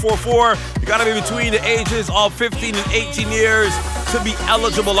 467-5444. You gotta be between the ages of 15 and 18 years to be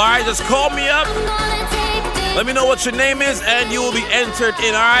eligible, all right? Just call me up. Let me know what your name is, and you will be entered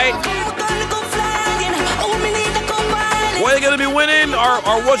in, all right? What you're gonna be winning,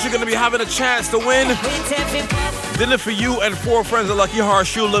 or what you're gonna be having a chance to win. Dinner for you and 4 friends at Lucky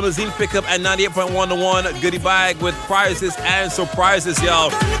Horseshoe Limousine pickup at 98.1 to 1. Goodie bag with prizes and surprises, y'all.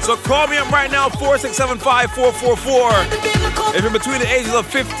 So call me up right now, 467-5444. If you're between the ages of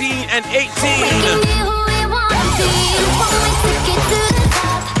 15 and 18.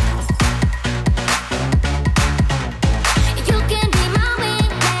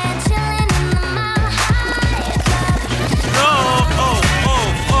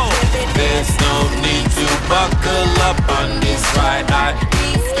 There's no need to buckle up on this ride.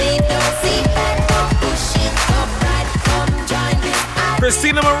 Please leave your seat back, push it up right, come join me.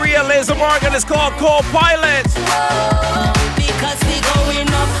 Christina Maria Laser Morgan is called Co-Pilot. Because we going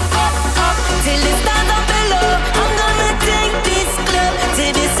up, up, up, till it stands up below. I'm gonna take this club to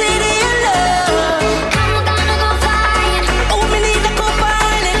the city of love. I'm gonna go flying. Oh, me need a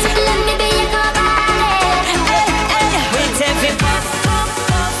co-pilot. Let me be a co-pilot. Hey, hey, with every puff, puff,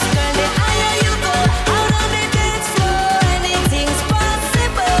 puff, girl, the higher you go, out on the dance floor, anything's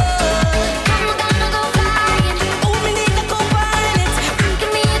possible. I'm gonna go flying. Oh, me need a co-pilot.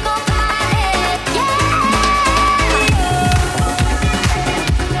 Give me a co-pilot. Yeah.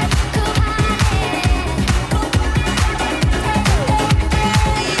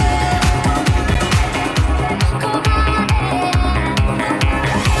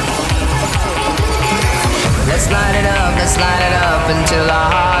 Let's light it up until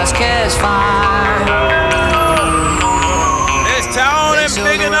our hearts catch fire. This town is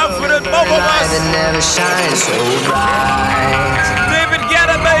big enough for the both of us. That never shines so bright. David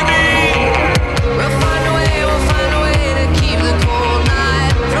Guetta, baby. We'll find a way to keep the cold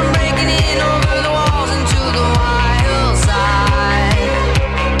night from breaking in over the walls into the wild side.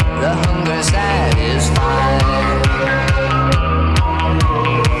 The hunger satisfied.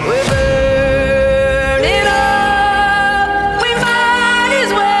 We're burning up. We might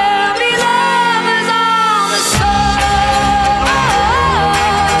as well be lovers on the soul.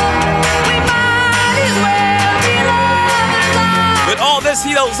 We might as well be lovers on. With all this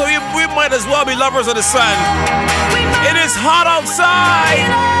heat out, so we might as well be lovers of the sun. It is hot outside.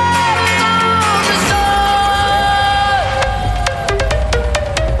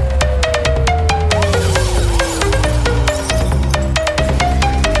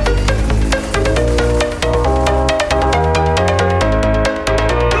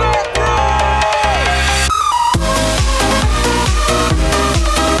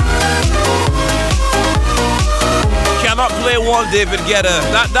 Cannot play one David Guetta.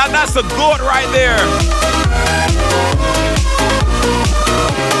 That's the goat right there.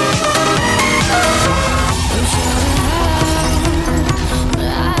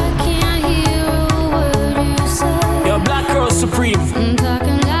 Yo, Black Girl Supreme.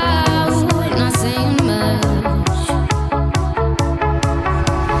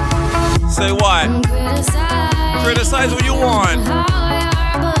 Say what? Criticize what you want.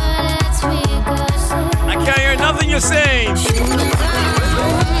 I can't hear nothing you're saying.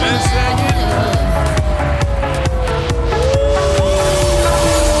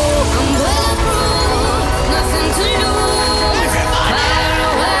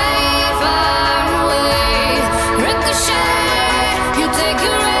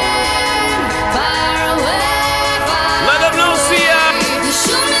 Let them know, see ya.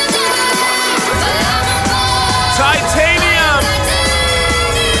 Titanium.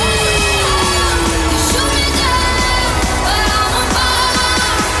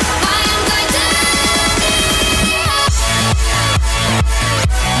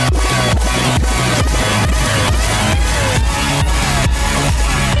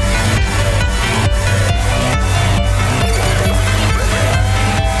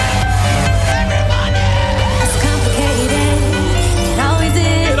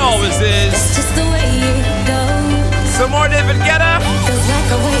 It always is. Some more David Guetta.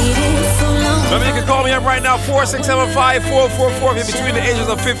 Remember, you can call me up right now, 467-5444 if you're between the ages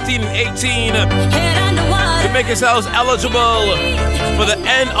of 15 and 18. To make yourselves eligible for the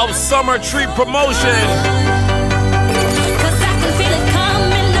end of summer treat promotion.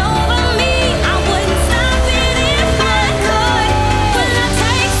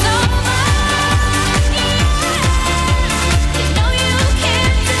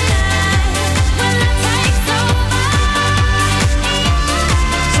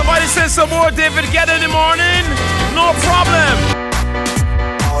 Somebody said some more David Guetta in the morning. No problem.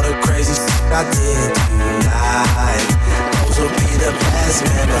 All the crazy shit I did tonight, those will be the best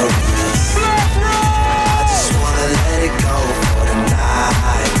memories. I just wanna let it go for the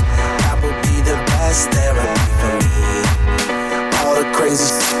night. That would be the best therapy for me. All the crazy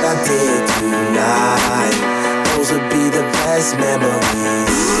shit I did tonight, those would be the best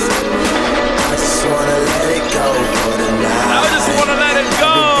memories. I just wanna wanna let it go for the night. I just wanna let it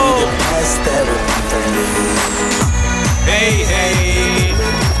go. The best therapy for me. Hey, hey.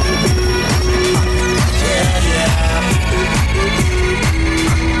 Yeah, yeah.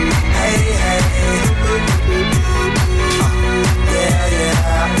 Hey, hey. Yeah,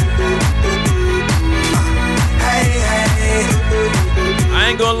 yeah. Hey, hey. I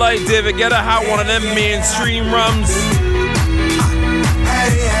ain't gonna lie, David, get a hot one of them mainstream rums.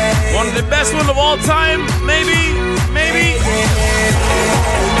 One of the best ones of all time, maybe.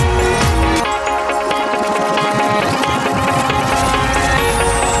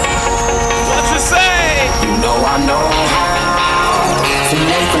 What you say? You know I know how to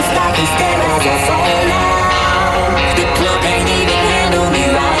make them stop and stare as I fall out. The club can't even handle me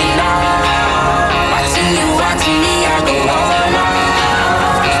right now. Watching me, I go all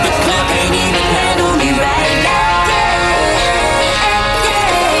out. The club can't even handle me right now.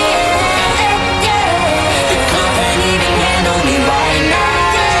 The club can't even handle me right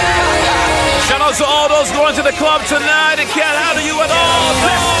now. Shout out to all those going to the club tonight. It can't handle you at all.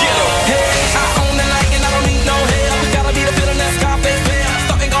 Let's get them. Hey, I own the light and I don't need no help. Gotta be the feeling that's Scarface fair.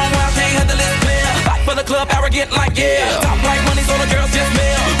 Starting going wild, can't handle this player. Fight for the club, arrogant like yeah. Top like money, so the girls just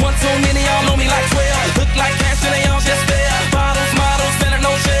mail. One too many, y'all know me like 12. Look like cash and they all just there. Bottles, models, selling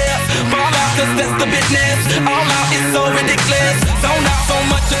no shares. Fall out, cause that's the business. All out is so ridiculous. Zone out, so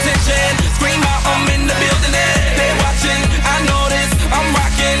much attention. Scream out, I'm in the building and they're watching. I know this, I'm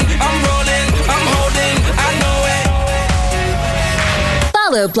rocking, I'm rolling, I'm holding, I know it.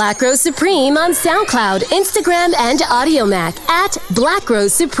 Follow Black Rose Supreme on SoundCloud, Instagram, and AudioMac at Black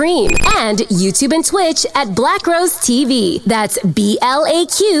Rose Supreme, and YouTube and Twitch at Black Rose TV. That's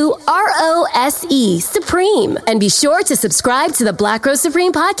BLAQROSE Supreme. And be sure to subscribe to the Black Rose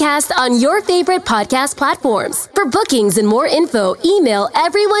Supreme podcast on your favorite podcast platforms. For bookings and more info, email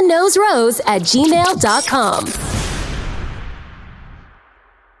everyoneknowsrose@gmail.com.